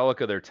a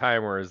relic of their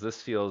time, whereas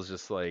this feels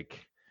just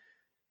like,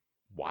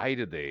 why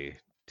did they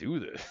do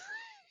this?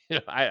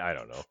 I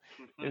don't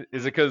know.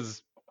 Is it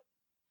because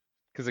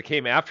because it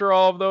came after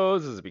all of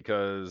those? Is it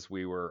because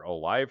we were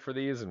alive for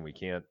these and we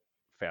can't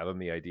fathom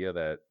the idea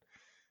that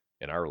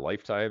in our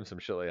lifetime some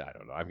shit like I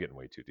don't know. I'm getting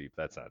way too deep.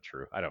 That's not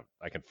true.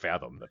 I can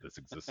fathom that this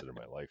existed in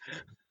my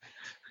lifetime.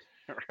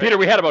 Right. Peter,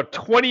 we had about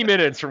 20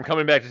 minutes from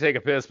coming back to take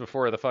a piss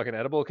before the fucking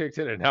edible kicked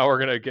in, and now we're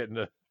gonna get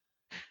into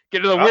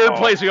the weird Uh-oh.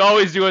 place we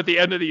always do at the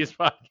end of these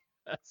podcasts.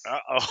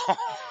 Uh-oh.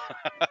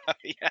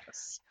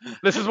 Yes.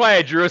 This is why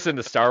I drew us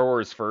into Star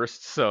Wars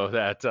first, so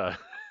that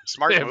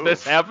Smart if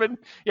this move. happened,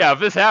 yeah, if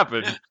this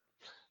happened,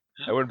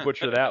 I wouldn't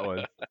butcher that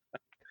one.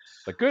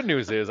 The good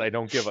news is I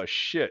don't give a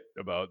shit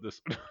about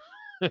this.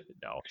 No,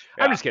 I'm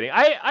Yeah. just kidding.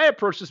 I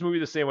approach this movie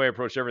the same way I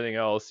approach everything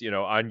else,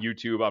 on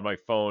YouTube, on my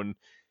phone,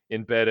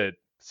 in bed at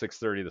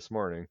 6:30 this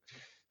morning.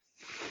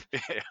 Yeah.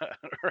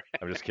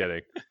 I'm just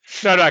kidding.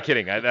 No, not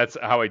kidding. That's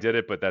how I did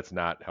it, but that's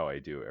not how I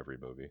do every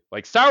movie.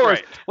 Like Star Wars.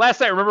 Right. Last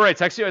night, remember I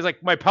texted you? I was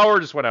like, my power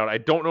just went out. I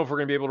don't know if we're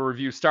gonna be able to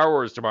review Star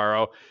Wars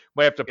tomorrow.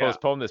 Might have to Yeah.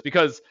 postpone this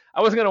because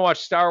I wasn't gonna watch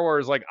Star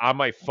Wars like on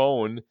my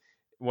phone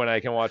when I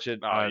can watch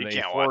it No, on you a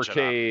can't watch it on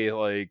 4K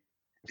like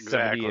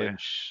exactly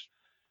 70-inch.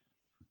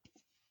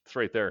 It's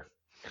right there.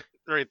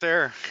 right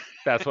there.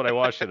 That's what I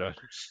watched it on.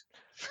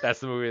 That's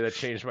the movie that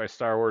changed my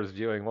Star Wars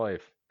viewing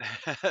life.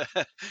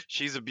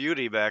 She's a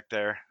beauty back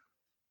there.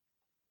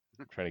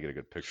 I'm trying to get a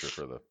good picture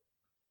for the.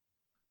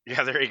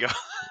 Yeah, there you go.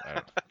 I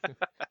don't,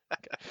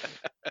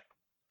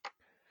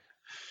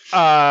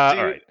 all Do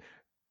you, right.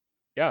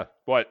 Yeah.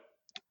 What?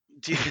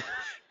 do you,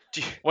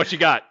 do you, What you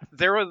got?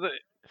 there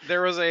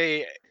was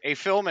a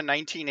film in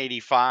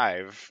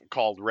 1985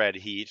 called Red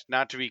Heat,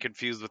 not to be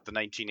confused with the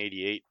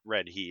 1988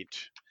 Red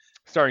Heat.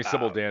 Starring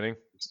Sybil Uh, Danning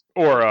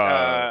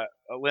or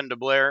Linda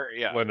Blair,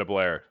 yeah, Linda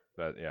Blair.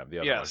 The other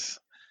one. yes.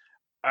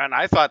 And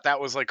I thought that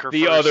was like her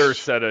The first. other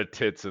set of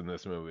tits in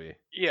this movie.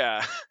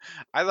 Yeah,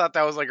 I thought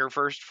that was like her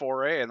first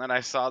foray, and then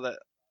I saw that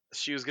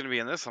she was going to be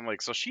in this. I'm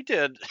like, so she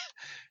did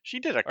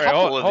a All right,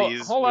 couple of these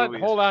movies.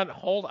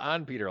 hold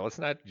on, Peter. Let's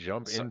not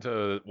jump So,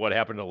 into what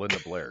happened to Linda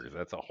Blair. 'Cause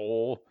that's a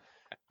whole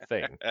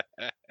thing.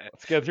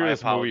 Let's get through my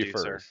this movie apologies,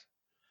 sir. first.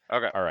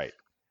 Okay. All right.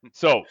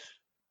 So,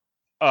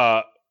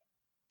 I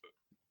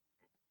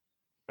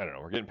don't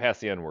know. We're getting past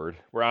the N word.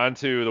 We're on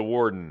to the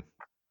warden.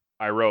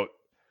 I wrote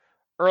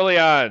early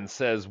on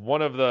says to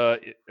one of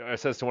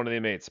the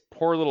inmates,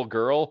 "Poor little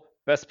girl,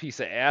 best piece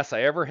of ass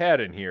I ever had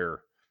in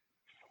here."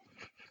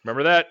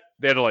 Remember that?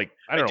 They had to I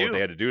don't know what they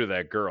had to do to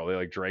that girl.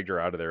 They dragged her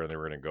out of there and they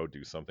were gonna go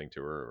do something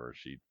to her, or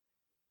did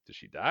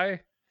she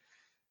die?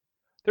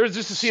 There was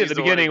just a scene at She's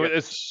the the one who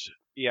beginning.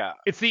 yeah.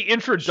 It's the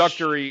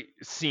introductory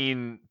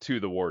scene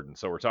to the warden.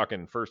 So we're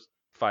talking first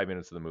 5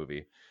 minutes of the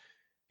movie.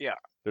 Yeah.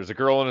 There's a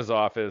girl in his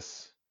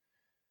office.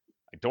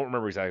 I don't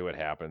remember exactly what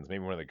happens.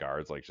 Maybe one of the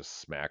guards just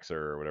smacks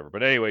her or whatever.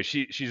 But anyway,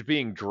 she's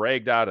being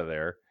dragged out of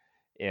there,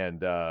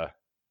 and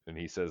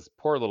he says,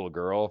 "Poor little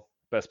girl,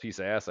 best piece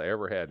of ass I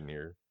ever had in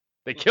here."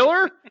 They kill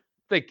her?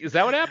 Is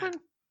that what happened?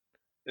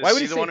 Is Why would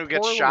she he the say one who gets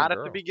poor little shot at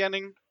the girl?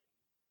 beginning?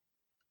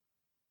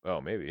 Oh,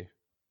 maybe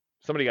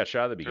somebody got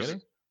shot at the There's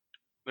beginning.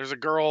 there's a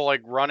girl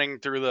running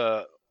through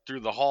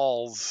the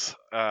halls.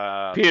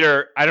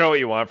 Peter, I don't know what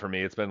you want from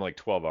me. It's been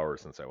 12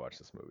 hours since I watched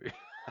this movie.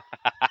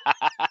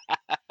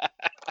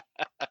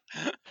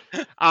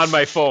 On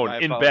my phone, My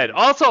in bed.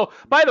 apologies. Also,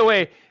 by the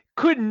way,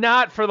 could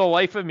not for the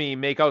life of me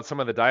make out some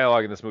of the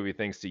dialogue in this movie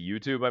thanks to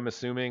YouTube, I'm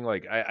assuming.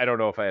 I don't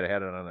know if I had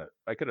it on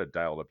I could have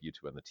dialed up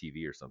YouTube on the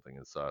TV or something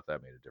and saw if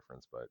that made a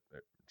difference, but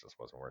it just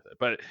wasn't worth it.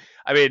 But,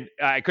 I mean,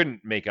 I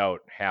couldn't make out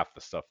half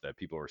the stuff that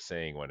people were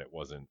saying when it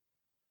wasn't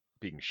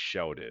being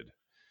shouted.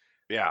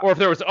 Yeah. Or if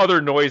there was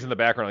other noise in the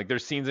background.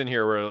 There's scenes in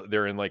here where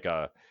they're in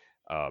a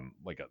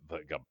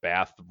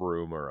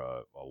bathroom or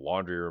a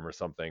laundry room or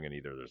something, and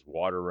either there's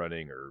water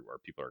running or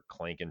people are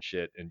clanking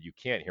shit, and you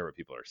can't hear what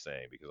people are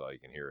saying because all you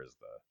can hear is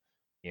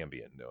the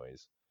ambient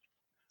noise.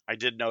 I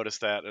did notice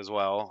that as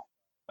well.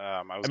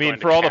 I mean,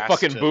 for all the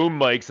fucking boom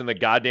mics and the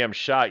goddamn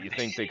shot, you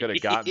think they could have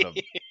gotten them.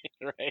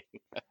 Right.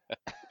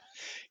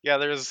 Yeah,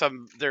 there's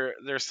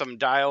some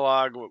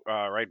dialogue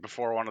right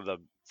before one of the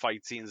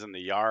fight scenes in the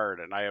yard,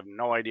 and I have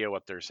no idea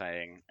what they're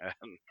saying.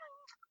 And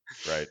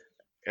right.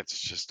 It's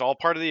just all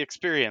part of the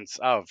experience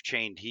of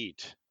Chained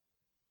Heat.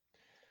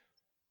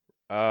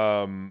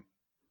 So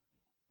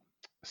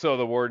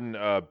the warden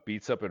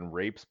beats up and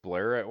rapes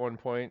Blair at one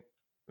point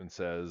and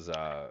says,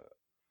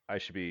 "I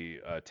should be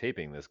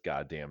taping this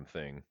goddamn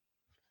thing,"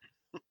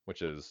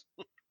 which is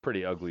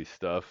pretty ugly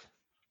stuff.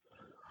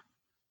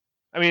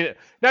 I mean,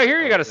 now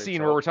here you got a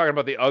scene where we're talking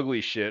about the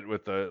ugly shit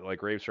with the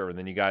rape server, and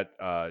then you got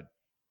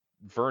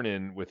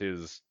Vernon with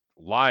his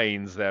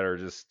lines that are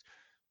just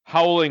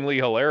howlingly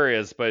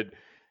hilarious, but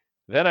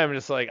then I'm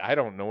just I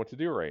don't know what to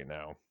do right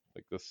now.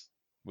 This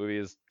movie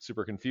is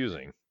super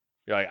confusing.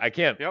 I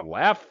can't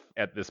laugh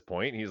at this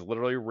point. He's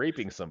literally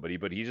raping somebody,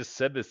 but he just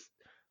said this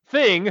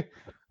thing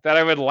that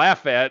I would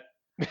laugh at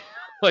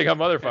like a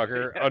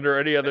motherfucker under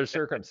any other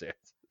circumstance.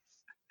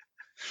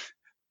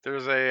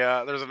 There's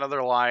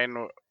another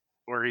line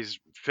where he's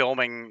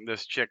filming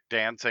this chick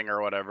dancing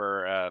or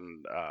whatever,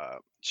 and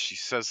she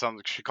says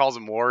something. She calls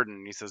him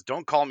Warden. He says,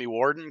 "Don't call me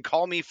Warden,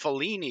 call me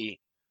Fellini."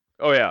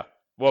 Oh yeah.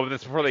 well,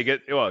 that's before they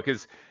get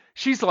because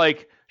she's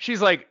like,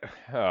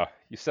 oh,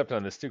 you stepped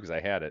on this too because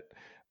I had it.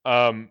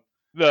 Um,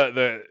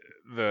 the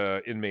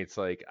inmate's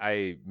like,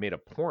 I made a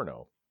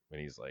porno, and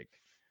he's like,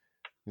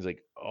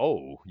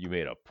 oh, you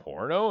made a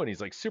porno, and he's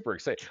like super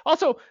excited.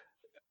 Also,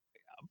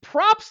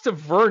 props to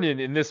Vernon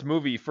in this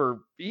movie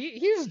for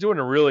he's doing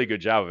a really good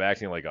job of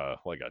acting like a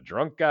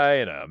drunk guy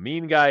and a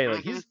mean guy.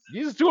 Like Hmm.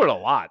 he's doing a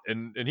lot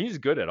and he's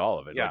good at all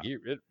of it. Like Yeah,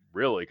 it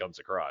really comes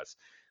across.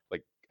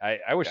 Like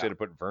I wish they'd yeah, have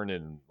put Vernon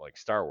in like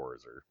Star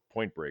Wars or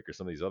Point Break or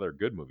some of these other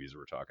good movies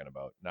we're talking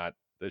about, not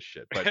this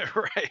shit. But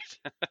right.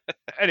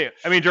 anyway,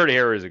 I mean Dirty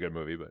Harry is a good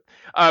movie, but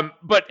Yeah.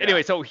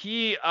 anyway, so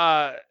he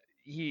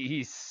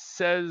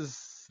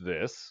says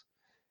this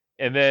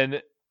and then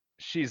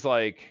she's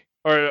like,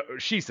 or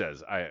she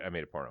says, I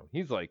made a porno.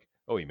 He's like,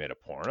 oh, you made a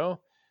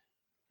porno?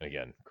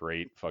 Again,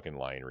 great fucking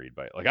line read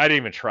by like I didn't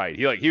even try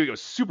it. He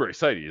goes super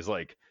excited. He's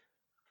like,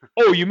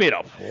 oh, you made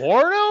a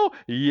porno?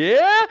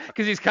 Yeah,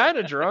 because he's kind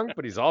of drunk,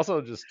 but he's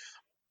also just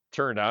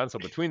turned on. So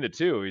between the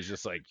two, he's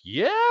just like,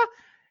 yeah.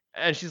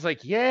 And she's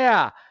like,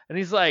 yeah. And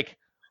he's like,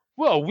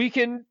 well, we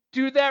can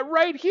do that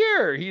right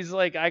here. He's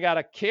like, I got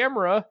a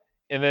camera.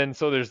 And then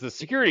so there's the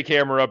security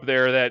camera up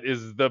there that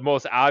is the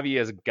most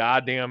obvious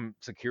goddamn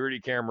security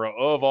camera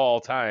of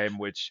all time,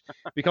 which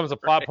becomes a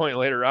plot Right. point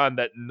later on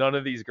that none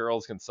of these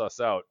girls can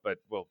suss out. But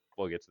we'll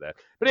get to that.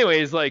 But anyway,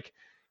 he's like,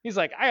 I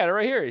got it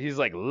right here. He's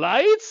like,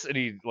 lights, and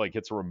he like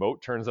hits a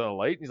remote, turns on a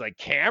light, and he's like,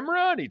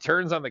 camera, and he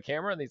turns on the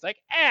camera, and he's like,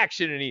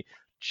 action, and he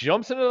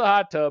jumps into the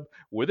hot tub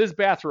with his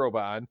bathrobe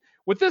on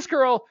with this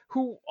girl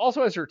who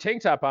also has her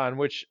tank top on,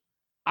 which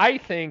I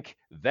think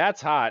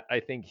that's hot. I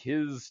think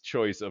his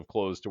choice of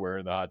clothes to wear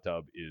in the hot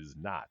tub is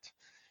not.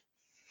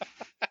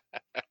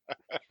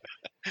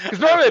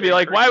 Because I normally I'd would be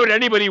like, agree. why would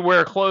anybody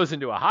wear clothes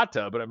into a hot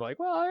tub? But I'm like,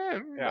 well,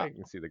 Yeah. I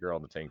can see the girl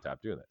in the tank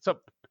top doing that. So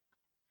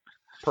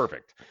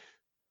perfect.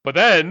 But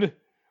then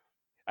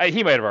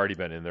he might have already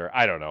been in there.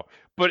 I don't know.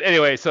 But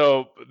anyway,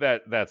 so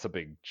that's a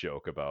big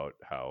joke about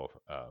how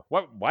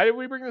why did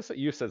we bring this up?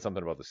 You said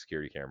something about the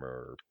security camera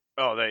or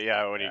Oh,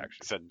 yeah. When he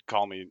action. said,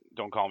 "Call me,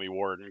 don't call me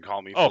Warden,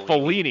 call me Oh, Fellini."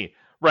 Fellini.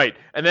 Right.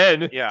 And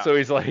then Yeah. so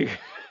he's like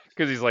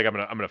because he's like, I'm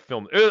gonna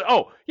film.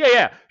 Oh, yeah,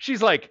 yeah.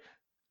 She's like,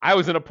 I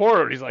was in a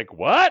porno. And he's like,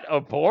 what?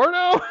 A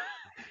porno?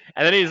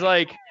 And then he's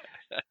like,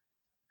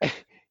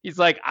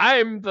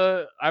 I'm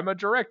a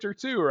director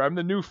too, or I'm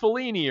the new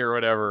Fellini or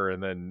whatever.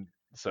 And then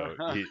so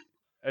Uh-huh.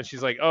 and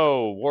she's like,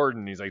 oh,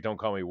 Warden. He's like, don't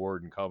call me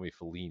Warden, call me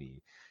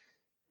Fellini.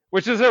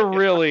 Which is a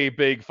really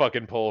big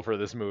fucking pull for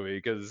this movie,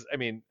 because I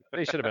mean,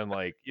 they should have been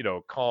like,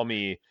 call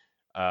me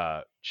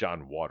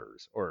John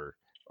Waters or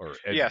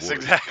Ed Yes, Wood or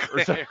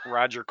exactly. something.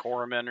 Roger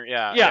Corman.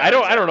 Yeah, Yeah, yeah, I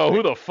don't know exactly.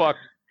 who the fuck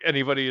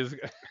anybody is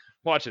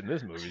watching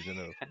this movie,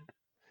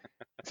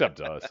 except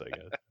us, I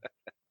guess.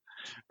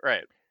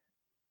 Right.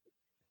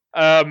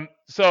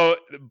 So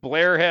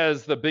Blair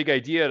has the big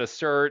idea to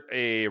start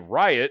a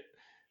riot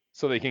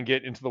so they can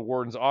get into the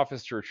warden's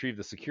office to retrieve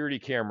the security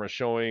camera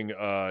showing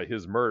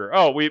his murder.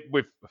 Oh, we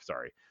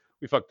sorry,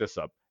 we fucked this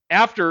up.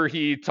 After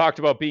he talked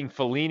about being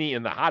Fellini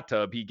in the hot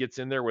tub, he gets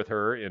in there with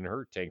her in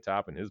her tank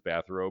top and his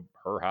bathrobe,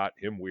 her hot,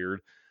 him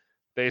weird.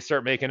 They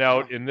start making Uh-huh.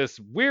 out in this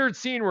weird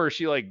scene where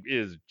she like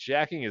is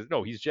jacking his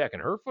no, he's jacking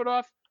her foot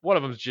off. One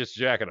of them's just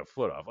jacking a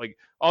foot off. Like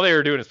all they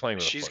were doing is playing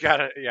with a She's foot. got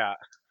a yeah,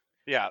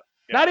 yeah,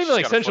 yeah. Not even She's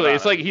like got a foot sensually. on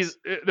It's it.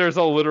 like there's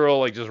a literal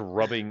like just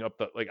rubbing up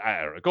the like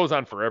I don't know. It goes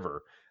on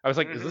forever. I was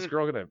like, is this Hmm.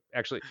 girl gonna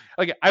actually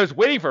like? I was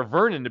waiting for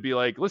Vernon to be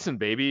like, listen,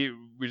 baby,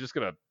 we're just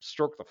gonna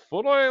stroke the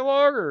foot all night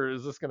long, or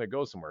is this gonna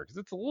go somewhere? Because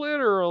it's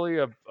literally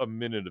a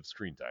minute of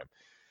screen time.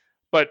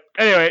 But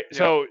anyway, Yep.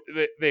 so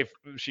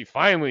she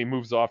finally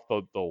moves off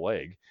the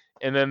leg,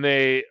 and then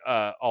they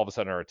all of a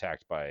sudden are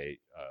attacked by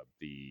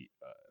the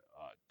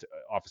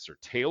Officer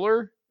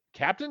Taylor,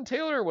 Captain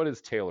Taylor. What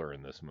is Taylor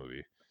in this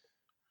movie?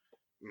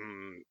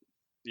 Mm,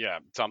 yeah,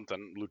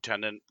 something.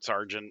 Lieutenant,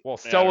 sergeant. Well,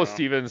 Yeah, I Stella don't know.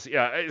 Stevens,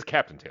 yeah, it's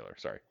Captain Taylor.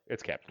 Sorry,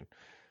 it's Captain.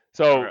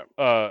 So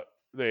Okay.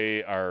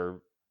 they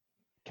are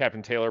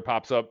Captain Taylor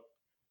pops up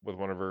with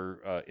one of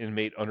her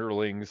inmate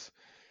underlings,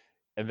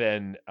 and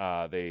then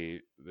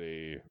they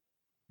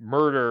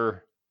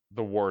murder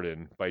the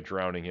warden by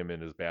drowning him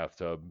in his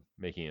bathtub,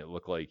 making it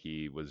look like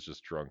he was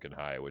just drunk and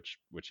high, which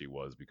he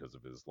was because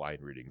of his line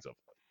readings of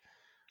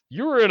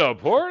 "You were in a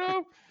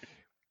porno,"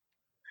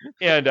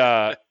 and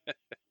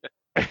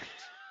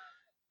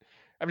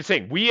I'm just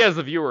saying we as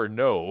the viewer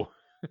know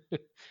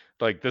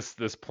like this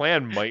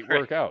plan might Right.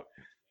 work out,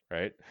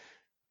 right?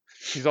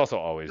 He's also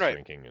always Right.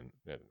 drinking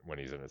and when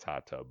he's in his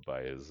hot tub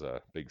by his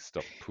big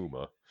stuffed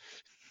puma,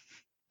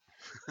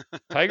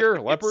 tiger,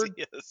 Yes, leopard,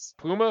 he is.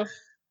 puma,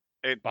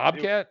 It, it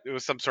bobcat. it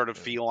was some sort of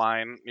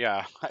feline.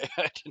 Yeah.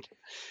 I didn't,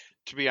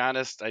 to be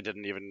honest, I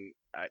didn't even.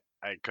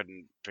 I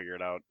couldn't figure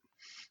it out.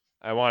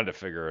 I wanted to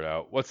figure it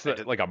out. What's I the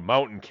did. like a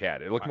mountain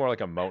cat? It looked more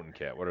like a mountain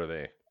cat. What are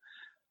they?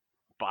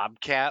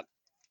 Bobcat,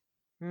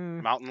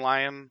 Hmm, mountain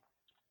lion.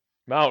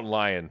 mountain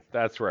lion.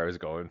 That's where I was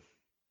going.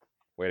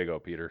 Way to go,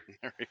 Peter.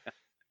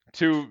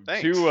 Two,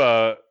 Thanks. two,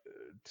 uh,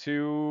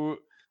 two.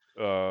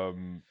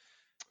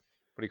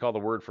 What do you call the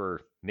word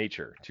for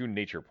nature? 2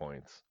 nature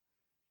points.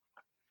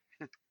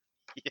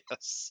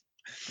 Yes.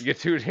 You get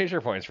 2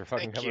 nature points for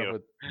fucking Thank coming up you.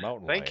 with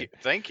mountain Thank you.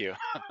 lion. Thank you.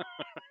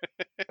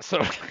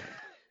 So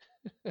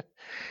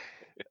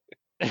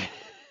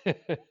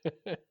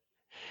I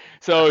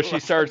so she love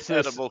when starts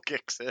this edible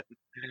kicks in.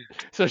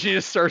 so she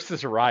just starts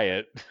this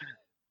riot,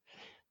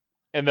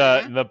 and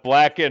Hmm. the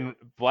blacks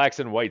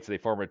and whites, they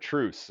form a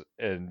truce,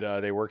 and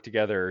they work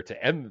together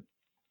to end,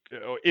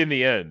 in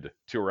the end,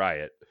 to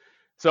riot.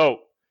 So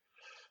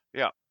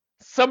Yeah.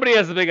 somebody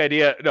has a big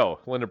idea. No,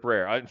 Linda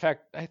Blair. In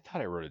fact, I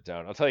thought I wrote it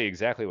down. I'll tell you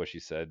exactly what she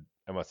said.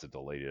 I must have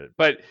deleted it.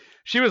 But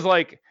she was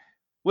like,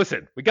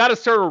 listen, we got to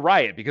start a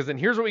riot, because then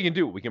here's what we can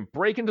do. We can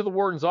break into the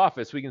warden's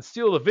office. We can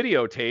steal the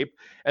videotape,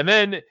 and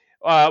then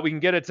we can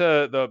get it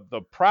to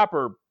the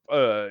proper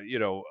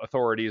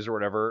authorities or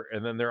whatever.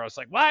 And then they're just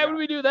like, why would Yeah.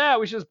 we do that?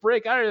 We should just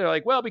break out of there.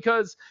 Like, well,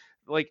 because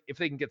like if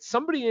they can get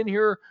somebody in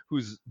here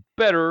who's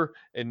better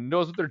and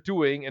knows what they're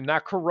doing and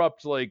not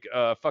corrupt like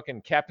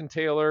fucking Captain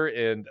Taylor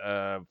and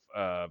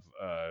And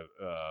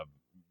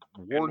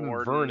Warden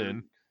Vernon.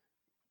 Warden.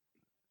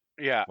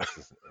 Yeah. What's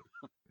his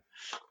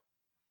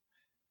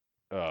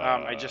name?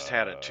 I just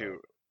had it too.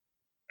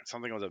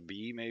 Something with a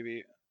B,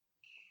 maybe.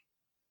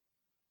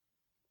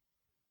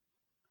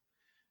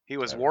 He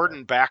was I don't know.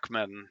 Warden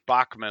Bachman.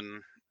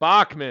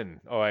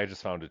 Bachman. Oh, I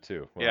just found it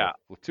too. Yeah.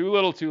 Well, too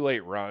little, too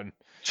late, Ron,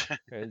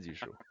 as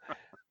usual.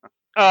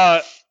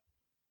 Uh,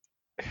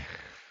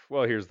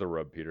 well, here's the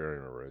rub, Peter. I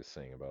don't know what I was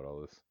saying about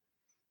all this.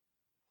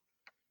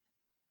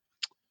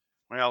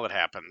 Well, it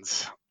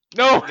happens.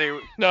 No, They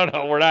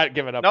no, we're not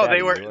giving up no, that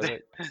they were. easy, was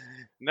it?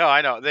 No,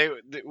 I know.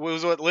 It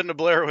was what Linda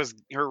Blair was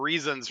her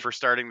reasons for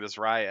starting this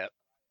riot.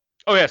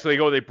 Oh yeah, so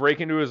they break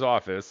into his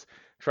office,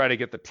 try to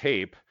get the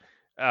tape,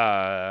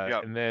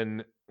 Yep. and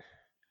then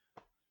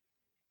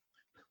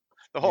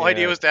The whole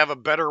idea was to have a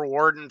better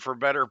warden for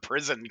better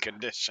prison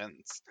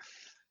conditions.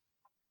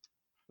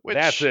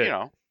 That's Which,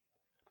 it.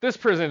 This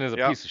prison is a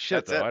yep, piece of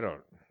shit, that's though.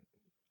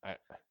 it.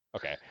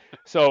 Okay.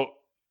 So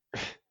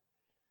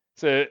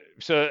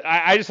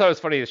I just thought it was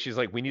funny that she's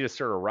like, we need to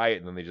start a riot,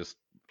 and then they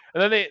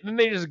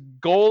just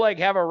go like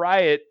have a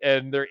riot,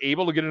 and they're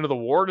able to get into the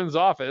warden's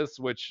office,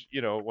 which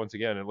once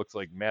again it looks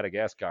like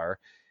Madagascar,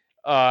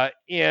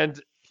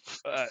 and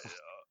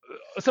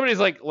somebody's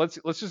like, let's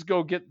just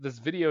go get this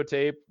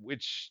videotape,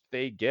 which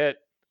they get,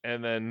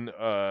 and then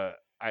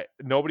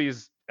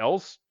nobody's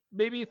else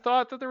maybe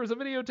thought that there was a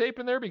videotape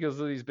in there because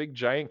of these big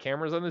giant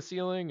cameras on the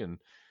ceiling, and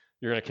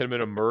you're gonna commit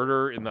a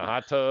murder in the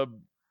hot tub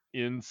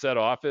in said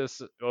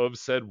office of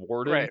said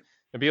warden, Right.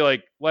 and be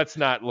like, let's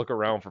not look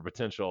around for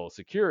potential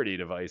security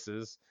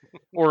devices,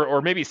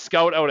 or maybe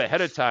scout out ahead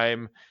of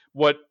time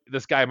what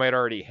this guy might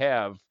already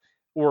have,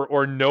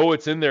 or know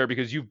it's in there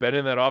because you've been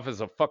in that office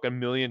a fucking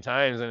million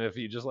times, and if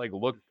you just like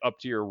look up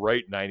to your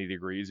right 90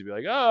 degrees, you'd be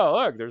like,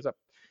 oh look,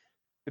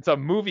 it's a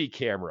movie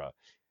camera.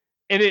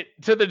 And it,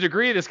 to the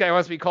degree this guy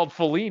wants to be called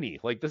Fellini,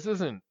 like this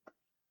isn't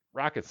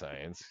rocket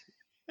science.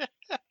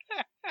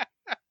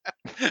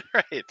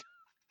 Right.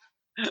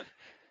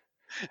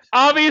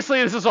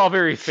 Obviously this is all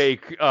very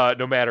fake,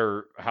 no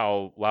matter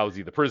how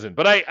lousy the prison,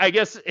 but I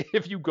guess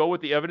if you go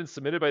with the evidence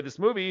submitted by this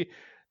movie,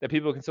 that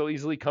people can so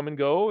easily come and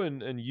go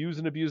and use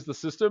and abuse the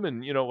system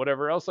and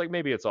whatever else, like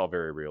maybe it's all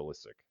very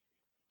realistic.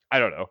 I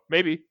don't know,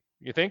 maybe.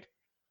 You think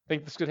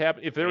this could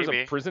happen if there was a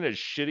Maybe. prison as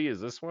shitty as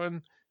this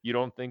one? You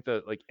don't think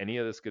that like any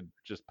of this could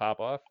just pop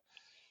off?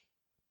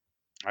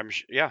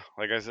 Yeah,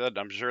 like I said,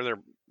 I'm sure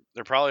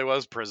there probably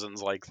was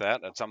prisons like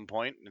that at some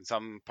point in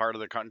some part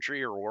of the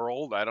country or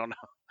world. I don't know.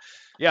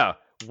 Yeah,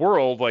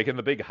 world, like in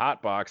the big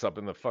hot box up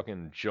in the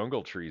fucking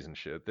jungle trees and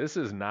shit. This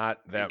is not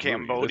In that movie. This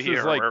Cambodia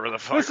is or like, wherever the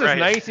fuck, this is right?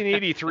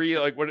 1983.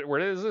 Like,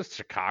 what is this?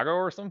 Chicago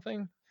or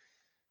something?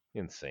 I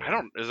Insane.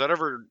 don't. Is it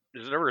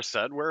ever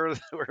said where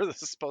where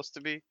this is supposed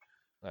to be?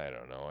 I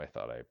don't know. I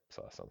thought I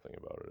saw something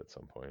about it at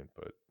some point,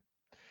 but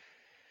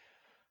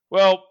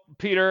well,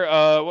 Peter,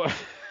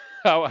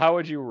 how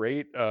would you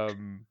rate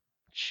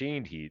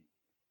Chained Heat?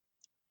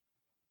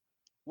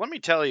 Let me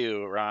tell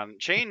you, Ron.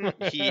 Chain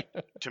Heat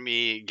to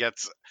me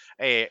gets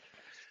a.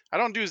 I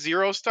don't do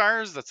 0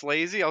 stars. That's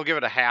lazy. I'll give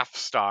it a half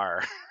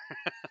star.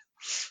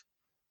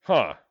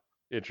 Huh.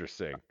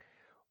 Interesting.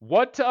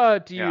 What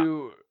do Yeah.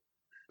 you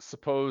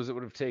suppose it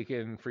would have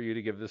taken for you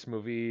to give this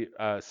movie,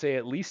 say,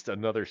 at least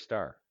another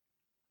star?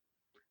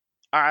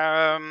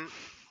 Um.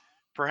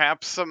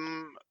 Perhaps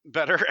some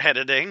better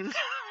editing.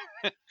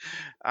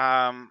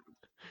 um.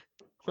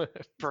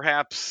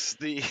 Perhaps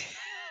the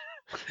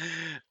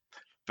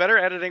better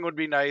editing would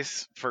be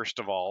nice. First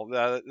of all,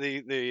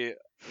 the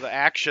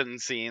action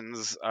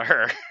scenes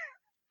are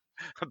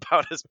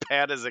about as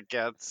bad as it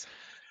gets.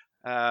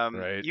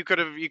 Right. You could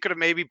have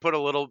maybe put a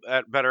little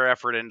better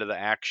effort into the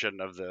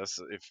action of this.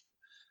 If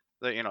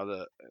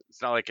the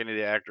it's not like any of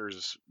the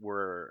actors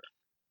were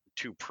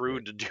too Right.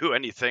 prude to do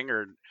anything,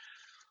 or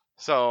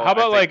so How I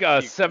about think like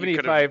a you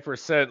could have.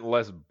 75%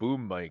 less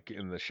boom mic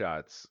in the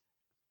shots?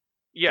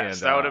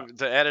 Yes, And that would have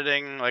the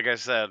editing. Like I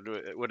said,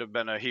 it would have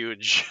been a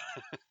huge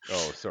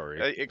oh,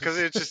 sorry. because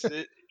it's just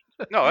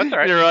No, that's all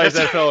right. Didn't realize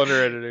That's that fell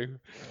under editing.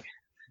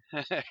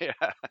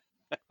 yeah.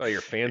 Oh, your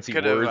It fancy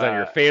could have. words on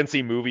your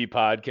fancy movie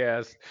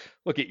podcast.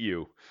 Look at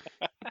you.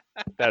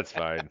 That's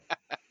fine.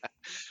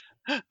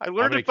 I I'm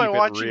learned gonna it by keep it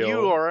watching you.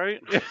 real. All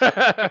right.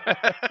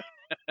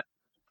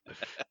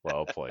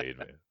 Well played,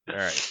 man. All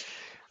right.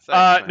 Thanks,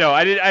 man. No,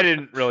 I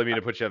didn't really mean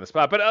to put you on the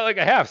spot, but like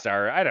a half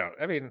star.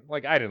 I mean,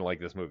 like I didn't like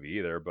this movie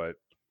either, but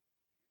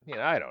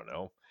I don't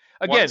know.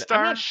 One Again,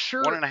 I'm not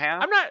star, one sure. and a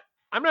half.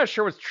 I'm not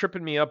sure what's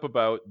tripping me up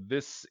about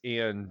this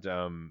and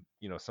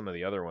some of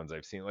the other ones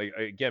I've seen. Like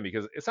again,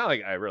 because it's not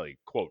like I really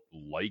quote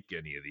like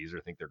any of these or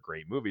think they're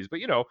great movies, but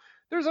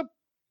there's a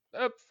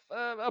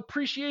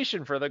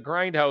appreciation for the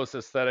grindhouse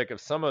aesthetic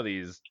of some of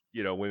these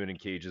women in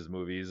cages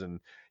movies, and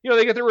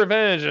they get their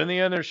revenge, and in the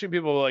end they're shooting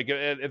people. Like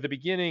at the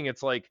beginning,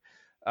 it's like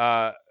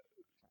uh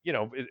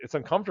it's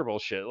uncomfortable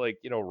shit, like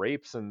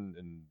rapes and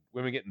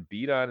women getting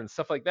beat on and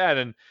stuff like that.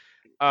 And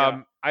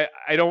Yeah.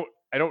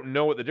 I don't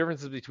know what the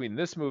difference is between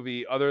this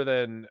movie other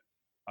than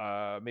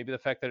maybe the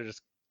fact that it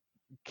just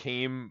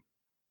came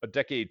a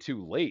decade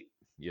too late.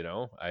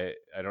 I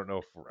don't know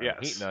if I'm hating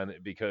Yes. on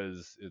it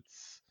because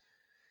it's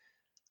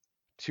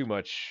too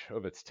much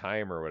of its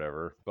time or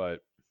whatever, but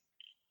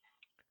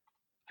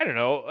I don't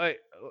know.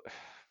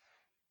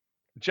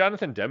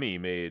 Jonathan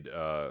Demme made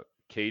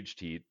Caged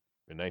Heat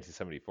in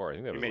 1974. I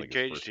think that You was made like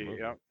his Cage first T. movie.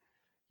 Yeah.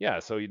 Yeah,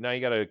 so now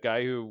you got a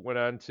guy who went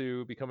on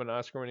to become an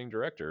Oscar-winning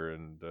director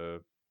and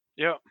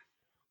Yeah.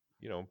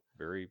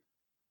 very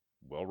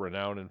well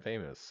renowned and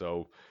famous.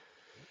 So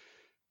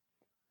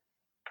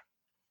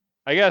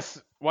I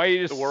guess why are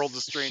you The just world's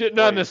a strange shitting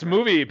on place, this man.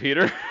 movie,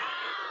 Peter?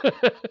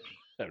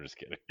 I'm just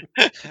kidding.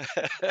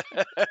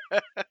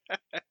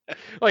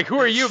 Like, who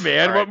are you, All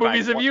man? right, What fine.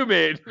 movies have you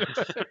made?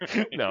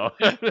 No.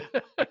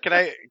 Can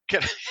I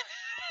can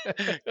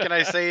can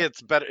I say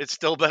it's better? It's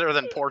still better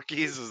than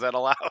Porky's. Is that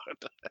allowed?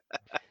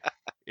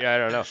 Yeah, I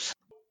don't know.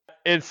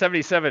 In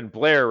 '77,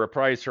 Blair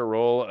reprised her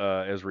role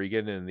as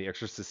Regan in the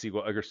Exorcist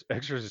sequel,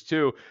 Exorcist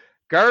 2,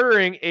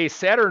 garnering a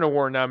Saturn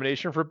Award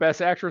nomination for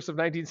Best Actress of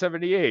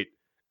 1978.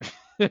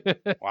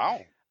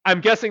 Wow.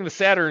 I'm guessing the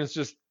Saturns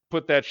just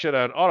put that shit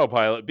on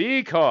autopilot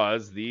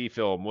because the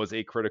film was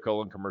a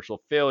critical and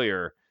commercial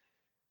failure,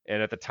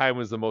 and at the time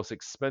was the most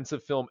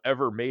expensive film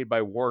ever made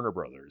by Warner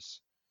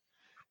Brothers.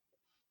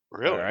 All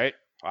Really? right.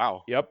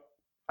 Wow. Yep.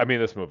 I mean,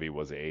 this movie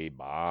was a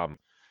bomb.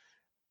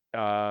 In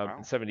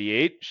Wow.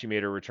 '78, she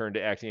made her return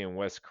to acting in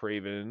Wes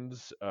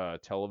Craven's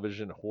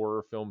television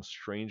horror film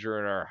Stranger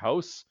in Our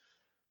House,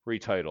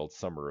 retitled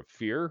Summer of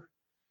Fear.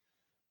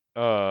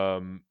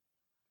 Um,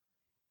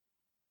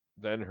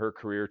 then her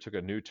career took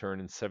a new turn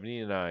in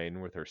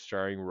 '79 with her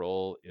starring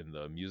role in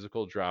the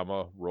musical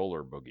drama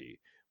Roller Boogie,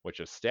 which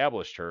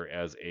established her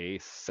as a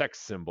sex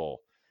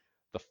symbol.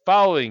 The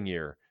following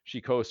year,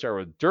 she co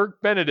starred with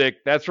Dirk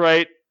Benedict, that's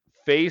right,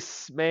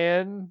 Face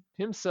Man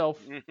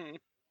himself. Mhm.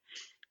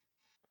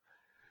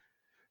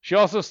 She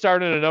also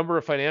starred in a number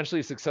of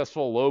financially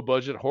successful low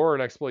budget horror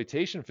and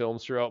exploitation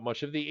films throughout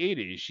much of the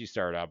 80s. She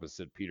starred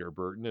opposite Peter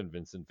Burton and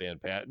Vincent Van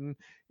Patten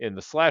in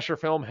the slasher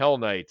film Hell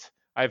Night.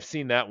 I've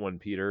seen that one,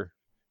 Peter.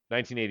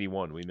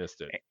 1981, we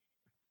missed it.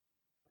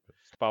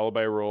 Followed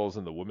by roles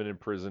in the women in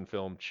prison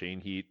film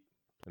Chain Heat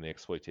and the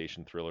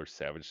exploitation thriller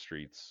Savage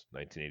Streets,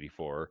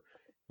 1984,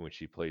 in which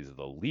she plays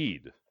the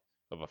lead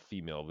of a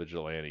female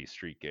vigilante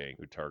street gang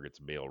who targets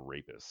male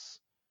rapists.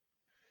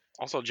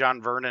 Also,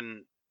 John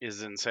Vernon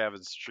is in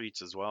Savage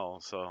Streets as well,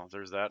 so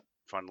there's that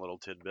fun little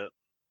tidbit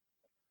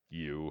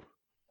You're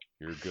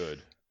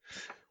good.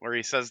 where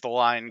he says the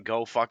line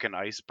 "Go fucking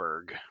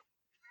iceberg."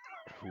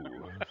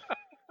 Ooh.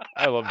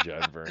 I love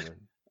John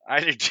Vernon. I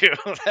do too.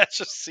 That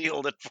just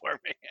sealed it for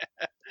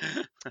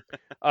me.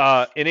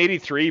 In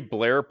 '83,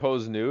 Blair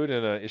posed nude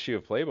in an issue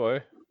of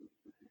Playboy.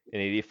 In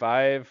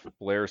 '85,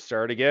 Blair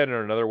starred again in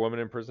another woman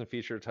in prison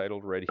feature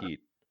titled Red Heat,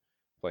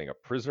 playing a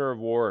prisoner of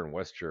war in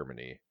West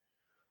Germany.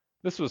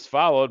 This was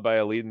followed by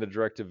a lead in the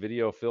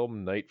direct-to-video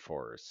film Night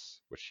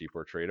Force, which she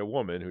portrayed a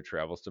woman who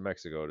travels to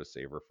Mexico to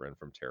save her friend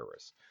from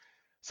terrorists.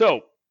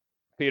 So,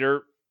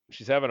 Peter,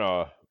 she's having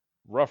a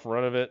rough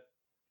run of it.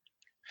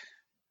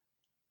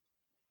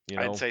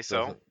 I'd say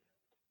so.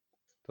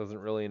 Doesn't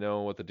really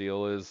know what the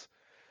deal is.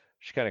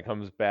 She kind of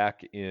comes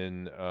back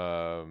in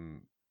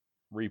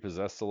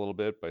repossessed a little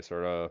bit by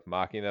sort of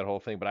mocking that whole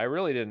thing. But I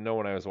really didn't know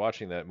when I was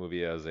watching that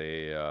movie as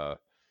a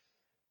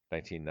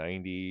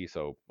 1990,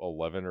 so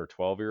 11 or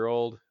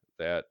 12-year-old,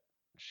 that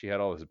she had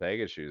all this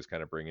baggage she was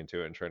kind of bringing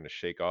to it and trying to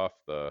shake off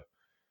the,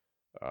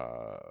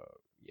 uh,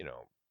 you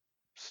know,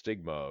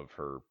 stigma of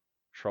her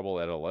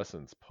troubled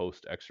adolescence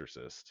post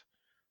Exorcist.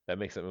 That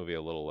makes that movie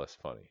a little less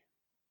funny.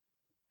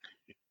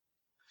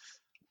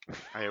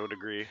 I would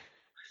agree.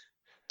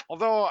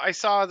 Although I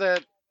saw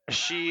that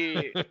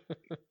she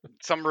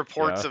some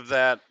reports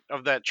Yeah.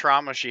 of that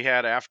trauma she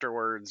had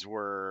afterwards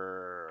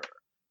were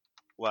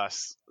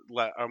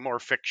more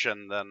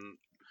fiction than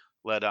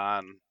led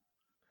on.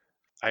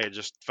 I had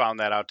just found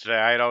that out today.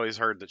 I had always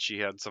heard that she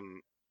had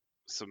some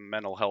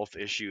mental health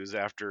issues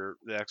after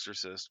The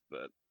Exorcist,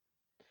 but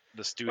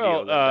the studio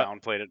Well, that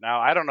downplayed it. Now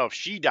I don't know if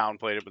she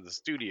downplayed it, but the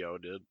studio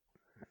did.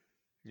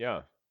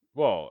 Yeah.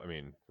 Well, I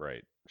mean,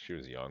 right. She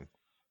was young.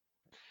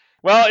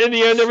 Well, in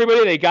the end,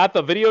 everybody, they got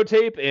the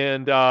videotape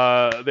and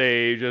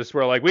they just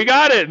were like, we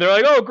got it. And they're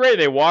like, oh, great.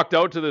 They walked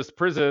out to this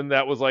prison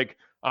that was like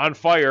on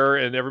fire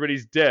and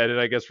everybody's dead. And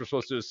I guess we're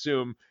supposed to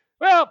assume,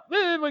 well,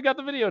 we got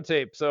the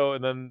videotape. So,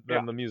 and then, Yeah,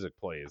 then the music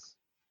plays.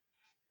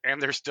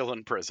 and they're still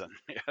in prison.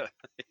 Yeah,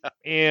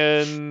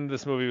 And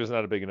this movie was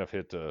not a big enough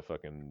hit to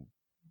fucking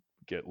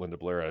get Linda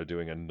Blair out of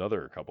doing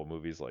another couple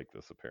movies like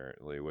this,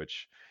 apparently,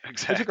 which it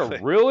took a exactly.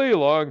 really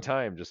long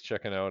time just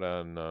checking out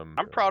on,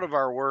 I'm proud of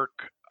our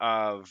work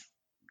of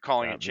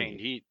calling it not chained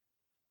me. heat.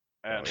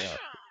 Oh, And yeah.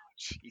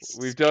 Jesus,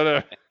 We've done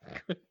a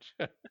good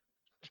job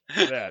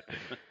of that.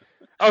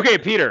 Okay,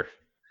 Peter,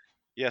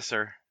 yes,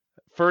 sir.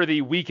 for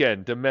the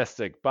weekend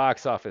domestic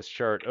box office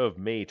chart of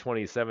May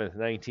 27th,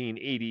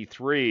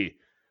 1983,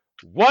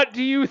 what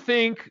do you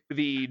think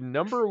the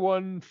number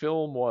one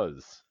film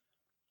was?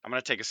 I'm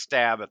gonna take a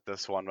stab at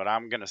this one, but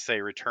I'm gonna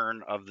say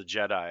Return of the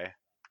Jedi.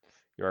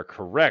 You are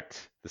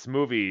correct. This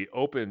movie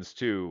opens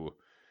to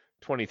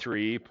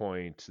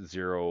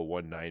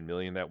 23.019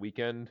 million that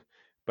weekend,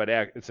 but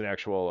it's an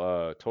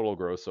actual total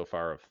gross so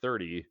far of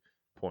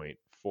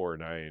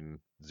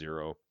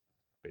 30.490,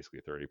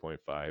 basically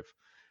 30.5.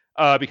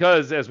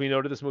 Because as we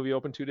noted, this movie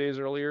opened 2 days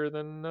earlier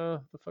than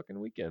the fucking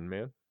weekend,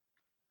 man.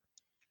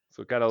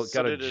 So it So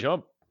got a did it?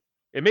 jump.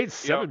 It made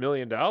Yep. $7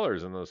 million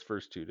in those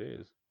first 2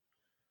 days,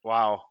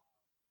 Wow.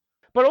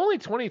 but only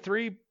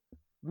 23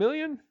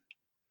 million.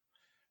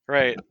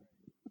 Right.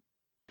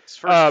 Its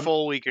first Um,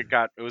 full week, it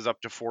was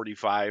up to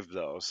 45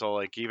 though. So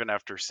like even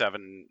after right,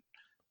 seven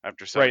and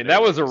that days,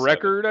 was like a you said,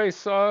 record I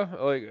saw.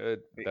 Like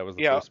that was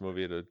the yeah. first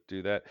movie to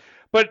do that.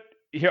 But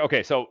here,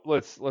 okay, so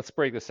let's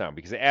break this down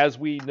because as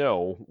we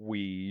know,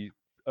 we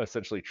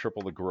essentially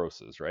triple the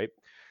grosses, right?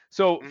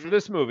 So for Hmm.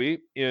 this movie,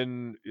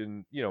 in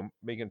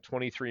making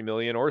 23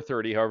 million or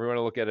 30, however you want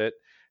to look at it,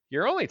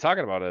 you're only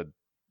talking about a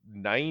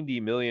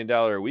 $90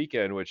 million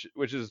weekend, which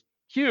is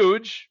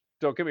huge.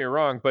 Don't get me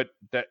wrong, but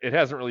that it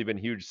hasn't really been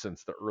huge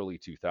since the early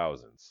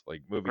 2000s.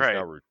 Like movies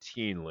now Right.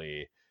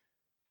 routinely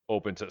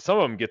open to some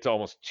of them get to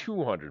almost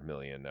 200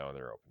 million now in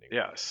their opening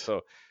weekend. Yes.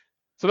 So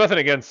nothing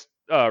against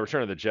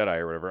Return of the Jedi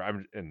or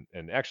whatever.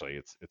 And actually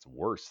it's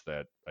worse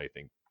that I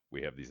think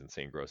we have these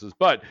insane grosses,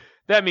 but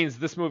that means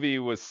this movie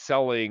was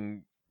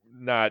selling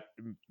not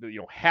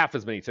half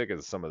as many tickets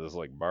as some of this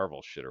like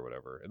Marvel shit or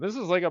whatever. And this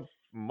is like a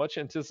much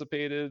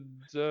anticipated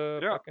Yeah.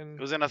 It fucking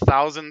was in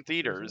 1,000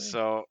 theaters, cruiser.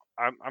 so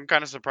I'm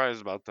kind of surprised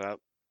about that.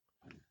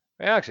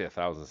 Actually,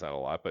 1,000's not a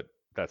lot, but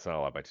that's not a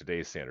lot by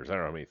today's standards. I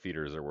don't know how many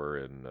theaters there were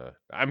in.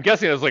 I'm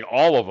guessing it was like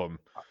all of them.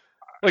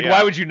 Like, why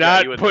Yeah. would you Yeah.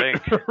 You not would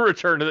put think.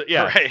 Return to the?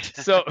 Yeah. Right.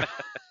 So,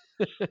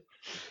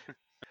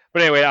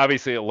 but anyway,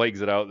 obviously it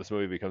legs it out. This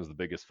movie becomes the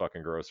biggest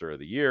fucking grosser of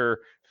the year.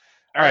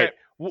 All All right,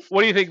 right.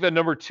 what do you think the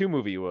number two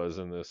movie was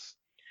in this?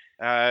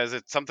 Is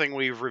it something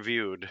we've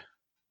reviewed?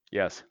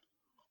 Yes,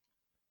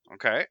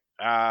 Okay.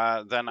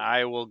 Then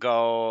I will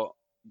go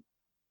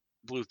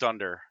Blue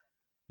Thunder.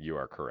 you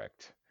are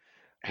correct.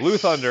 Blue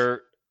Yes.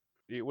 Thunder.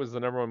 It was the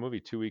number one movie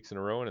 2 weeks in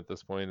a row, and at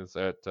this point, it's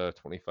at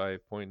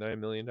 $25.9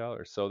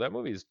 million. So that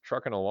movie's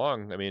trucking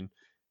along. I mean,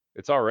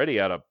 it's already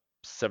at a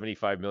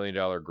 $75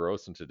 million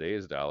gross in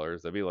today's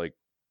dollars. That'd be like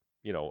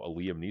a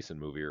Liam Neeson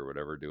movie or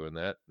whatever doing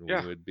that, and we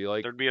Yeah. would be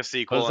like, There'd be a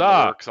sequel in the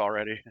huzzah! works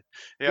already.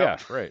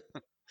 Yep. Yeah,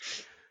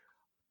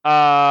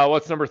 right.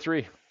 What's number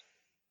three?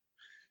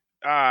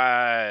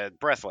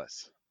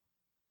 Breathless.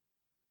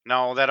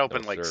 No, that No,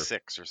 opened like sir.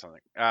 6 or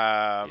something.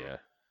 Yeah.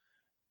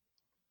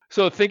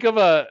 So think of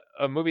a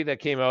movie that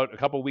came out a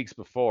couple weeks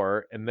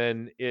before, and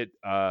then it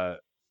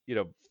you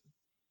know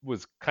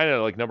was kind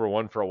of like number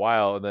one for a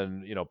while, and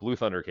then Blue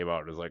Thunder came out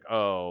and it was like,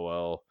 oh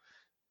well,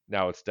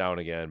 now it's down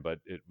again, but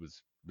it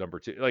was number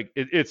two. Like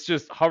it's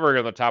just hovering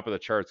on the top of the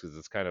charts because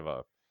it's kind of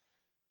a,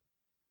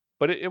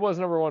 but it was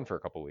number one for a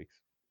couple weeks.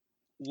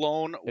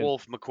 Lone And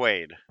Wolf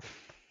McQuade.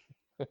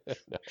 no,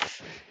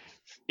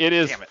 it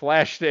is Damn it.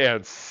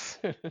 Flashdance.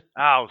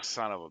 Oh,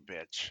 son of a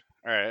bitch.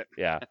 All right.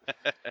 Yeah.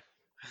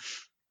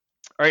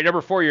 All right,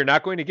 number four, you're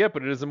not going to get,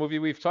 but it is a movie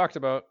we've talked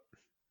about.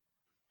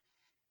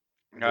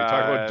 We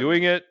talked about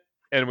doing it,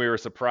 and we were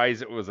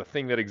surprised it was a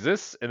thing that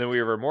exists, and then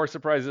we were more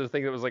surprised it was a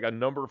thing that was like a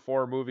number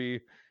four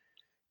movie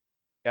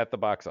at the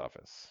box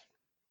office.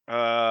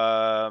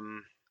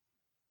 Um.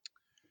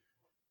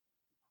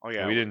 Oh And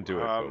yeah. we didn't do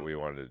it, but we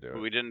wanted to do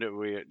it. We didn't do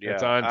we. It's Yeah.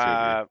 on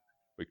Tubi.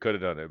 We could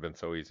have done it. It'd been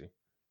so easy.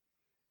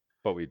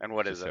 But we And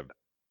what is just it? have.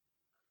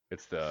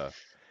 It's the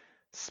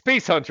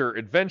Space Hunter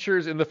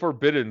Adventures in the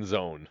Forbidden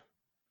Zone.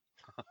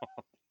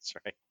 That's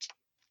right.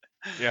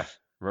 Yeah.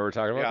 Remember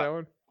talking about Yeah, that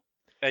one?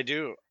 I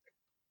do.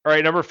 All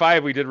right, number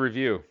five, we did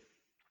review.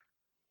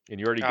 And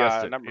you already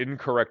guessed it Number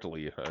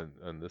incorrectly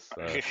on this.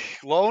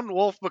 Lone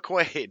Wolf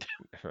McQuade.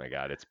 Oh my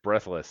God, it's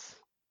Breathless.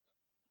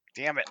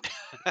 Damn it.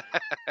 All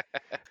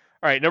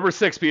right, number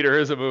six, Peter,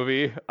 is a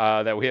movie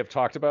that we have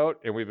talked about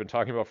and we've been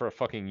talking about for a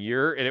fucking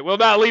year, and it will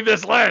not leave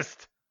this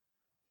list.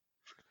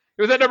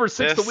 It was at number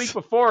six the week This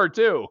before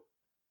too.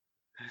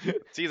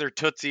 it's either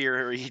Tootsie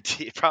or ET.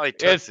 Probably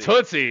It's Tootsie.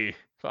 Tootsie.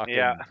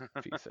 Yeah.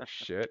 Fucking piece of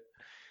shit.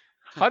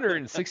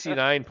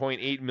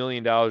 $169.8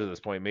 million at this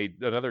point.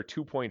 Made another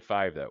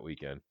 2.5 that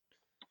weekend.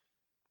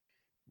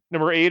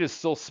 Number 8 is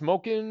Still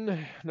Smoking.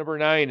 Number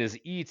 9 is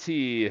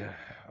E.T.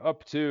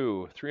 up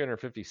to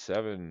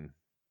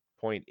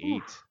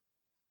 357.8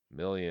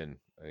 million.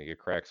 I think it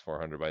cracks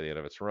 400 by the end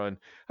of its run.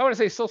 I want to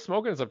say Still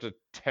Smoking is up to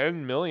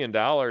 $10 million.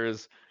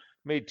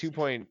 Made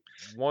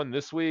 2.1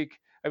 this week.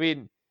 I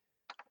mean,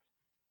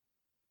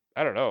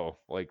 I don't know.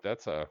 Like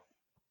that's a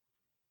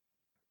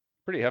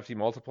pretty hefty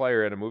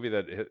multiplier in a movie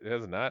that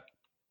has not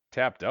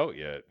tapped out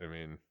yet. I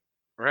mean,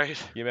 Right?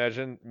 can you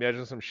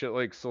imagine some shit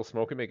like Still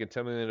Smoking making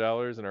 $10 million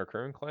in our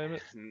current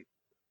climate?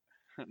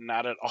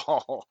 Not at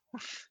all.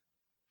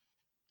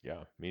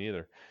 Yeah, me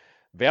neither.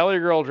 Valley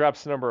Girl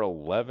drops to number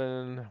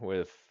 11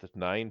 with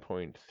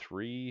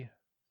 9.3.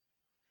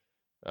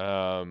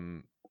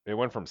 It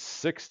went from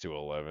 6 to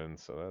 11,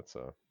 so that's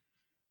a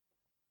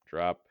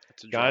drop.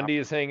 It's a drop. Gandhi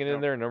is hanging in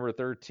Yep. there, number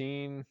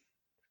 13.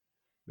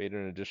 Made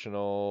an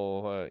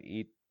additional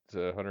 8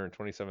 to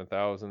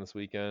 127,000 this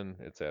weekend.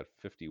 It's at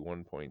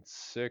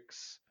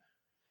 51.6.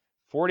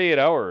 48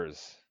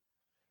 hours,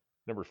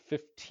 number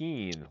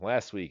 15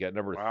 last week at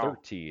number Wow.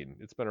 13.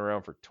 It's been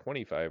around for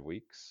 25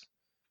 weeks.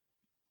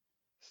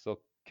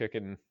 Still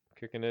kicking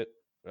it,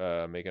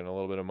 making a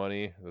little bit of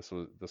money. This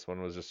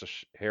one was just a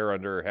hair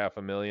under half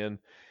a million,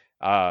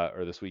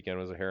 or this weekend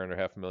was a hair under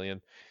half a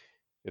million.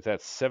 It's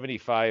at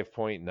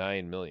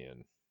 75.9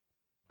 million.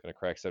 Gonna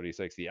crack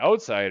 76. The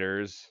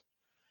Outsiders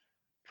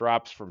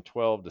drops from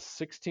 12 to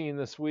 16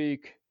 this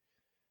week.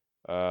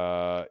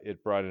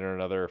 It brought in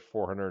another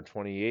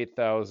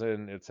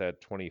 428,000. It's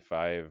at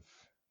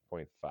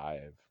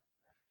 25.5.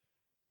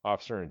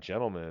 Officer and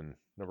Gentleman,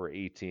 number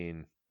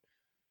 18.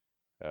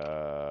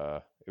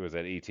 It was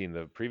at 18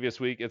 the previous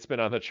week. It's been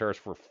on the charts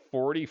for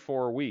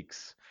 44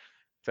 weeks.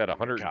 It's at God.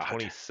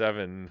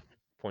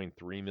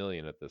 127.3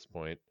 million at this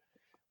point,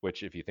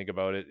 which, if you think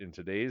about it in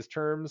today's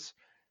terms,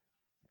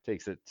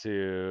 takes it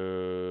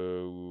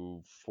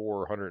to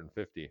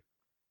 450.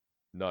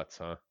 Nuts,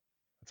 huh?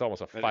 It's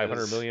almost a It $500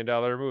 is. million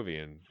movie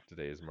in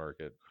today's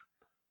market.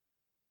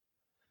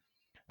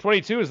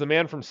 22 is The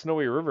Man from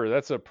Snowy River.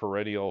 That's a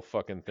perennial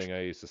fucking thing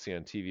I used to see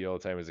on TV all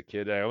the time as a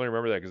kid. I only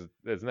remember that because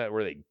isn't that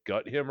where they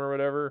gut him or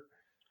whatever?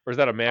 Or is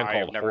that A Man I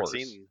have Called never Horse?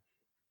 seen.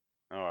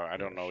 Oh, I Oh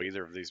don't know shit.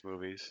 either of these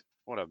movies.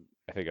 What a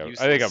I think I think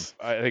I'm useless.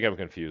 I think I'm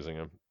confusing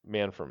him.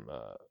 Man from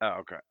Oh,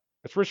 okay.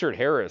 it's Richard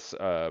Harris.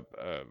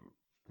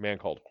 Man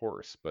Called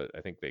Horse, but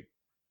I think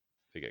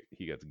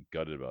he gets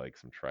gutted by like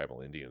some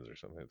tribal Indians or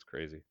something. It's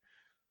crazy.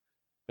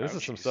 And Oh, this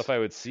is some jeez. stuff I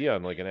would see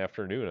on like an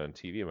afternoon on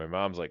TV. And my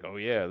mom's like, "Oh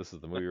yeah, this is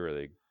the movie where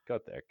they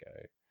gut that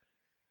guy."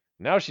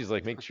 Now she's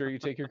like, "Make sure you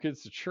take your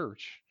kids to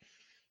church."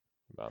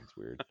 Mom's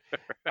weird.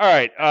 All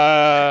right.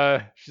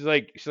 She's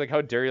like,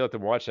 "How dare you let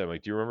them watch that?" I'm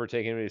like, "Do you remember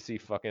taking me to see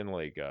fucking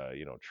like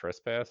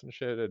Trespass and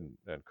shit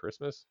and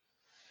Christmas?"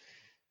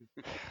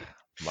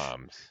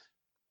 Moms,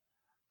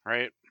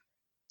 Right?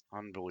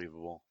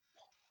 Unbelievable.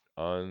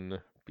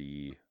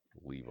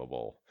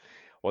 unbelievable.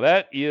 Well,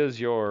 that is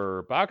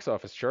your box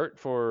office chart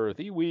for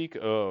the week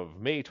of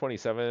May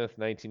 27th,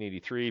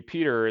 1983.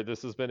 Peter,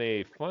 this has been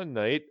a fun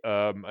night.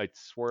 I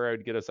swear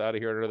I'd get us out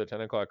of here at another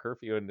 10 o'clock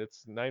curfew, and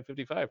it's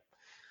 9:55.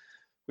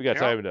 We got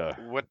Yep. time to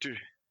What do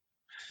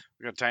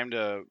we got time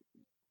to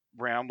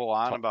ramble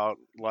on talk. about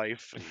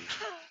life and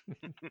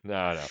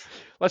No.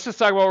 Let's just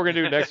talk about what we're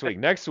gonna do next week.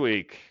 Next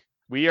week,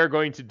 we are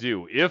going to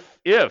do if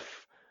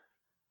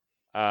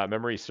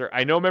memory serves.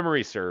 I know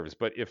memory serves,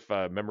 but if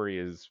memory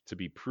is to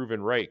be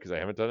proven right, because I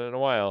haven't done it in a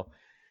while,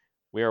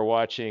 we are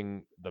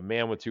watching The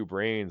Man with Two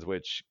Brains,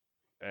 which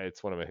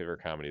it's one of my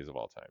favorite comedies of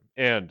all time.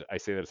 And I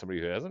say that as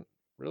somebody who hasn't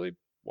really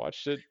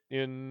watched it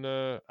in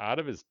out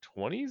of his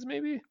 20s,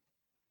 maybe,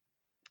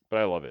 but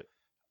I love it.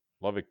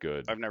 Love it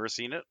good. I've never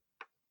seen it.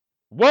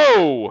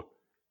 Whoa! Yep.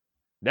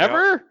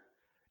 Never?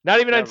 Not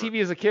even on Never.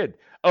 TV as a kid.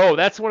 Oh,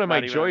 that's one of my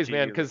Not even on joys,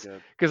 man. TV as a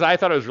Because kid. I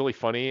thought it was really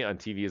funny on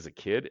TV as a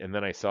kid, and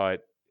then I saw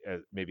it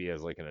maybe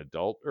as like an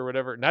adult or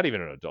whatever. Not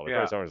even an adult. I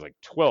probably Yeah. saw it when I was like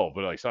 12,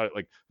 but I saw it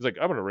like I was like,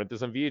 I'm gonna rent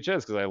this on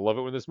VHS because I love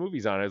it when this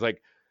movie's on. I was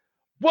like,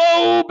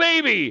 whoa,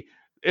 baby!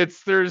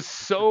 There's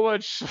so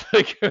much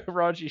like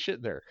raunchy shit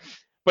in there,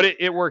 but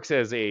it works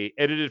as a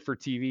edited for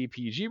TV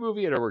PG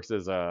movie, and it works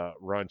as a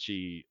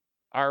raunchy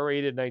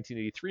R-rated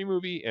 1983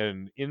 movie,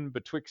 and in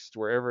betwixt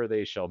wherever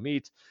they shall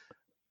meet,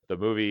 the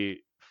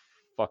movie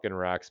fucking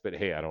rocks. But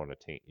hey, I don't want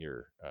to taint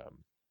your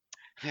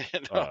No,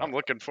 uh I'm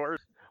looking forward.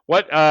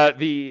 what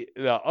the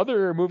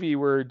other movie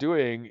we're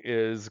doing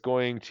is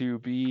going to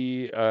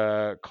be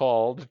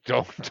called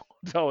don't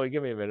tell me,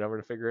 give me a minute, I'm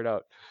gonna figure it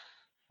out.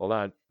 Hold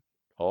on,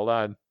 hold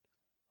on,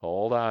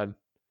 hold on,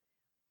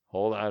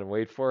 hold on,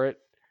 wait for it.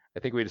 I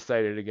think we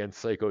decided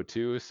against Psycho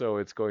 2, so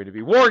it's going to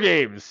be War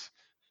Games.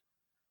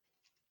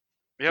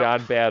 Yep.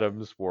 John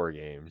Badham's War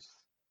Games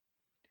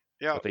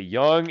Yep. with a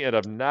young and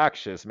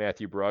obnoxious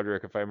Matthew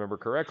Broderick, if I remember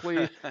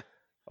correctly,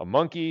 a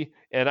monkey.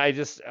 And I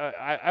just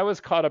I was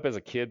caught up as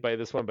a kid by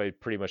this one by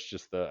pretty much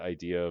just the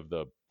idea of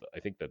the I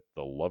think that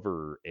the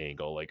lover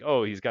angle, like,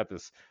 oh, he's got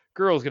this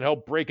girl who's gonna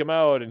help break him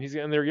out, and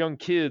they're young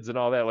kids and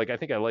all that. Like, I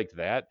think I liked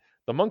that,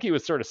 The monkey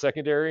was sort of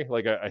secondary.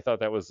 Like I thought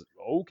that was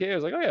okay. I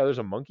was like, oh yeah, there's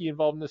a monkey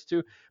involved in this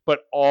too. But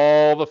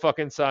all the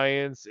fucking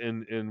science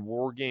and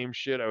war game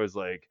shit, I was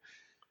like,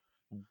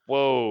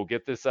 whoa,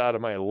 get this out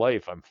of my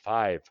life. I'm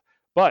 5.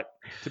 But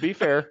to be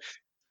fair,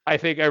 I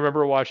think I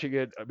remember watching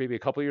it maybe a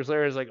couple years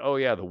later. I was like, oh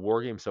yeah, the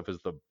war game stuff is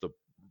the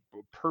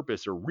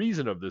purpose or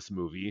reason of this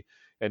movie,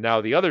 and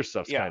now the other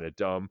stuff's Yeah. kind of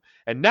dumb.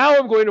 And now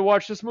I'm going to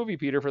watch this movie,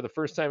 Peter, for the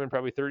first time in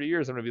probably 30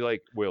 years. I'm going to be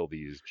like, will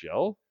these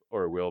gel,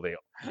 or will they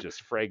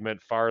just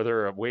fragment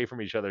farther away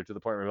from each other to the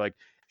point where I'm like,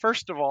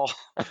 First of all,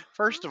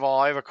 first of all,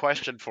 I have a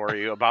question for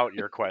you about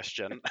your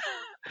question.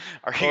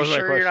 Are what you was my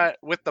sure you're question? not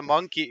with the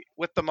monkey?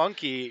 With the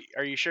monkey,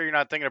 are you sure you're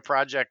not thinking of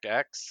Project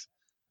X?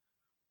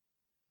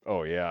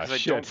 Oh yeah, Because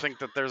I don't shit. think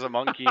that there's a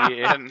monkey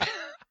in.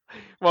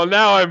 Well,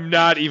 now I'm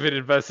not even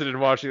invested in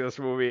watching this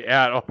movie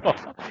at all.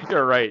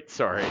 You're right.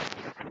 Sorry.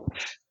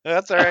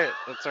 That's all right.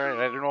 That's all right.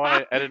 I didn't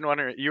want to. I didn't want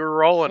to. You were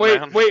rolling, Wait,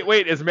 man. wait,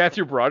 wait. Is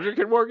Matthew Broderick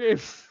in War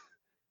Games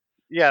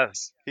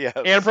Yes. and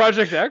Yes.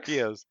 Project He X?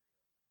 is.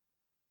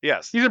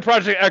 Yes. He's in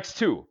Project X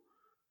 2.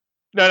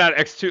 No, not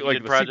X2, He like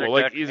did the sequel. Project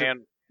Like X he's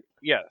and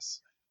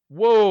yes,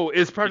 whoa.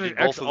 Is he Project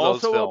did X both of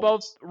those also about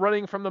films.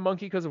 running from the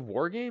monkey because of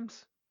War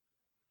Games?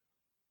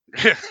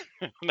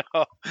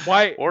 No.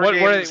 Why? War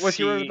Games. What's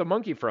he running with the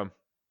monkey from?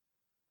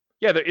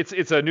 Yeah, it's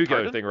a nuclear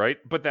Pardon? thing, right?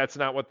 But that's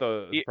not what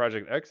the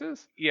Project X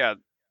is. Yeah.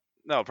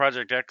 No.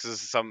 Project X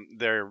is some.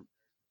 They're.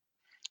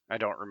 I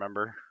don't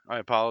remember. I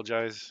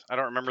apologize. I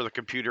don't remember the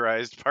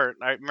computerized part.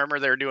 I remember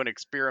they were doing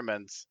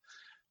experiments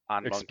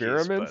on monkeys, but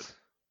Experiments,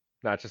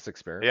 not just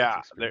experiments. yeah.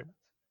 Experiments.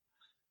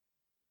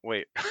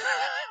 Wait.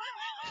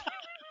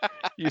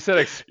 You said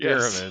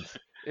Yes. experiments.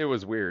 It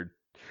was weird.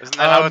 Isn't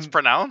that how it's Um,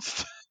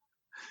 pronounced?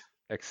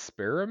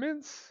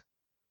 experiments?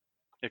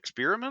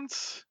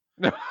 Experiments?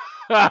 No.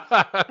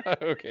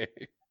 Okay.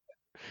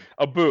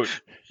 A boot.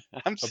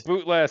 I'm. A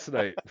boot last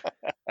night.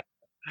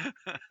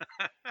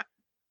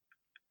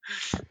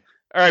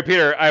 All right,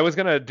 Peter. I was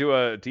gonna do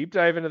a deep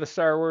dive into the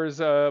Star Wars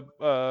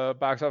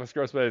box office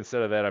gross, but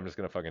instead of that, I'm just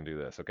gonna fucking do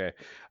this. Okay.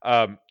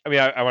 I mean,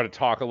 I want to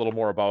talk a little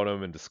more about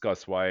them and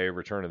discuss why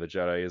Return of the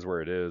Jedi is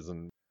where it is,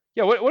 and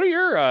yeah, what are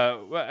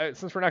your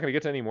since we're not gonna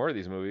get to any more of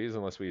these movies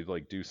unless we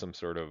like do some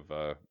sort of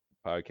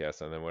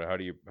podcast on them. How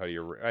do you?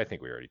 I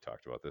think we already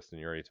talked about this.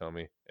 Didn't you already tell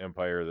me?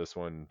 Empire, this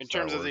one, In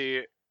Star terms of Wars.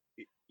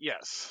 the.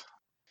 Yes.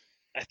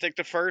 I think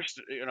the first,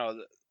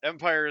 the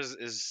Empire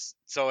is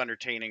so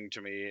entertaining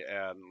to me,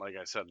 and like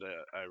I said,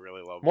 I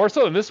really love More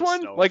so than this the one?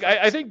 snow Like, I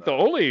effects and think the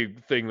only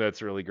thing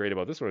that's really great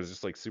about this one is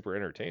just like super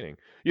entertaining.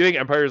 You think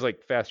Empire's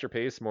like faster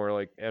paced, more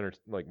like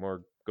like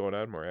more going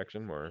on, more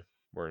action, more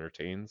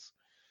entertains?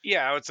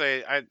 yeah, I would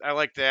say I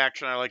like the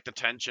action, I like the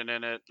tension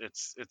in it.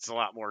 It's a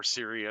lot more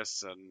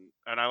serious,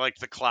 and I like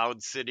the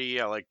Cloud City.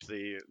 I liked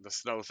the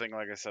snow thing,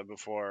 like I said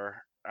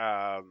before.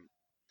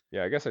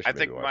 Yeah, I guess I I should maybe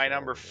think watch my that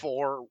number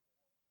one.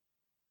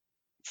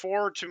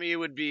 four to me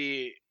would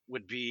be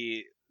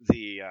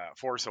the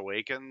Force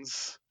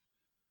Awakens.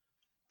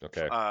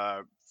 Okay.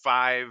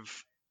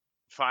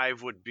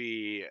 Five would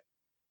be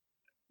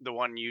the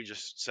one you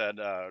just said,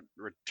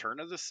 Return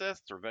of the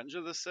Sith, Revenge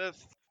of the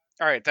Sith.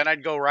 All right, then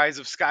I'd go Rise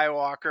of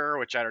Skywalker,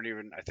 which I don't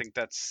even. I think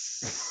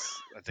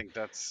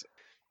that's.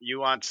 You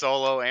want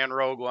Solo and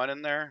Rogue One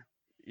in there?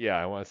 Yeah,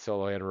 I want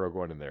Solo and Rogue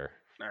One in there,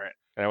 All right.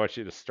 and I want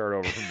you to start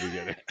over from the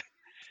beginning.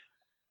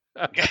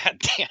 God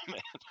damn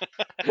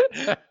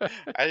it!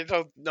 I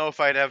don't know if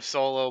I'd have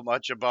Solo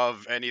much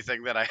above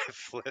anything that I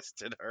have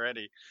listed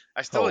already.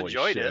 I still Holy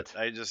enjoyed it. shit!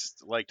 I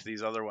just liked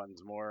these other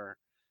ones more.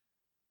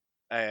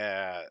 Uh,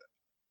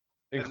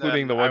 and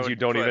Including then the I ones you would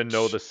don't put. even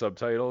know the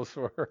subtitles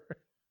for.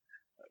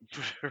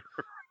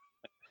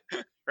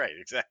 Right,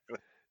 exactly.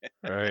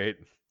 Right.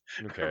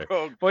 Okay.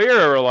 Rogue Well, you're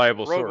a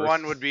reliable Rogue source.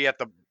 One would be at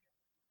the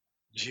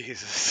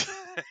Jesus.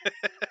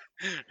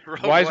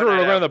 Rogue Why is One Rogue I'd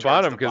One on have the towards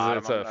bottom? the Because bottom.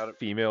 it's I'm a not.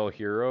 female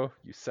hero.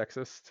 You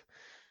sexist.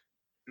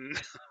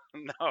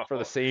 No, For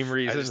the same I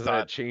reasons just that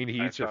thought Chain I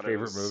Heat's your thought it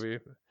favorite was movie.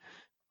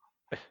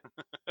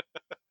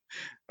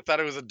 I thought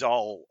it was a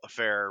dull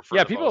affair for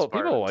Yeah, the most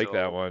part people like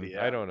that until one. the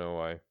I end. don't know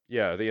why.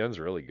 Yeah, the end's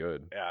really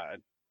good. Yeah,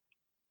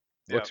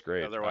 yeah. Looks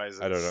great. Otherwise,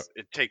 I don't know.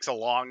 it takes a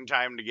long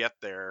time to get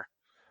there.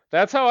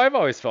 That's how I've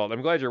always felt.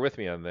 I'm glad you're with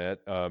me on that.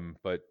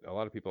 But a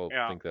lot of people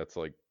Yeah. think that's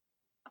like,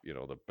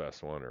 the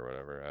best one or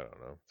whatever. I don't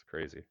know. It's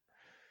crazy.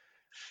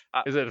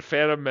 Uh, Is it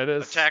Phantom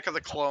Menace, Attack of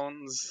the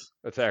Clones.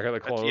 Attack of the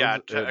Yeah,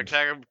 Clones, and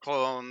Attack of the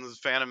Clones,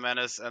 Phantom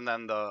Menace, and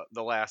then the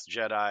Last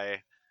Jedi,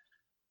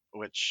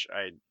 which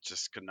I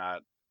just could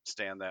not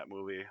stand that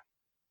movie.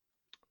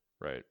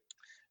 right?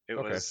 It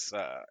Okay. was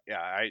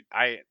yeah,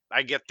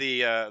 I get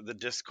the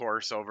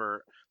discourse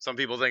over. Some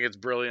people think it's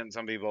brilliant,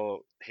 some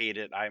people hate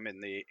it. I'm in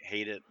the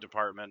hate it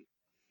department.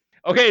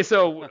 Okay,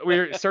 so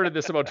we started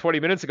this about 20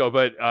 minutes ago,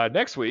 but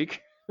next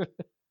week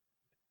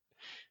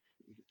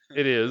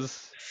it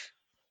is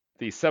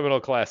the seminal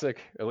classic,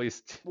 at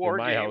least in War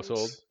my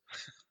household.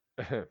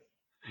 Games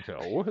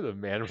No, The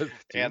Man with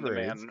Two and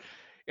Brains.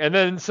 And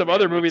then the some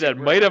other man with movie two that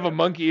might have a brains.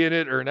 monkey in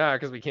it or not,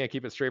 because we can't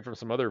keep it straight from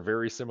some other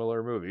very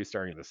similar movie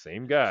starring the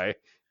same guy.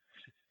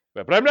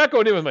 But I'm not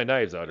going in with my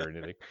knives out or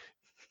anything.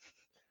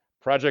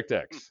 Project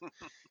X.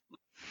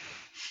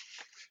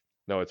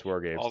 No, it's War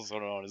Games. Also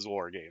known as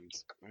War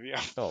Games.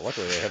 Yeah. Oh,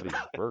 luckily I have these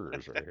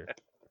burgers right here.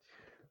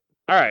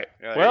 All right.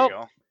 Yeah, there you Well,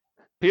 go.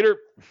 Peter,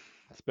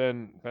 it's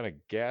been a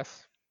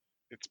gas.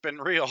 It's been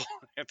real.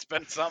 It's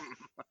been something.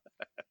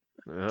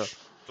 Uh,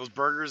 Those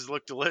burgers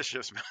look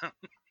delicious, man.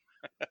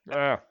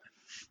 at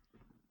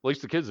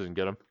least the kids didn't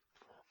get them.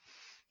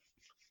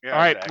 Yeah, All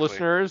right, exactly.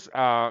 listeners,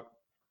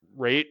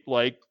 rate,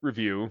 like,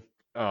 review.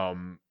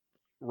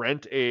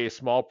 Rent a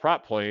small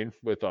prop plane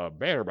with a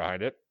banner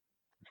behind it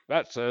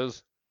that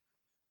says,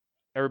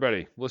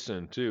 "Everybody,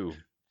 listen to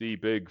the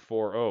Big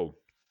 4-0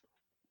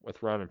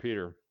 with Ron and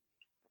Peter."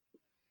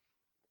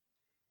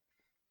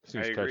 I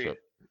Seems agree. ketchup.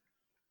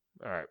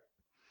 All right.